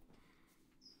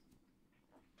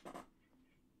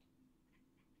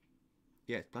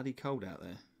 Yeah, it's bloody cold out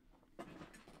there.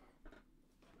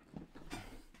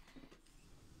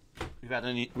 We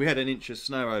had an inch of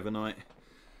snow overnight.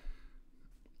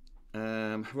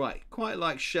 Right, quite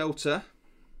like shelter.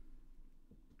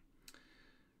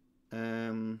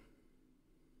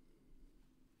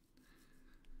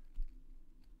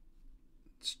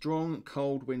 Strong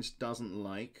cold winds doesn't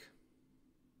like.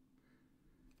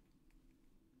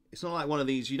 It's not like one of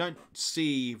these. You don't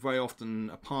see very often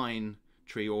a pine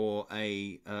tree or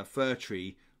a fir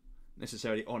tree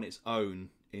necessarily on its own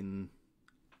in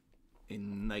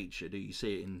nature. Do you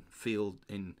see it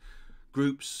in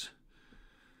groups?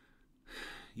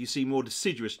 You see more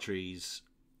deciduous trees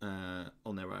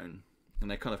on their own, and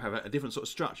they kind of have a different sort of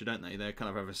structure, don't they? They kind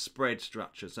of have a spread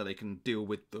structure, so they can deal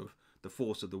with the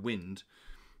force of the wind.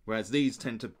 Whereas these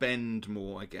tend to bend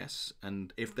more, I guess,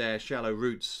 and if their shallow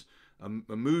roots are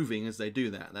moving as they do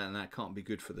that, then that can't be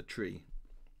good for the tree.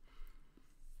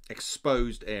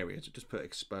 Exposed areas, just put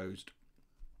exposed.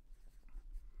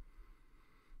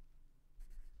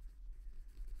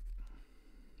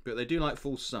 But they do like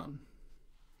full sun.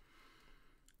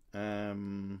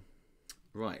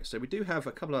 Right, so we do have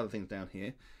a couple other things down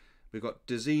here. We've got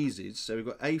diseases, so we've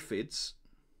got aphids.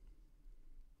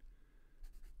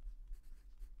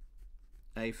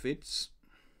 Aphids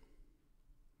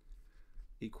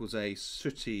equals a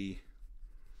sooty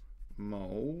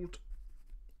mold,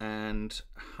 and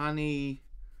honey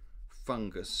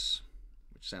fungus,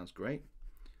 which sounds great.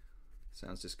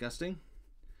 Sounds disgusting.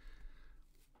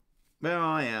 Where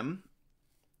I am,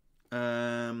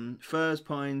 firs,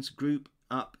 pines group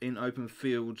up in open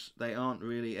fields. They aren't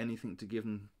really anything to give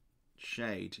them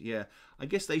shade. Yeah, I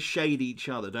guess they shade each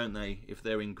other, don't they, if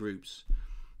they're in groups?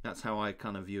 That's how I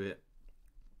kind of view it.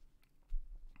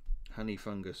 Honey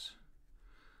fungus.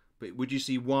 But would you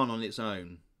see one on its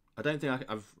own? I don't think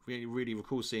I've really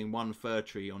recall seeing one fir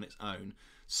tree on its own.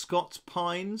 Scots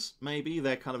pines, maybe.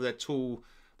 They're tall.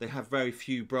 They have very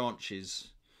few branches,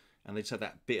 and they just have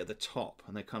that bit at the top,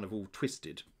 and they're kind of all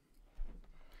twisted.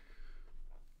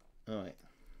 All right.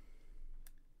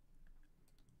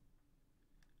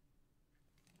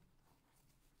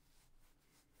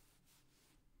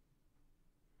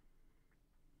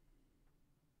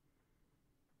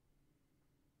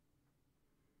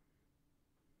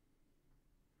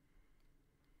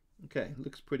 Okay,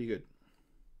 looks pretty good.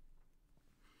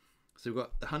 So we've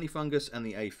got the honey fungus and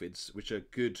the aphids, which are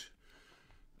good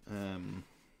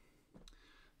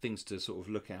things to sort of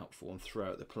look out for and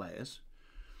throw at the players,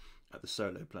 at the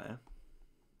solo player.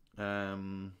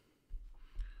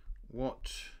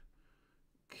 What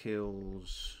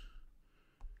kills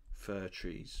fir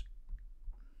trees?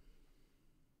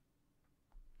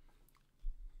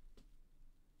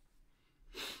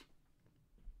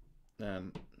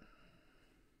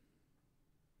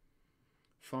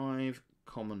 Five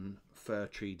common fir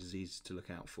tree diseases to look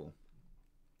out for.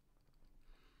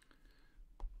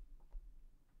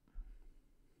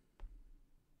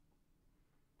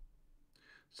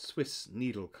 Swiss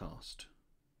needlecast.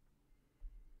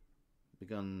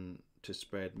 Begun to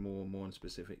spread more and more in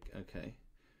specific. Okay.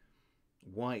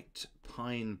 White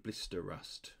pine blister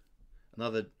rust.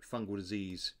 Another fungal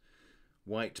disease.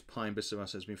 White pine blister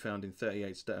rust has been found in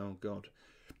 38 states. Oh God.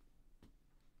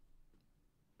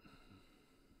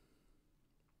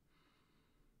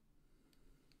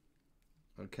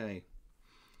 Okay.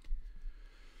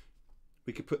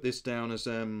 We could put this down as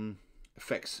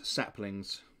affects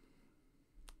saplings.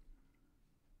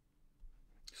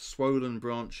 Swollen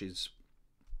branches.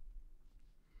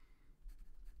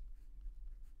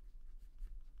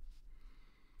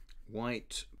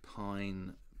 White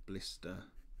pine blister.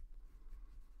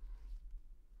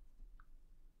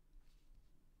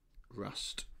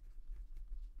 Rust.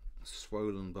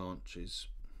 Swollen branches.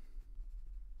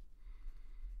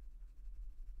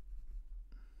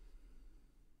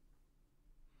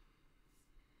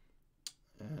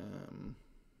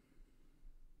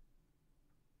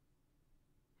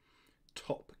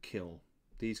 Top kill.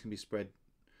 These can spread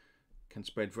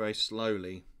very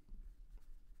slowly.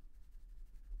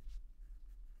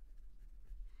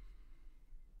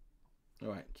 All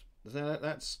right, so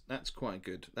that's quite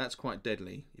good. That's quite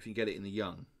deadly if you get it in the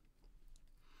young.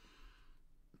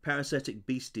 Parasitic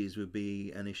beasties would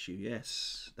be an issue.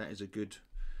 Yes, that is a good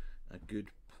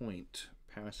point.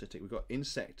 Parasitic. We've got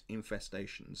insect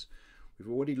infestations. We've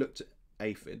already looked at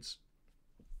aphids.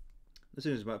 This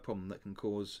is about a problem that can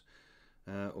cause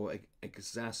or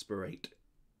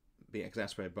be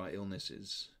exacerbated by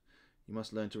illnesses. You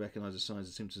must learn to recognise the signs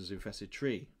and symptoms of an infested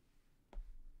tree.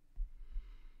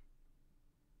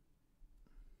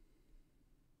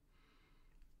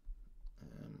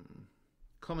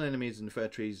 Common enemies in fir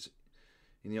trees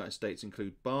in the United States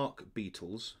include bark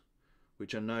beetles,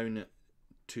 which are known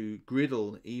to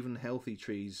griddle even healthy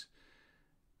trees,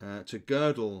 to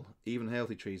girdle even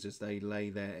healthy trees as they lay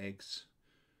their eggs.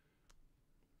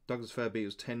 Douglas fir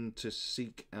beetles tend to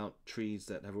seek out trees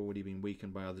that have already been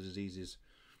weakened by other diseases.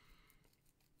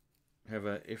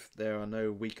 However, if there are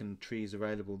no weakened trees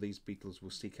available, these beetles will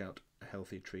seek out a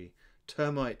healthy tree.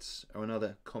 Termites are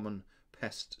another common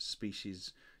pest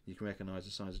species. You can recognise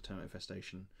the signs of termite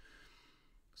infestation.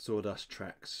 Sawdust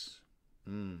tracks.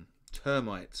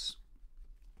 Termites.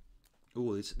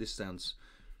 Oh, this sounds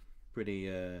pretty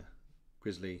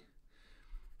grisly.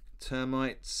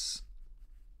 Termites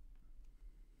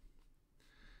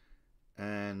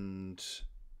and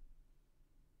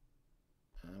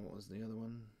what was the other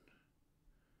one?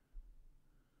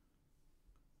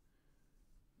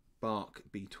 Bark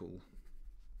beetle.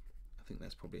 I think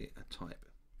that's probably a type.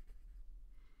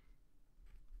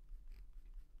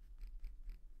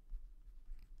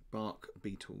 Bark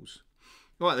beetles.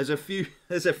 Right, there's a few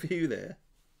there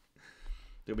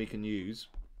that we can use.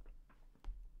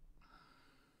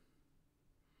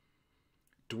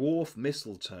 Dwarf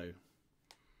mistletoe.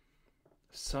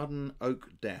 Sudden oak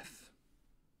death.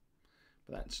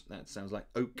 But that sounds like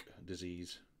oak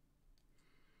disease.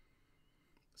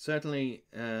 Certainly,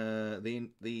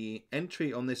 the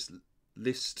entry on this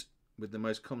list with the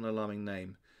most common alarming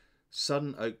name,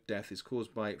 sudden oak death, is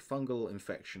caused by fungal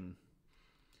infection.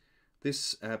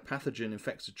 This pathogen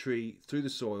infects a tree through the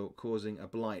soil, causing a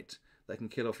blight that can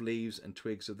kill off leaves and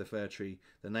twigs of the fir tree.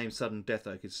 The name sudden death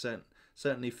oak is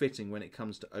certainly fitting when it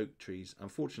comes to oak trees.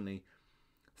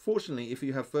 Fortunately, if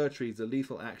you have fir trees, the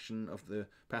lethal action of the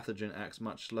pathogen acts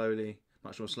much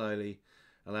more slowly,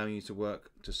 allowing you to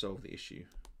work to solve the issue.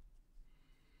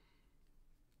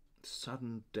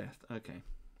 Sudden death. Okay.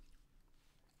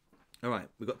 All right.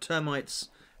 We've got termites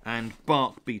and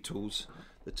bark beetles.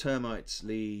 The termites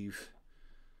leave.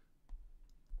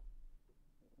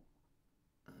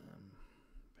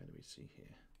 Where do we see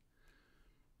here?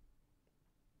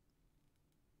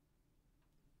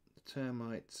 The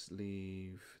termites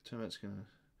leave. Termites gonna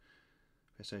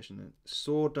infestation.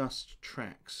 Sawdust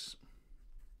tracks.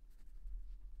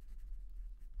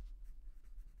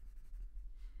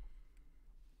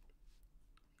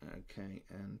 Okay,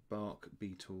 and bark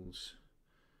beetles.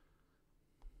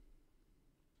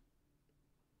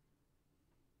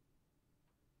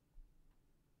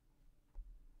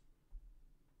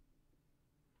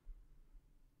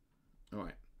 All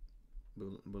right,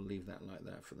 we'll leave that like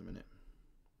that for the minute.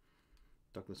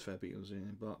 Douglas fir beetles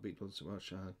and bark beetles.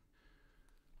 Welsh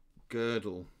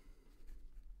girdle.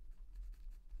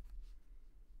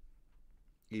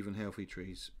 Even healthy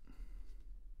trees.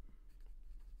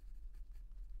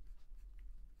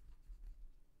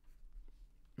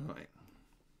 Right.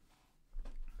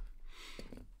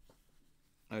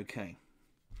 Okay.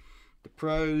 The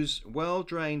pros: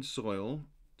 well-drained soil,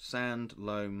 sand,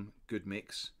 loam, good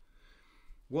mix.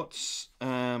 What's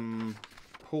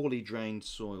poorly drained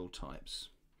soil types?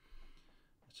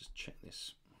 Let's just check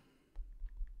this.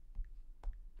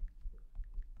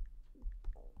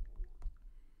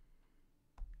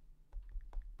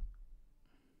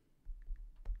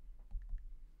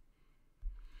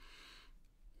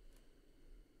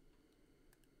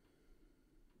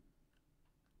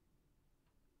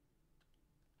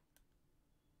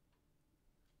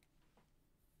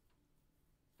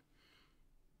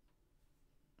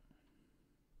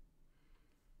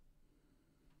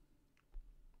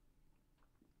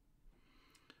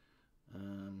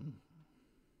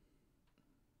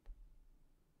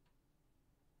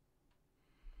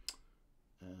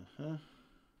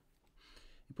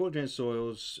 Poorly drained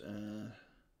soils.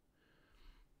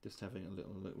 Just having a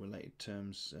little look related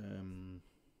terms.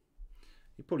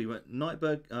 You probably went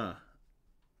Nightberg.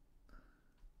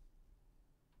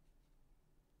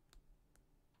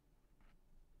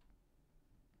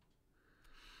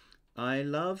 I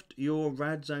loved your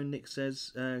Radzone, Nick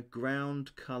says,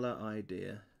 ground colour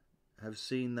idea. Have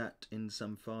seen that in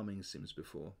some farming sims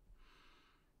before.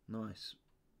 Nice.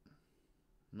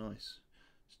 Nice.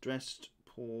 Stressed,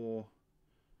 poor.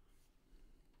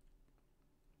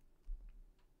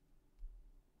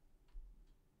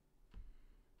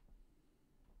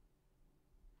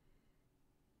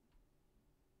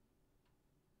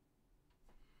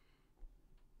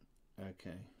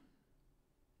 Okay.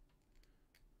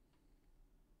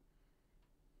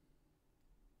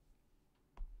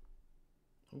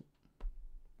 Oh.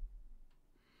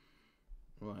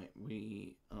 Right,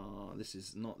 we are. This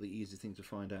is not the easy thing to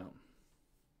find out.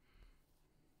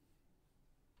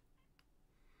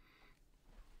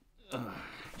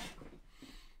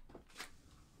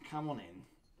 Come on in.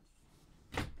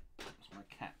 That's my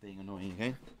cat being annoying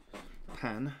again.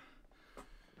 Pan.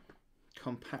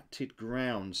 compacted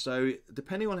ground. So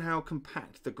depending on how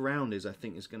compact the ground is, I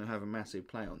think is going to have a massive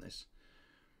play on this.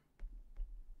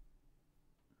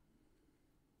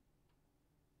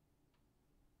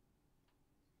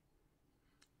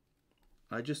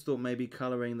 I just thought maybe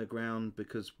colouring the ground,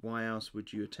 because why else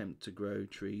would you attempt to grow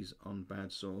trees on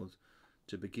bad soil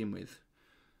to begin with?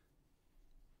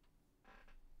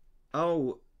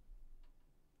 Oh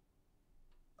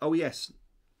yes.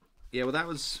 Yeah, well that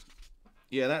was,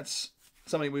 yeah, that's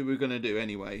something we were going to do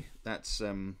anyway. That's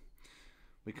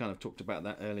we kind of talked about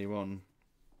that earlier on.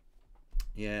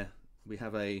 Yeah, we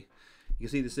have a, you can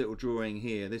see this little drawing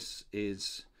here. This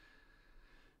is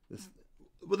this,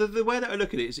 well, the way that I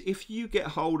look at it is, if you get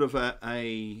hold of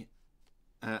a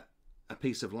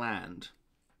piece of land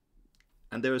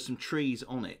and there are some trees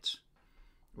on it,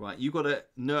 right, you've got to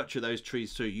nurture those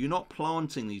trees too. You're not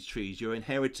planting these trees, you're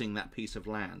inheriting that piece of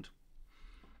land.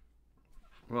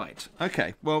 Right,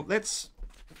 okay, well let's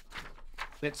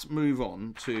move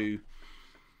on to,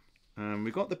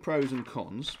 we've got the pros and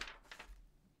cons.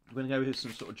 We're going to go with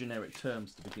some sort of generic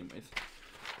terms to begin with.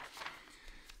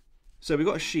 So we've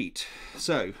got a sheet.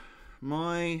 So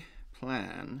my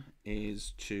plan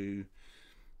is to,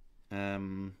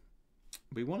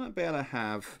 we want to be able to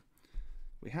have,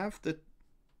 we have the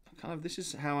kind of, this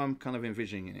is how I'm kind of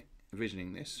envisioning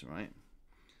this, right?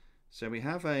 So we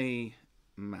have a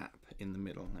map in the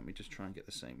middle. Let me just try and get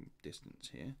the same distance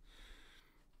here,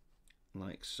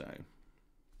 like so.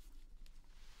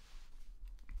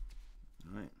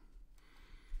 All right.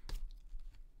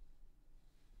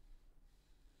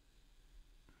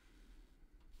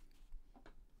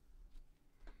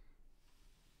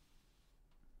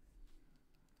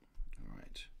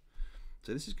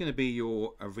 So this is going to be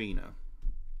your arena.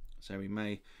 So we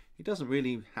may, it doesn't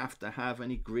really have to have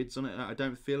any grids on it, I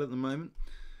don't feel, at the moment.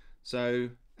 So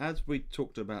as we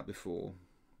talked about before,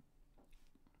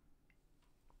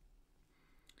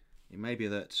 it may be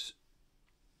that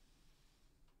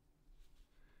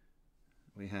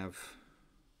we have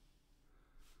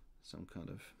some kind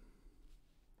of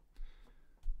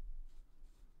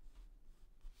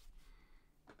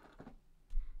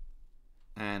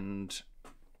and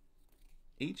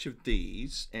each of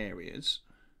these areas,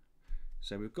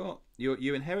 so we've got,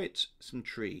 you inherit some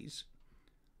trees,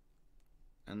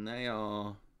 and they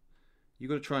are, you've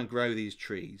got to try and grow these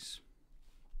trees.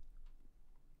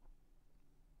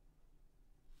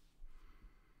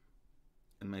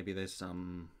 And maybe there's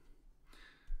some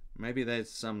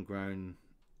grown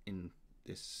in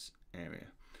this area.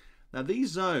 Now these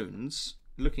zones,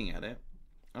 looking at it,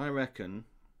 I reckon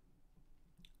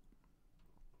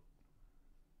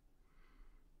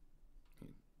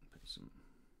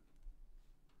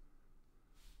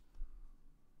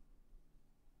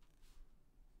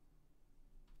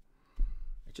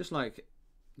just like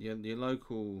your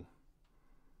local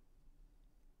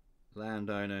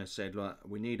landowner said, like,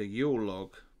 we need a Yule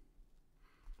log.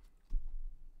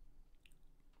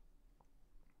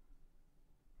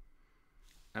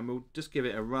 And we'll just give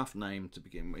it a rough name to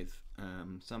begin with,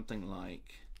 something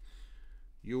like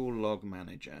Yule log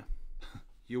manager.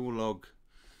 Yule log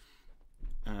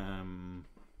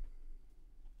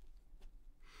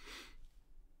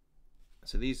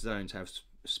so these zones have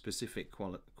specific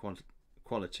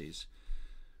qualities,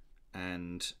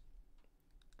 and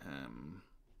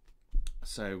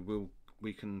so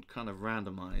we can kind of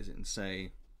randomize it and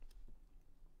say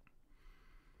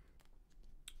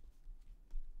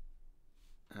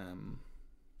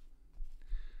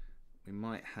we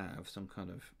might have some kind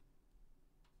of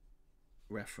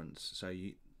reference, so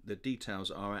the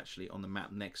details are actually on the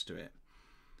map next to it.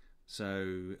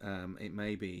 So it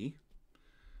may be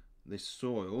this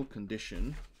soil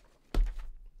condition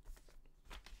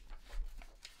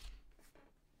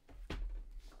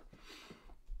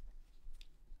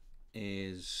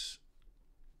is,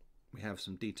 we have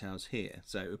some details here,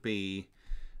 so it would be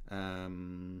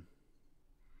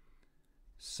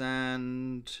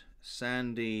sandy,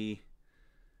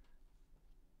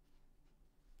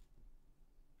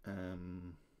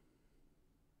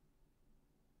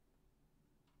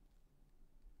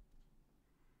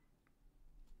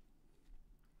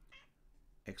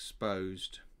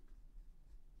 exposed,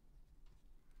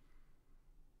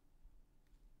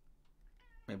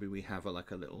 maybe we have like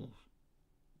a little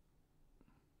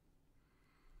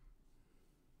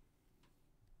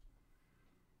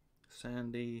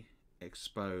sandy,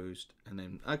 exposed, and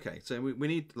then so we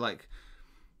need, like,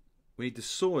 we need the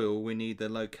soil, we need the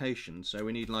location, so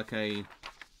we need like a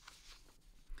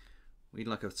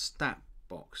stat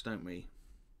box, don't we?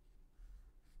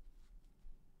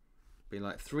 Be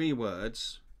like 3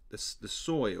 words, the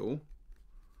soil,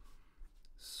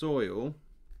 soil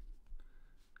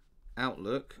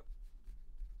outlook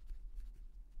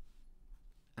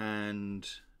and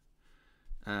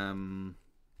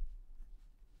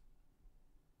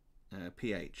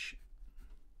pH.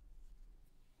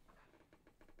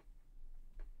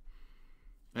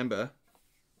 Remember,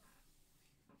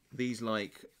 these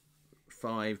like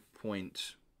 5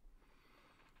 point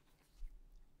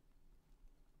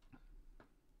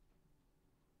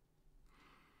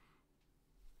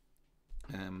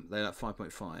they're at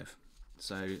 5.5,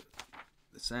 so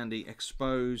the sandy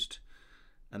exposed,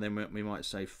 and then we might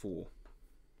say 4.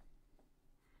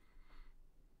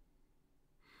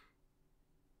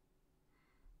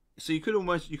 So you could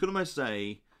almost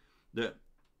say that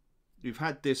you've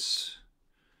had this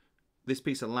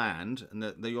piece of land, and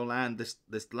that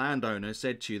this landowner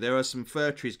said to you, there are some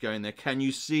fir trees going there. Can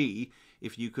you see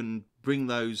if you can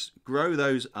grow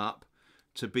those up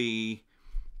to be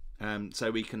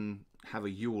so we can have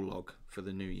a Yule log for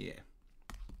the new year?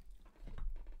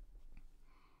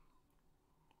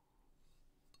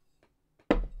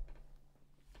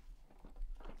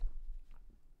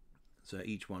 So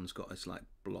each one's got this like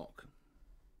block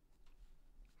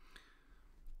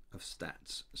of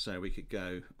stats. So we could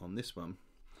go on this one,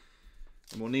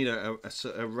 and we'll need a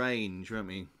range, won't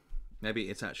we? Maybe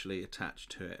it's actually attached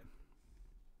to it.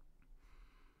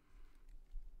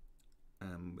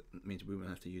 It means we won't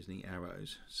have to use any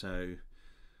arrows. So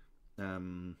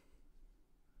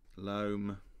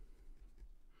loam,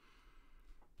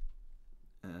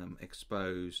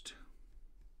 exposed.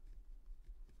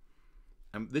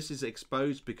 This is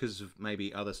exposed because of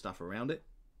maybe other stuff around it.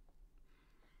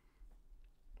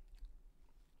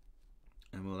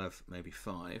 And we'll have maybe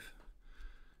 5.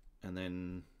 And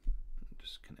then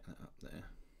just connect that up there.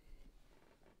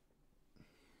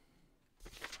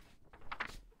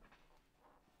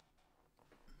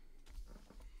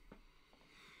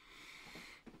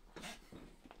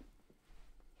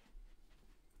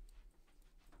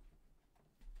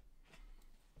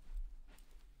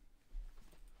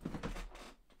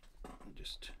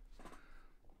 Just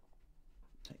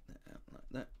take that out like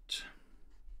that.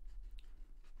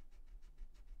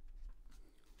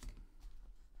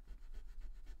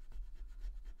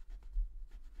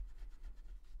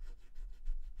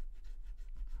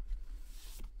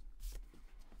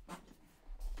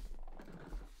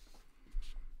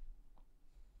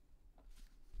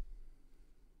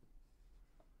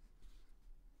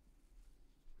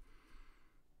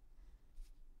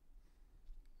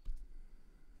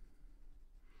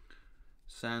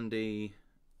 Sandy,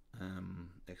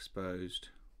 exposed,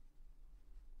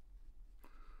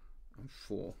 and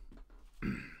 4.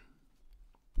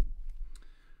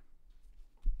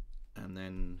 And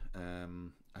then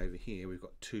over here we've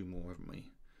got 2 more, haven't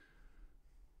we?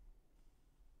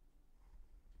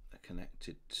 They're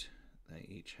connected. They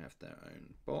each have their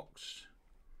own box.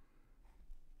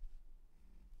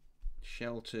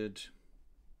 Sheltered.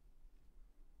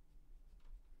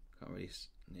 Can't really.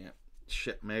 Yeah.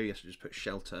 Maybe I should just put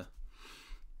shelter.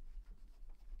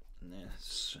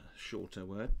 Yes, shorter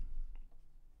word.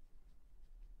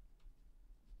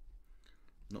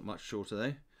 Not much shorter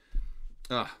though.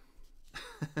 Ah,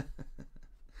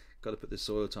 got to put the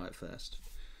soil type first.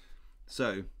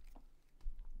 So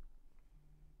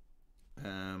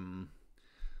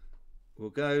we'll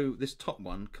go this top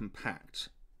one, compact,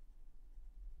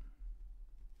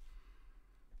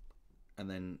 and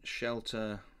then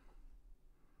shelter.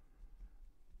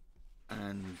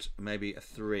 And maybe a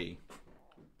 3.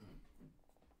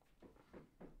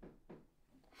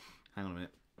 Hang on a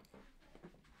minute.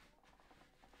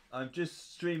 I'm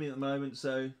just streaming at the moment,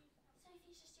 so.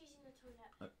 Sophie's just using the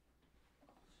toilet.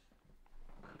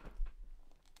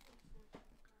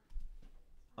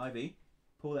 Ivy,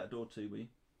 pull that door too, will you?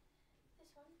 This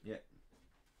one? Yeah.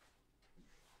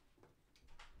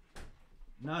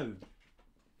 No.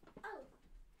 Oh.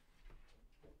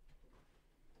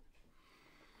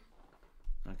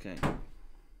 Okay.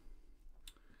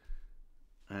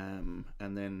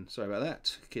 And then, sorry about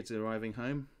that, kids are arriving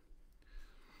home.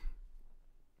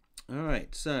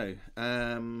 Alright, so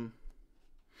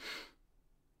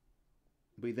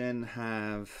we then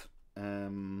have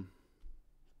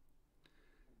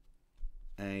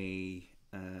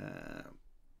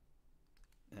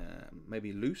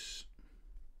maybe loose,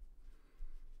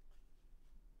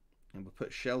 and we'll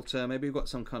put shelter. Maybe we've got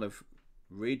some kind of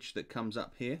ridge that comes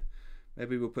up here.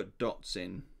 Maybe we'll put dots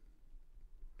in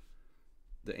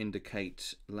that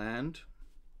indicate land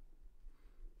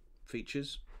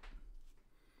features.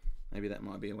 Maybe that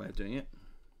might be a way of doing it.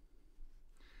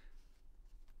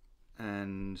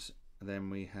 And then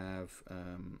we have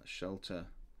shelter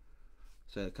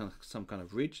So kind of some kind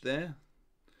of ridge there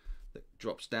that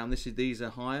drops down. These are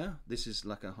higher. This is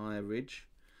like a higher ridge.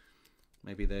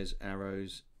 Maybe there's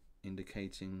arrows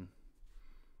indicating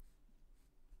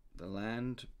the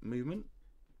land movement.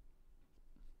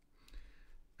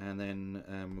 And then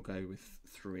we'll go with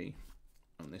 3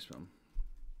 on this one.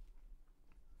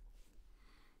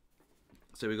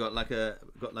 So we've got like a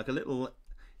little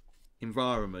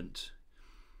environment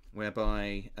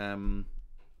whereby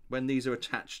when these are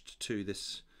attached to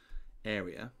this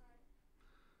area,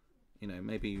 you know,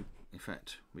 maybe in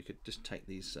fact we could just take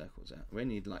these circles out. We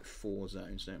need like 4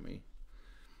 zones, don't we?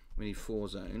 We need 4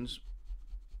 zones,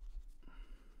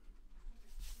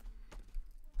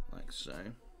 like so.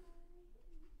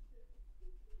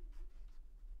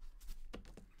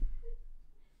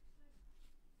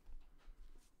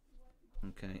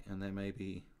 Okay, and there may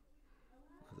be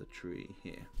the tree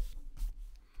here.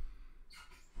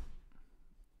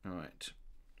 All right.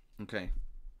 Okay.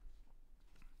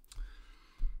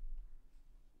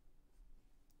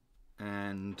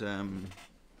 And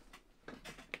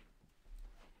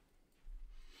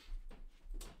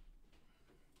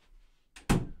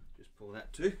just pull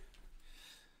that too.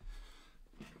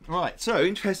 Right. So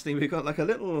interesting. We've got like a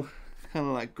little kind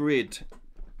of like grid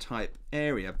type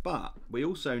area, but we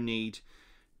also need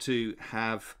to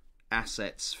have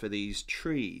assets for these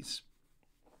trees.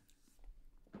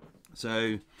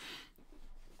 So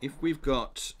if we've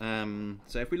got so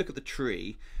if we look at the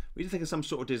tree, we need to think of some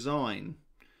sort of design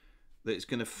that is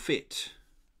going to fit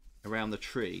around the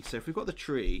tree. So if we've got the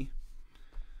tree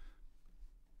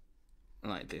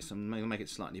like this, I'm going to make it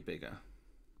slightly bigger.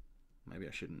 Maybe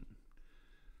I shouldn't.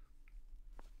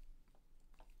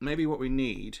 Maybe what we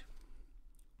need,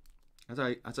 as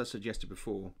I suggested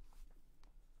before,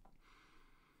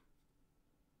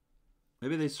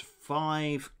 maybe there's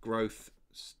 5 growth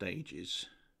stages.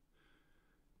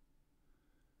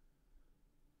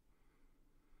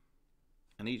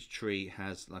 And each tree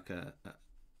has like a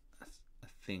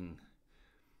thing.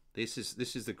 This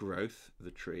is the growth of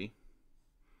the tree.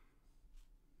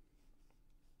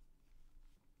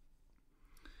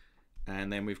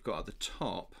 And then we've got at the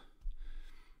top,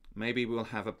 maybe we'll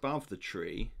have above the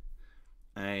tree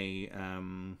a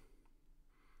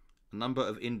number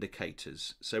of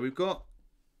indicators. So we've got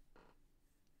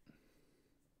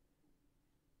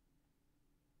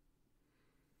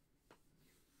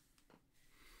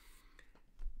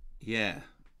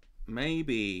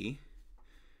maybe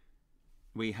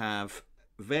we have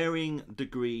varying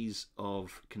degrees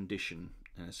of condition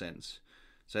in a sense.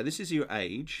 So this is your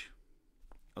age,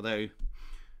 although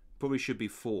probably should be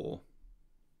 4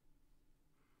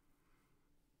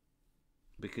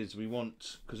 because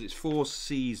it's 4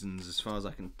 seasons as far as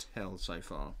I can tell so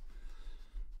far.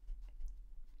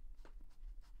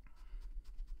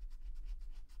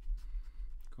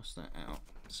 Cross that out.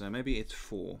 So maybe it's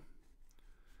 4.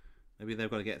 Maybe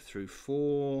they've got to get through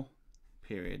 4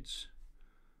 periods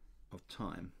of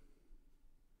time.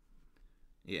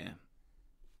 Yeah,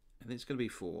 I think it's going to be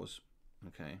 4s.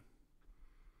 Okay.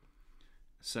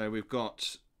 So we've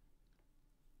got.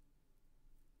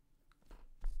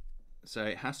 So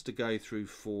it has to go through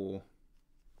 4.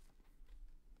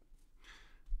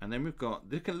 And then we've got,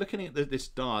 looking at this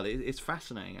dial, it's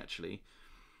fascinating actually,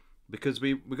 because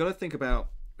we've got to think about,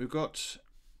 we've got,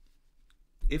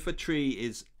 if a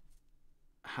tree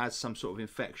has some sort of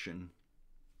infection,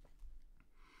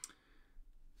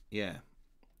 yeah,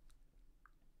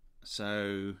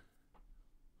 so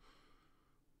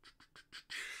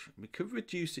we could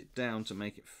reduce it down to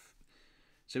make it,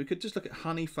 so we could just look at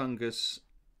honey fungus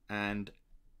and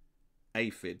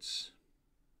aphids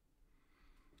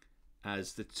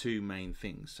as the 2 main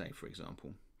things, say for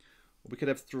example. Or we could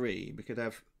have 3. We could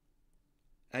have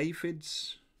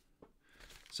aphids.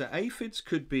 So aphids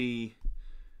could be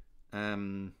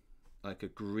like a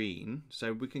green.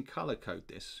 So we can color code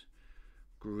this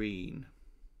green.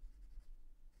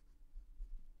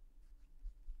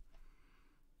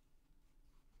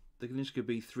 The condition could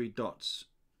be 3 dots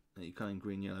that you color in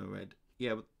green, yellow, red.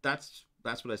 Yeah, but that's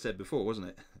what I said before, wasn't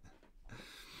it?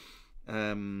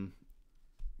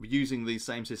 We're using the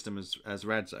same system as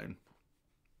Radzone.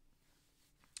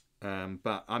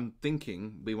 But I'm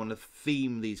thinking we want to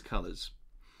theme these colours.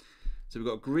 So we've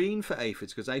got green for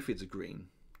aphids, because aphids are green.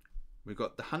 We've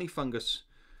got the honey fungus,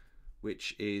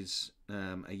 which is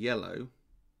a yellow.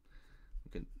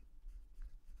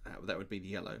 That would be the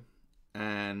yellow.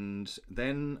 And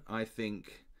then I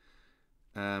think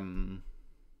we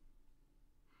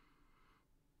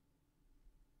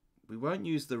won't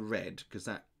use the red, because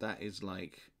that is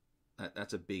like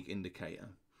that's a big indicator.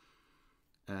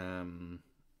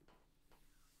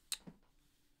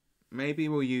 maybe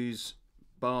we'll use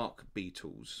bark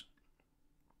beetles.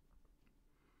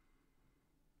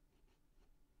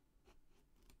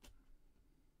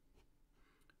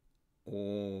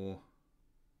 Or,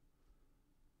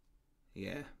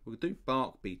 yeah, we'll do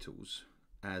bark beetles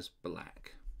as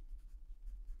black.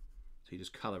 So you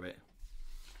just colour it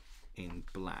in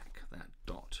black, that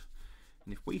dot.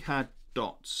 And if we had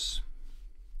dots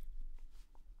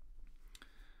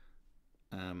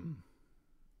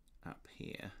up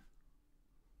here,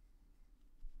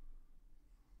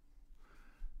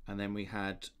 and then we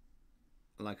had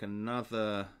like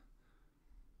another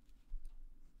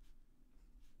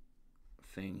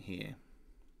thing here,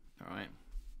 all right.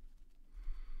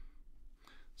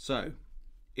 So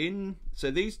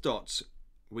these dots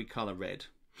we color red.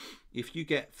 If you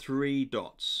get 3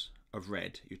 dots of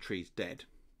red, your tree's dead.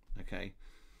 Okay,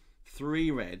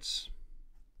 3 reds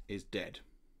is dead.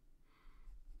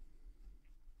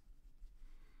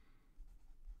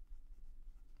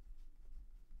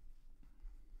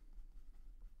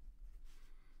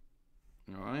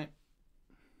 All right.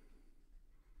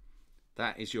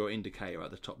 That is your indicator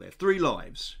at the top there. 3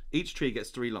 lives. Each tree gets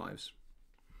 3 lives.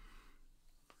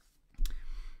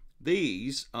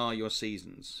 These are your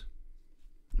seasons.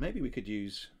 Maybe we could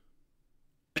use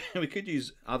we could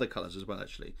use other colours as well.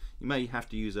 Actually, you may have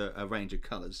to use a range of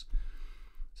colours.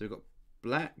 So we've got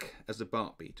black as the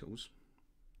bark beetles.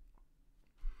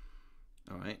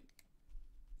 All right.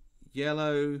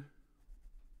 Yellow.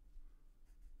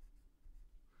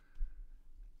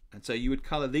 And so you would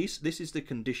colour these. This is the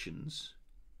conditions.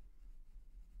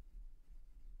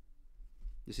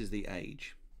 This is the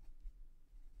age.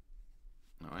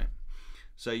 All right.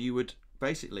 So you would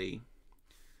basically,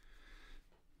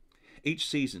 each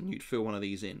season you'd fill one of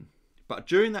these in. But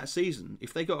during that season,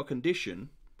 if they got a condition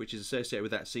which is associated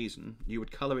with that season, you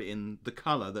would colour it in the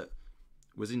colour that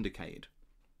was indicated.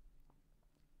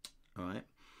 All right.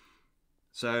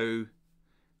 So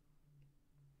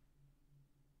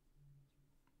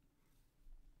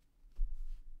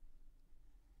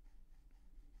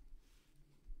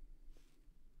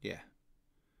yeah.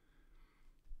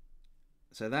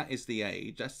 So that is the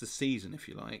age, that's the season if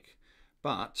you like.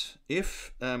 But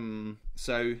if,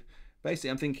 so basically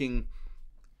I'm thinking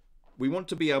we want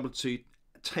to be able to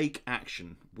take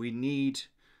action.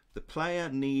 The player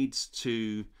needs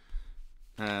to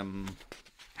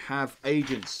have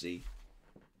agency.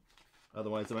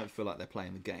 Otherwise they won't feel like they're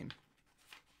playing the game.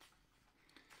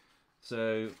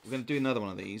 So we're going to do another one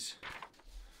of these.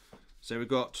 So we've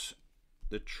got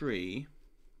the tree.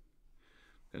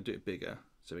 I'm going to do it bigger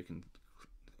so we can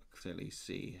clearly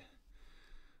see.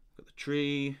 Got the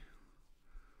tree.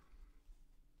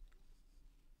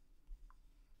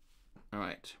 All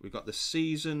right, we've got the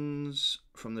seasons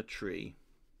from the tree.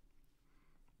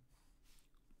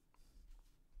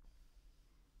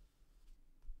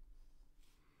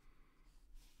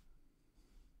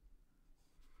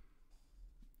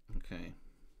 Okay.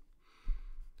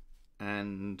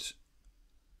 And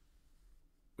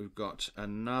we've got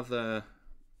another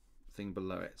thing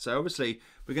below it. So obviously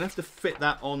we're gonna have to fit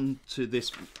that onto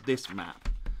this map.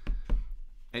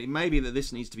 And it may be that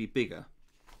this needs to be bigger.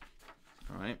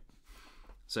 All right.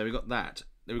 So we've got that.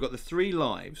 Then we've got the 3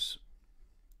 lives,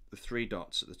 the 3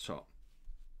 dots at the top.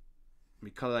 We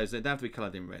colour those. They don't have to be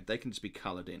coloured in red. They can just be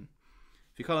coloured in.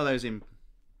 If you colour those in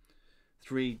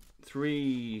three,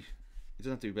 it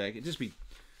doesn't have to be big. It just be.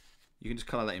 You can just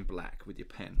colour that in black with your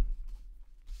pen.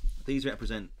 These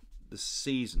represent the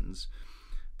seasons.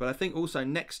 But I think also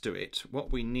next to it, what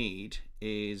we need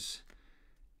is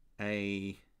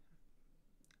a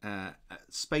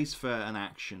space for an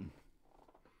action.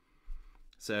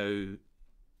 So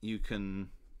you can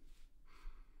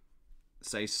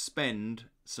say spend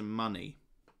some money,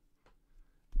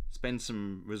 spend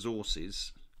some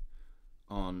resources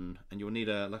on, and you'll need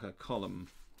like a column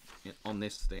on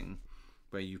this thing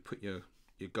where you put your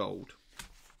gold.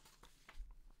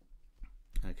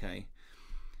 Okay.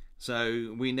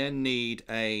 So we then need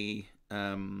a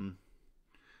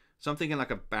something in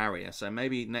like a barrier. So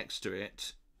maybe next to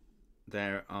it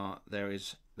there are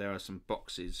some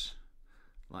boxes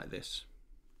like this.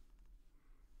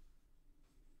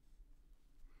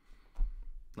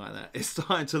 Like that. It's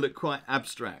starting to look quite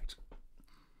abstract.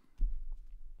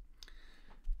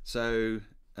 So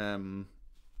I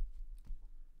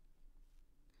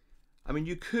mean,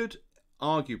 you could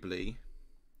arguably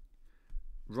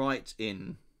write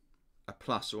in a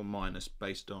plus or minus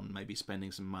based on maybe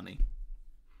spending some money.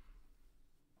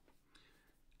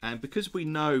 And because we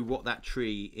know what that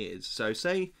tree is, so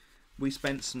say we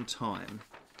spent some time,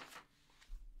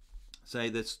 say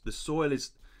the soil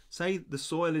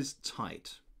is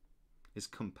tight, is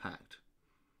compact.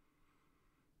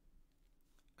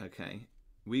 Okay,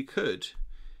 we could,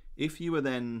 if you were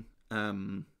then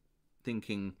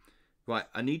thinking, right,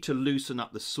 I need to loosen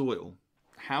up the soil.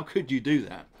 How could you do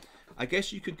that? I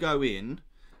guess you could go in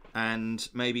and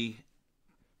maybe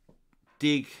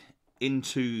dig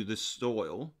into the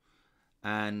soil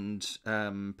and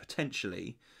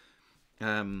potentially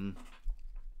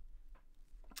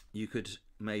you could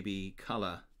maybe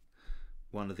colour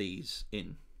one of these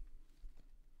in.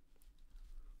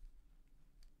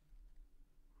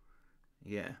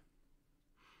 Yeah.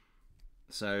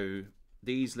 So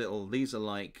these are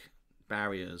like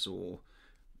barriers or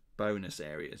bonus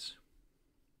areas.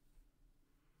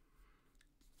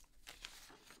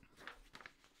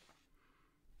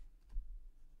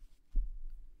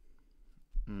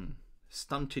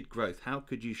 Stunted growth. How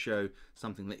could you show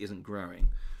something that isn't growing?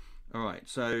 All right,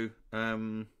 so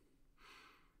in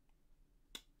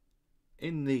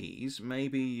these,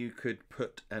 maybe you could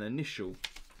put an initial.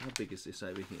 How big is this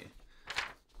over here?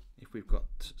 If we've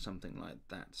got something like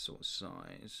that sort of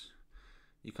size,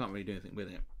 you can't really do anything with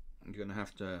it. You're going to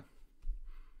have to.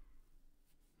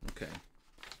 Okay.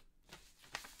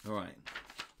 All right.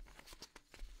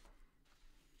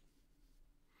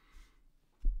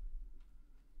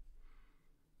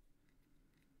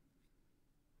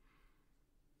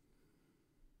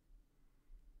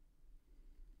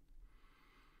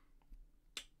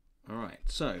 All right,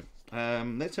 so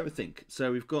let's have a think.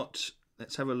 So we've got,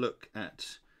 let's have a look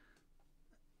at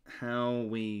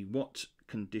what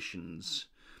conditions.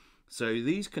 So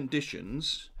these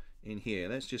conditions in here,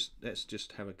 let's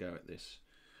just have a go at this.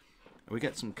 We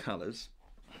get some colours.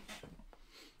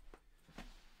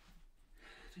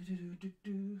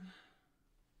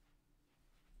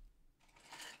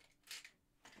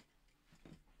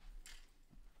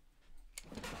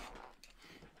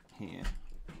 Here.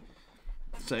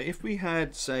 So if we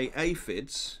had, say,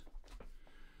 aphids,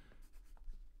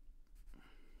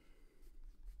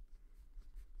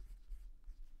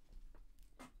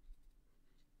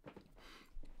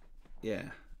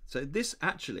 yeah. So this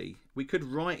actually, we could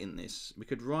write in this. We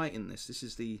could write in this. This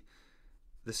is the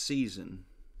season.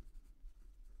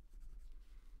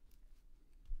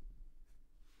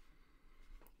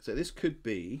 So this could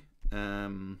be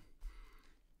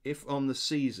if on the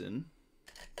season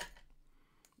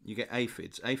you get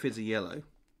aphids. Aphids are yellow.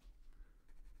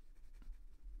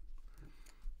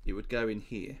 It would go in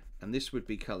here, and this would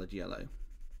be coloured yellow.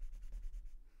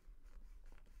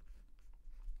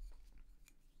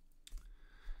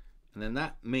 And then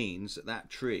that means that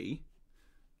that tree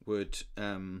would,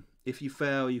 if you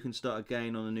fail, you can start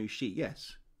again on a new sheet.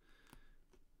 Yes.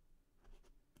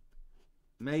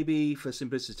 Maybe for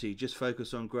simplicity, just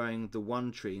focus on growing the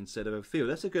one tree instead of a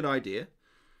field. That's a good idea.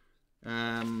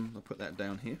 I'll put that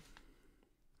down here.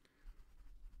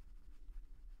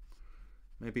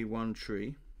 Maybe one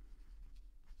tree.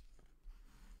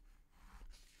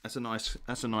 That's a nice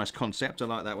concept. I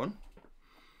like that one.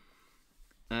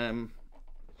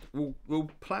 We'll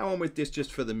plow on with this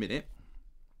just for the minute.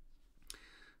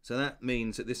 So that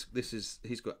means that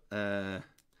he's got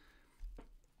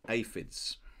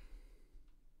aphids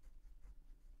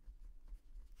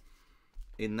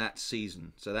in that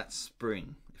season. So that's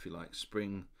spring, if you like,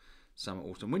 spring, summer,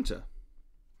 autumn, winter.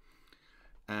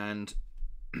 And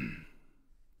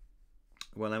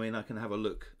well, I mean, I can have a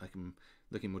look. I can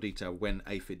look in more detail when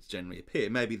aphids generally appear.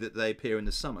 Maybe that they appear in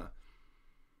the summer.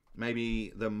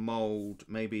 Maybe the mould,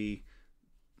 maybe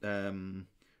the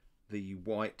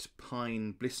white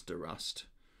pine blister rust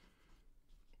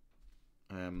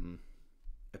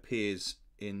appears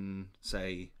in,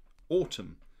 say,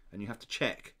 autumn, and you have to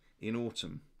check in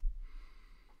autumn.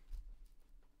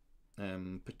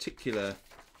 Particular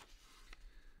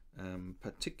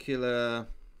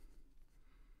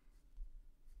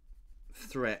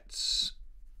threats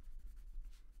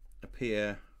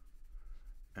appear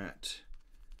at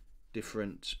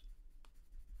different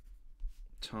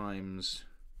times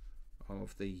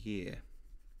of the year,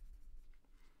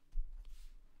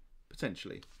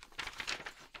 potentially.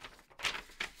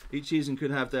 Each season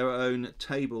could have their own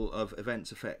table of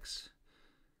events effects.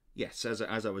 Yes, as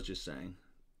I was just saying.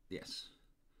 Yes.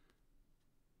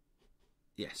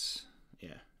 Yes.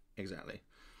 Yeah, exactly.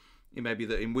 It may be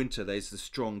that in winter there's the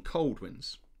strong cold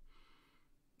winds.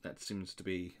 That seems to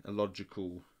be a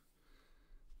logical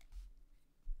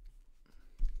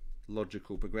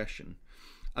progression.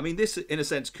 I mean, this in a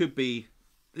sense could be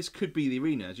the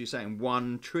arena, as you're saying,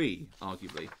 one tree,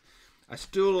 arguably. I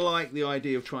still like the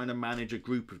idea of trying to manage a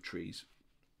group of trees,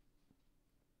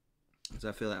 because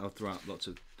I feel that will throw up lots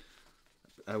of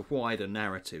a wider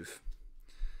narrative.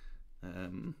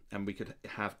 and we could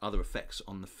have other effects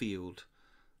on the field,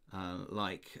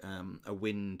 like a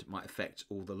wind might affect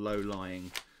all the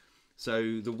low-lying.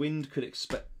 So the wind could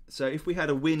expect. So if we had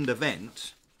a wind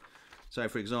event, so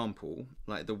for example,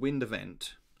 like the wind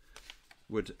event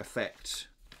would affect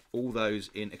all those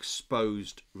in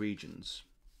exposed regions,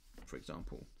 for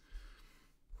example.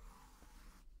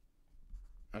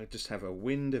 I just have a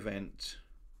wind event,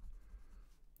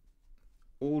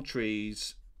 all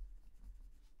trees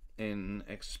in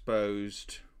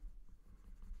exposed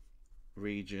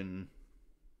region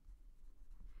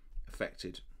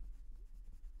affected.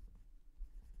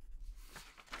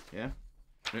 Yeah,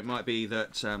 it might be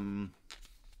that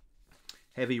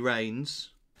heavy rains,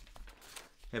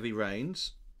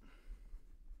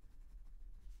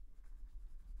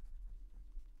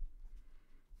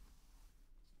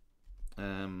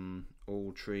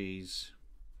 all trees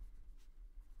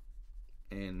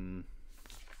in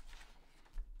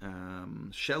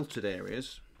sheltered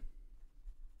areas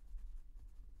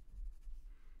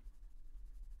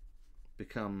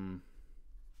become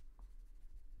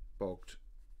bogged,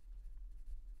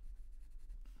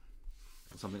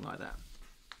 or something like that.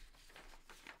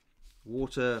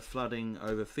 Water flooding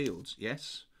over fields,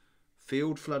 yes.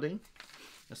 Field flooding,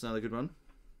 that's another good one.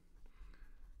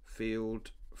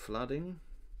 Field flooding.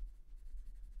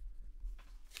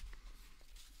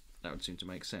 That would seem to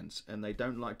make sense. And they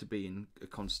don't like to be in a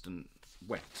constant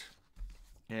wet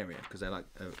area because they like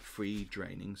a free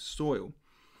draining soil.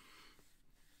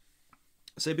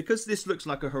 So because this looks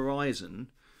like a horizon,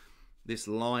 this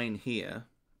line here,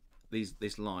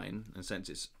 this line, in a sense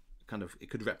it's kind of, it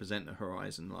could represent a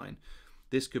horizon line.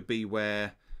 This could be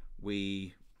where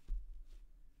we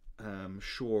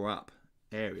shore up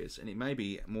areas, and it may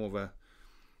be more of a,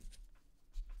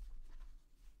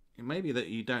 it may be that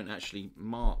you don't actually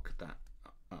mark that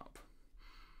up.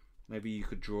 Maybe you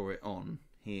could draw it on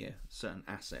here, certain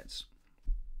assets.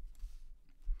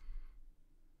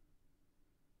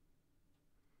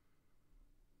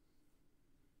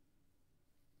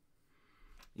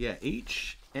 Yeah,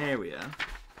 each area,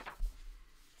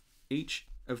 each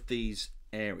of these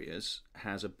areas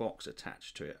has a box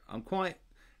attached to it. I'm quite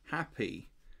happy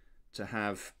to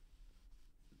have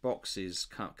boxes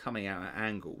coming out at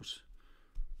angles.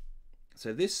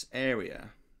 So this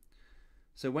area,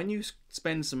 so when you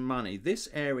spend some money, this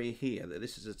area here that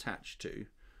this is attached to,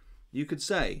 you could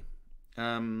say,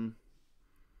 for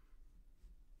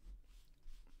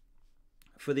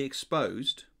the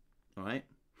exposed, right,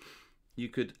 you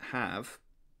could have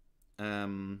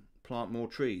plant more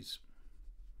trees,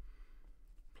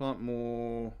 plant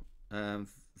more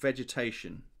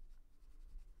vegetation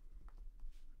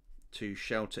to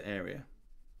shelter area.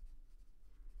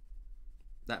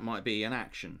 That might be an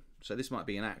action. So this might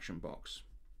be an action box.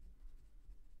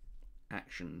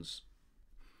 Actions.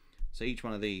 So each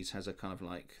one of these has a kind of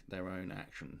like their own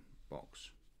action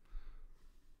box.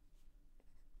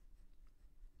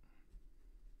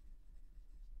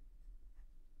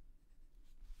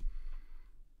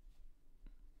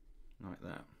 Like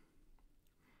that.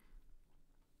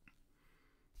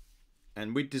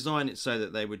 And we'd design it so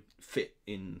that they would fit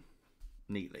in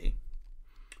neatly.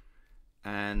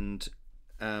 And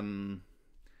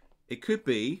it could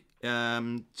be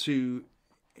to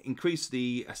increase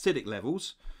the acidic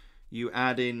levels, you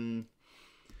add in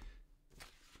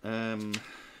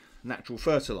natural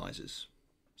fertilizers,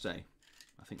 say.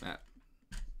 I think that,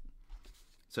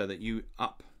 so that you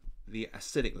up the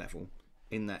acidic level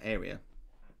in that area.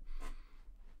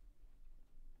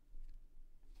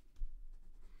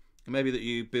 And maybe that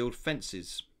you build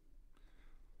fences.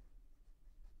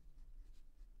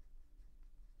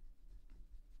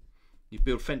 You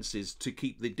build fences to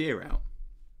keep the deer out.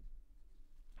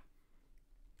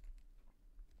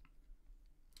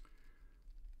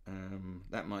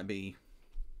 That might be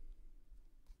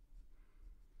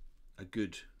a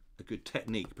good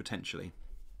technique potentially.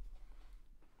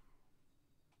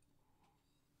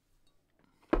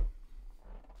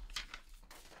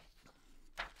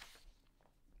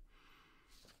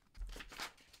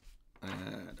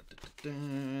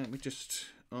 Let me just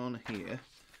on here.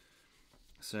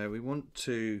 So we want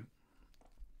to.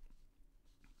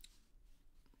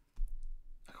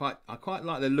 I quite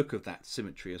like the look of that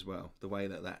symmetry as well, the way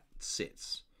that that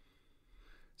sits.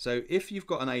 So if you've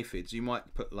got an aphids, you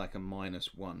might put like a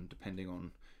 -1, depending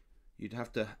on. You'd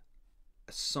have to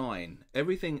assign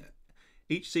everything.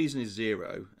 Each season is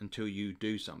 0 until you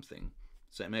do something.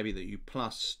 So it may be that you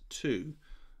 +2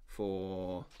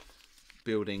 for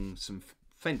building some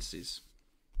fences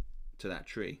to that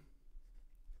tree,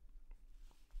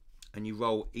 and you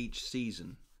roll each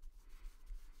season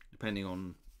depending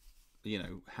on you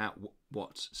know,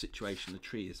 what situation the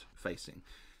tree is facing.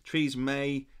 Trees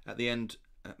may at the end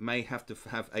may have to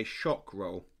have a shock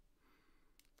roll.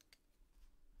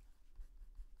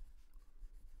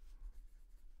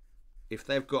 If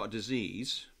they've got a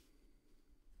disease,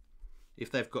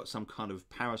 if they've got some kind of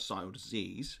parasital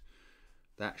disease,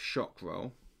 that shock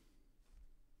roll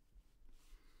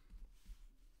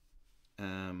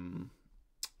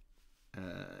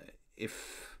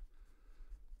if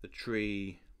the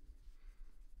tree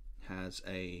has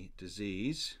a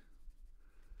disease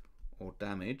or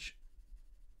damage,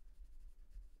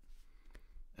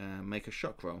 make a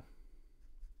shock roll.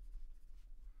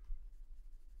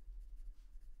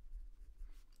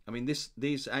 I mean,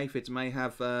 these aphids may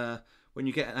have, when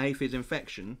you get an aphid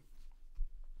infection,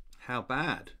 how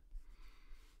bad?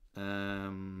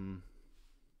 How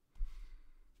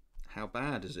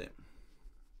bad is it?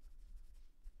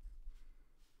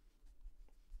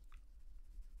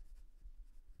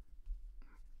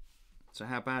 So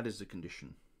how bad is the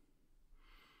condition?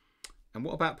 And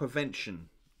what about prevention?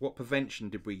 What prevention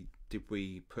did we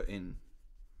put in?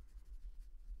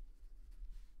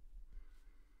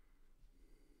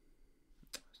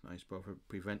 It's nice for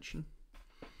prevention.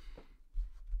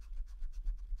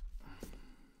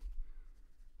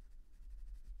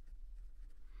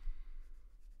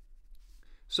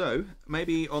 So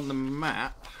maybe on the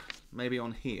map, maybe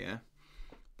on here,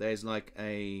 there's like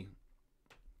a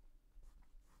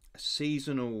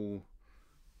seasonal,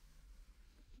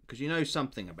 because you know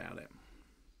something about it.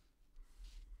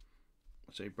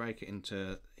 So you break it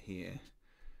into here.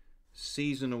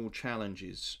 Seasonal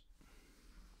challenges.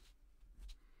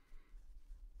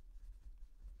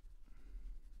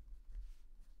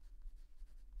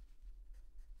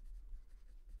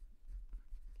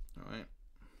 All right.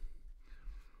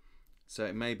 So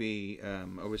it may be,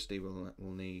 obviously we'll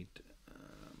need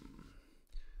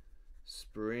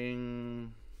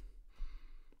spring,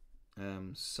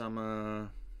 summer,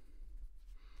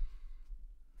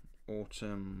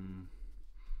 autumn,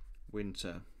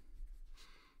 winter.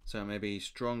 So maybe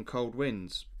strong cold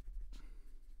winds,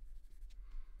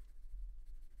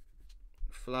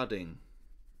 flooding,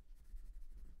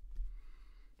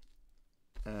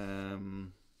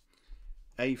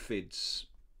 aphids.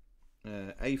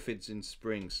 Aphids in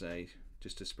spring, say,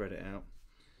 just to spread it out.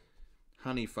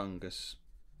 Honey fungus.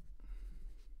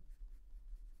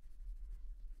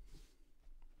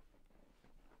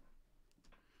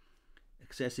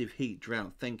 Excessive heat,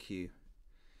 drought. Thank you.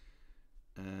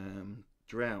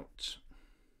 Drought.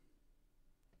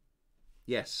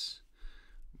 Yes,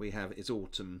 we have. It's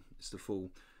autumn. It's the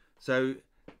fall. So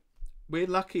we're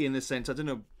lucky in the sense. I don't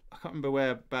know. I can't remember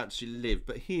whereabouts you live,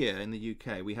 but here in the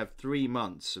UK we have 3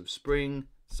 months of spring,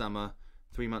 summer,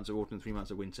 3 months of autumn, 3 months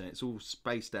of winter. It's all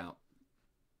spaced out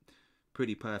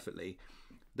pretty perfectly.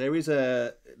 There is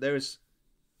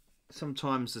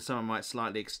sometimes the summer might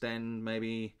slightly extend,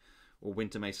 maybe, or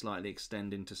winter may slightly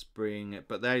extend into spring,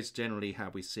 but that is generally how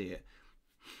we see it,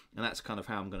 and that's kind of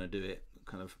how I'm going to do it.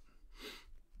 Kind of.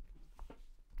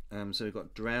 So we've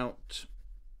got drought,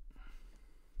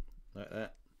 like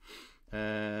that.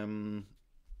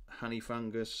 Honey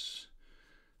fungus,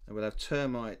 and we'll have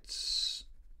termites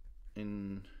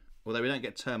in, although we don't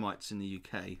get termites in the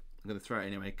UK. I'm going to throw it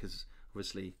anyway because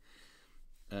obviously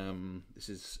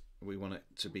we want it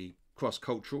to be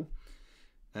cross-cultural.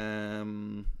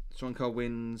 Strong cold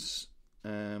winds.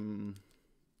 What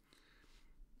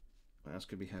else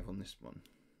could we have on this one?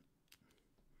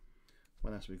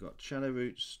 What else have we got? Shallow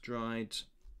roots, dried,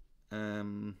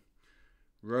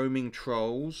 roaming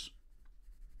trolls.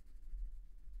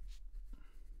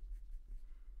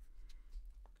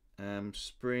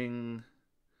 Spring,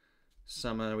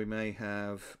 summer, we may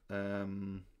have,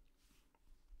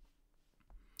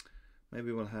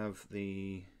 maybe we'll have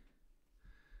the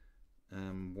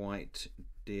white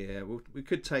deer. We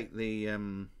could take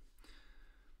the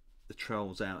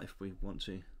trolls out if we want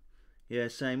to. Yeah,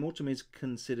 same. Autumn is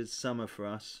considered summer for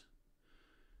us.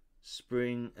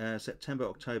 Spring, September,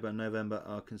 October, November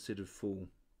are considered fall.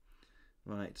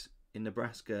 Right. In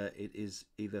Nebraska, it is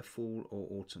either fall or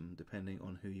autumn, depending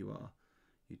on who you are,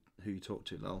 who you talk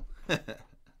to. Lol.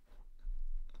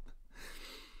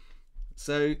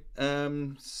 So,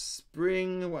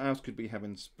 spring. What else could we have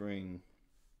in spring?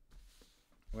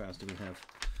 What else do we have?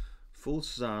 Full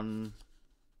sun,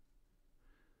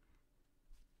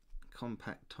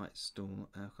 compact, tight soil,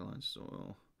 alkaline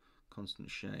soil, constant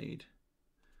shade.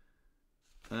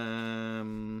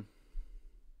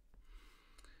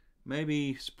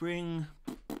 Maybe spring.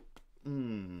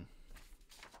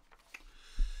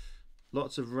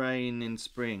 Lots of rain in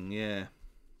spring. Yeah.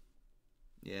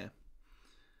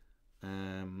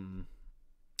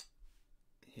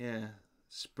 Yeah,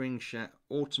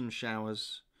 autumn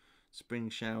showers, spring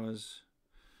showers,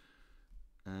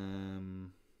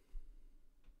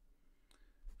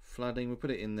 flooding. We'll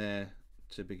put it in there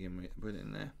to begin with. Put it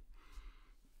in there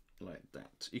like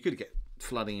that. You could get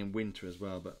flooding in winter as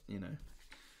well, but you know,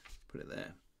 put it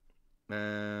there.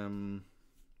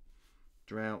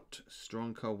 Drought,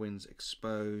 strong cold winds,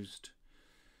 exposed.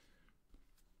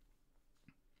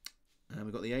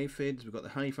 We've got the aphids, we've got the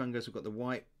honey fungus, we've got the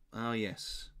white. Oh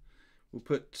yes, we'll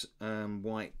put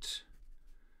white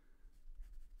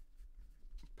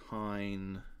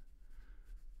pine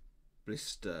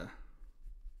blister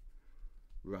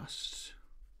rust,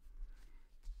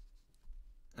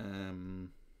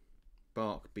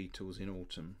 bark beetles in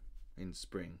autumn, in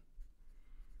spring.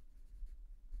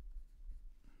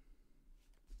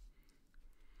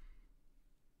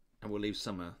 And we'll leave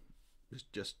summer with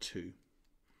just 2.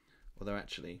 Although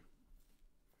actually,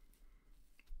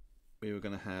 we were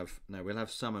going to have, no, we'll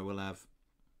have summer, we'll have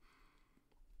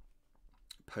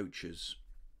poachers.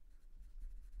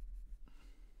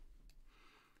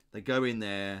 They go in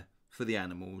there for the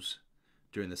animals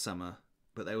during the summer,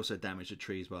 but they also damage the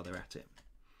trees while they're at it.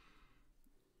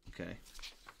 Okay.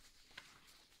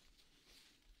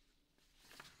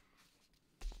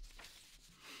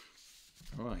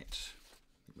 All right.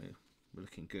 We're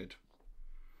looking good.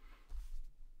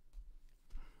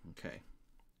 Okay.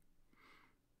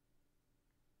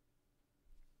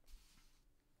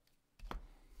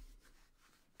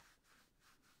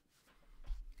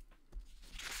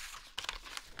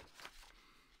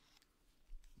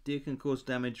 Deer can cause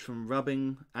damage from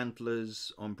rubbing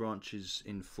antlers on branches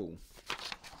in fall.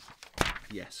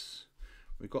 Yes,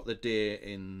 we've got the deer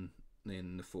in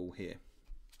the fall here.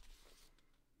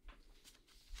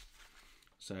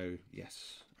 So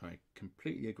yes, I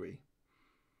completely agree.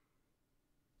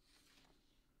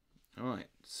 All right,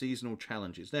 seasonal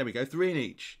challenges. There we go, 3 in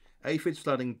each. Aphids,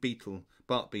 flooding,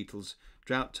 bark beetles,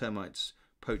 drought, termites,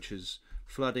 poachers,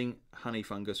 flooding, honey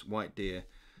fungus, white deer,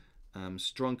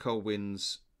 strong cold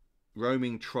winds,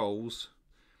 roaming trolls,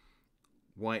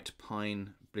 white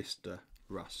pine blister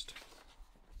rust.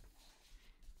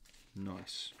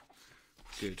 Nice.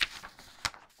 Good.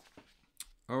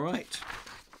 All right.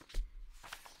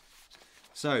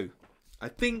 So, I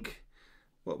think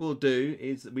what we'll do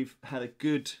is that we've had a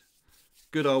good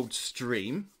old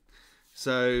stream.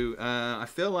 So, I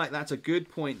feel like that's a good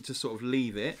point to sort of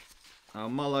leave it. I'll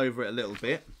mull over it a little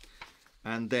bit.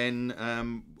 And then,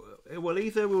 well,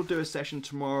 either we'll do a session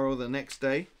tomorrow or the next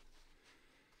day.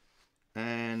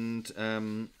 And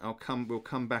we'll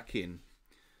come back in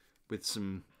with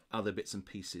some other bits and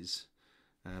pieces.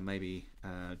 Maybe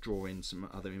draw in some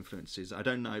other influences. I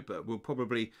don't know, but we'll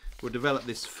develop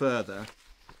this further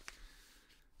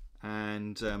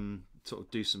and sort of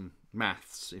do some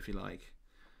maths, if you like,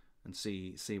 and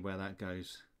see where that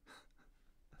goes.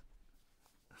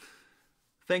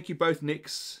 Thank you both,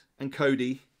 Nix and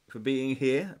Cody, for being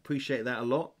here. Appreciate that a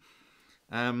lot.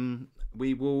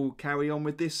 We will carry on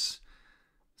with this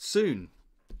soon,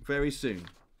 very soon,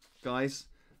 guys.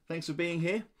 Thanks for being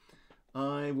here.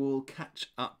 I will catch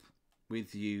up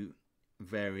with you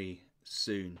very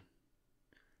soon.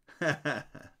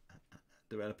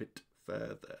 Develop it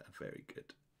further. Very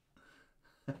good.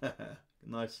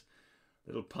 Nice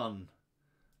little pun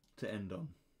to end on.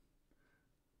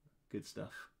 Good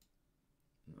stuff.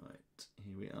 Right,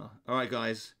 here we are. All right,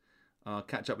 guys. I'll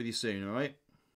catch up with you soon, all right?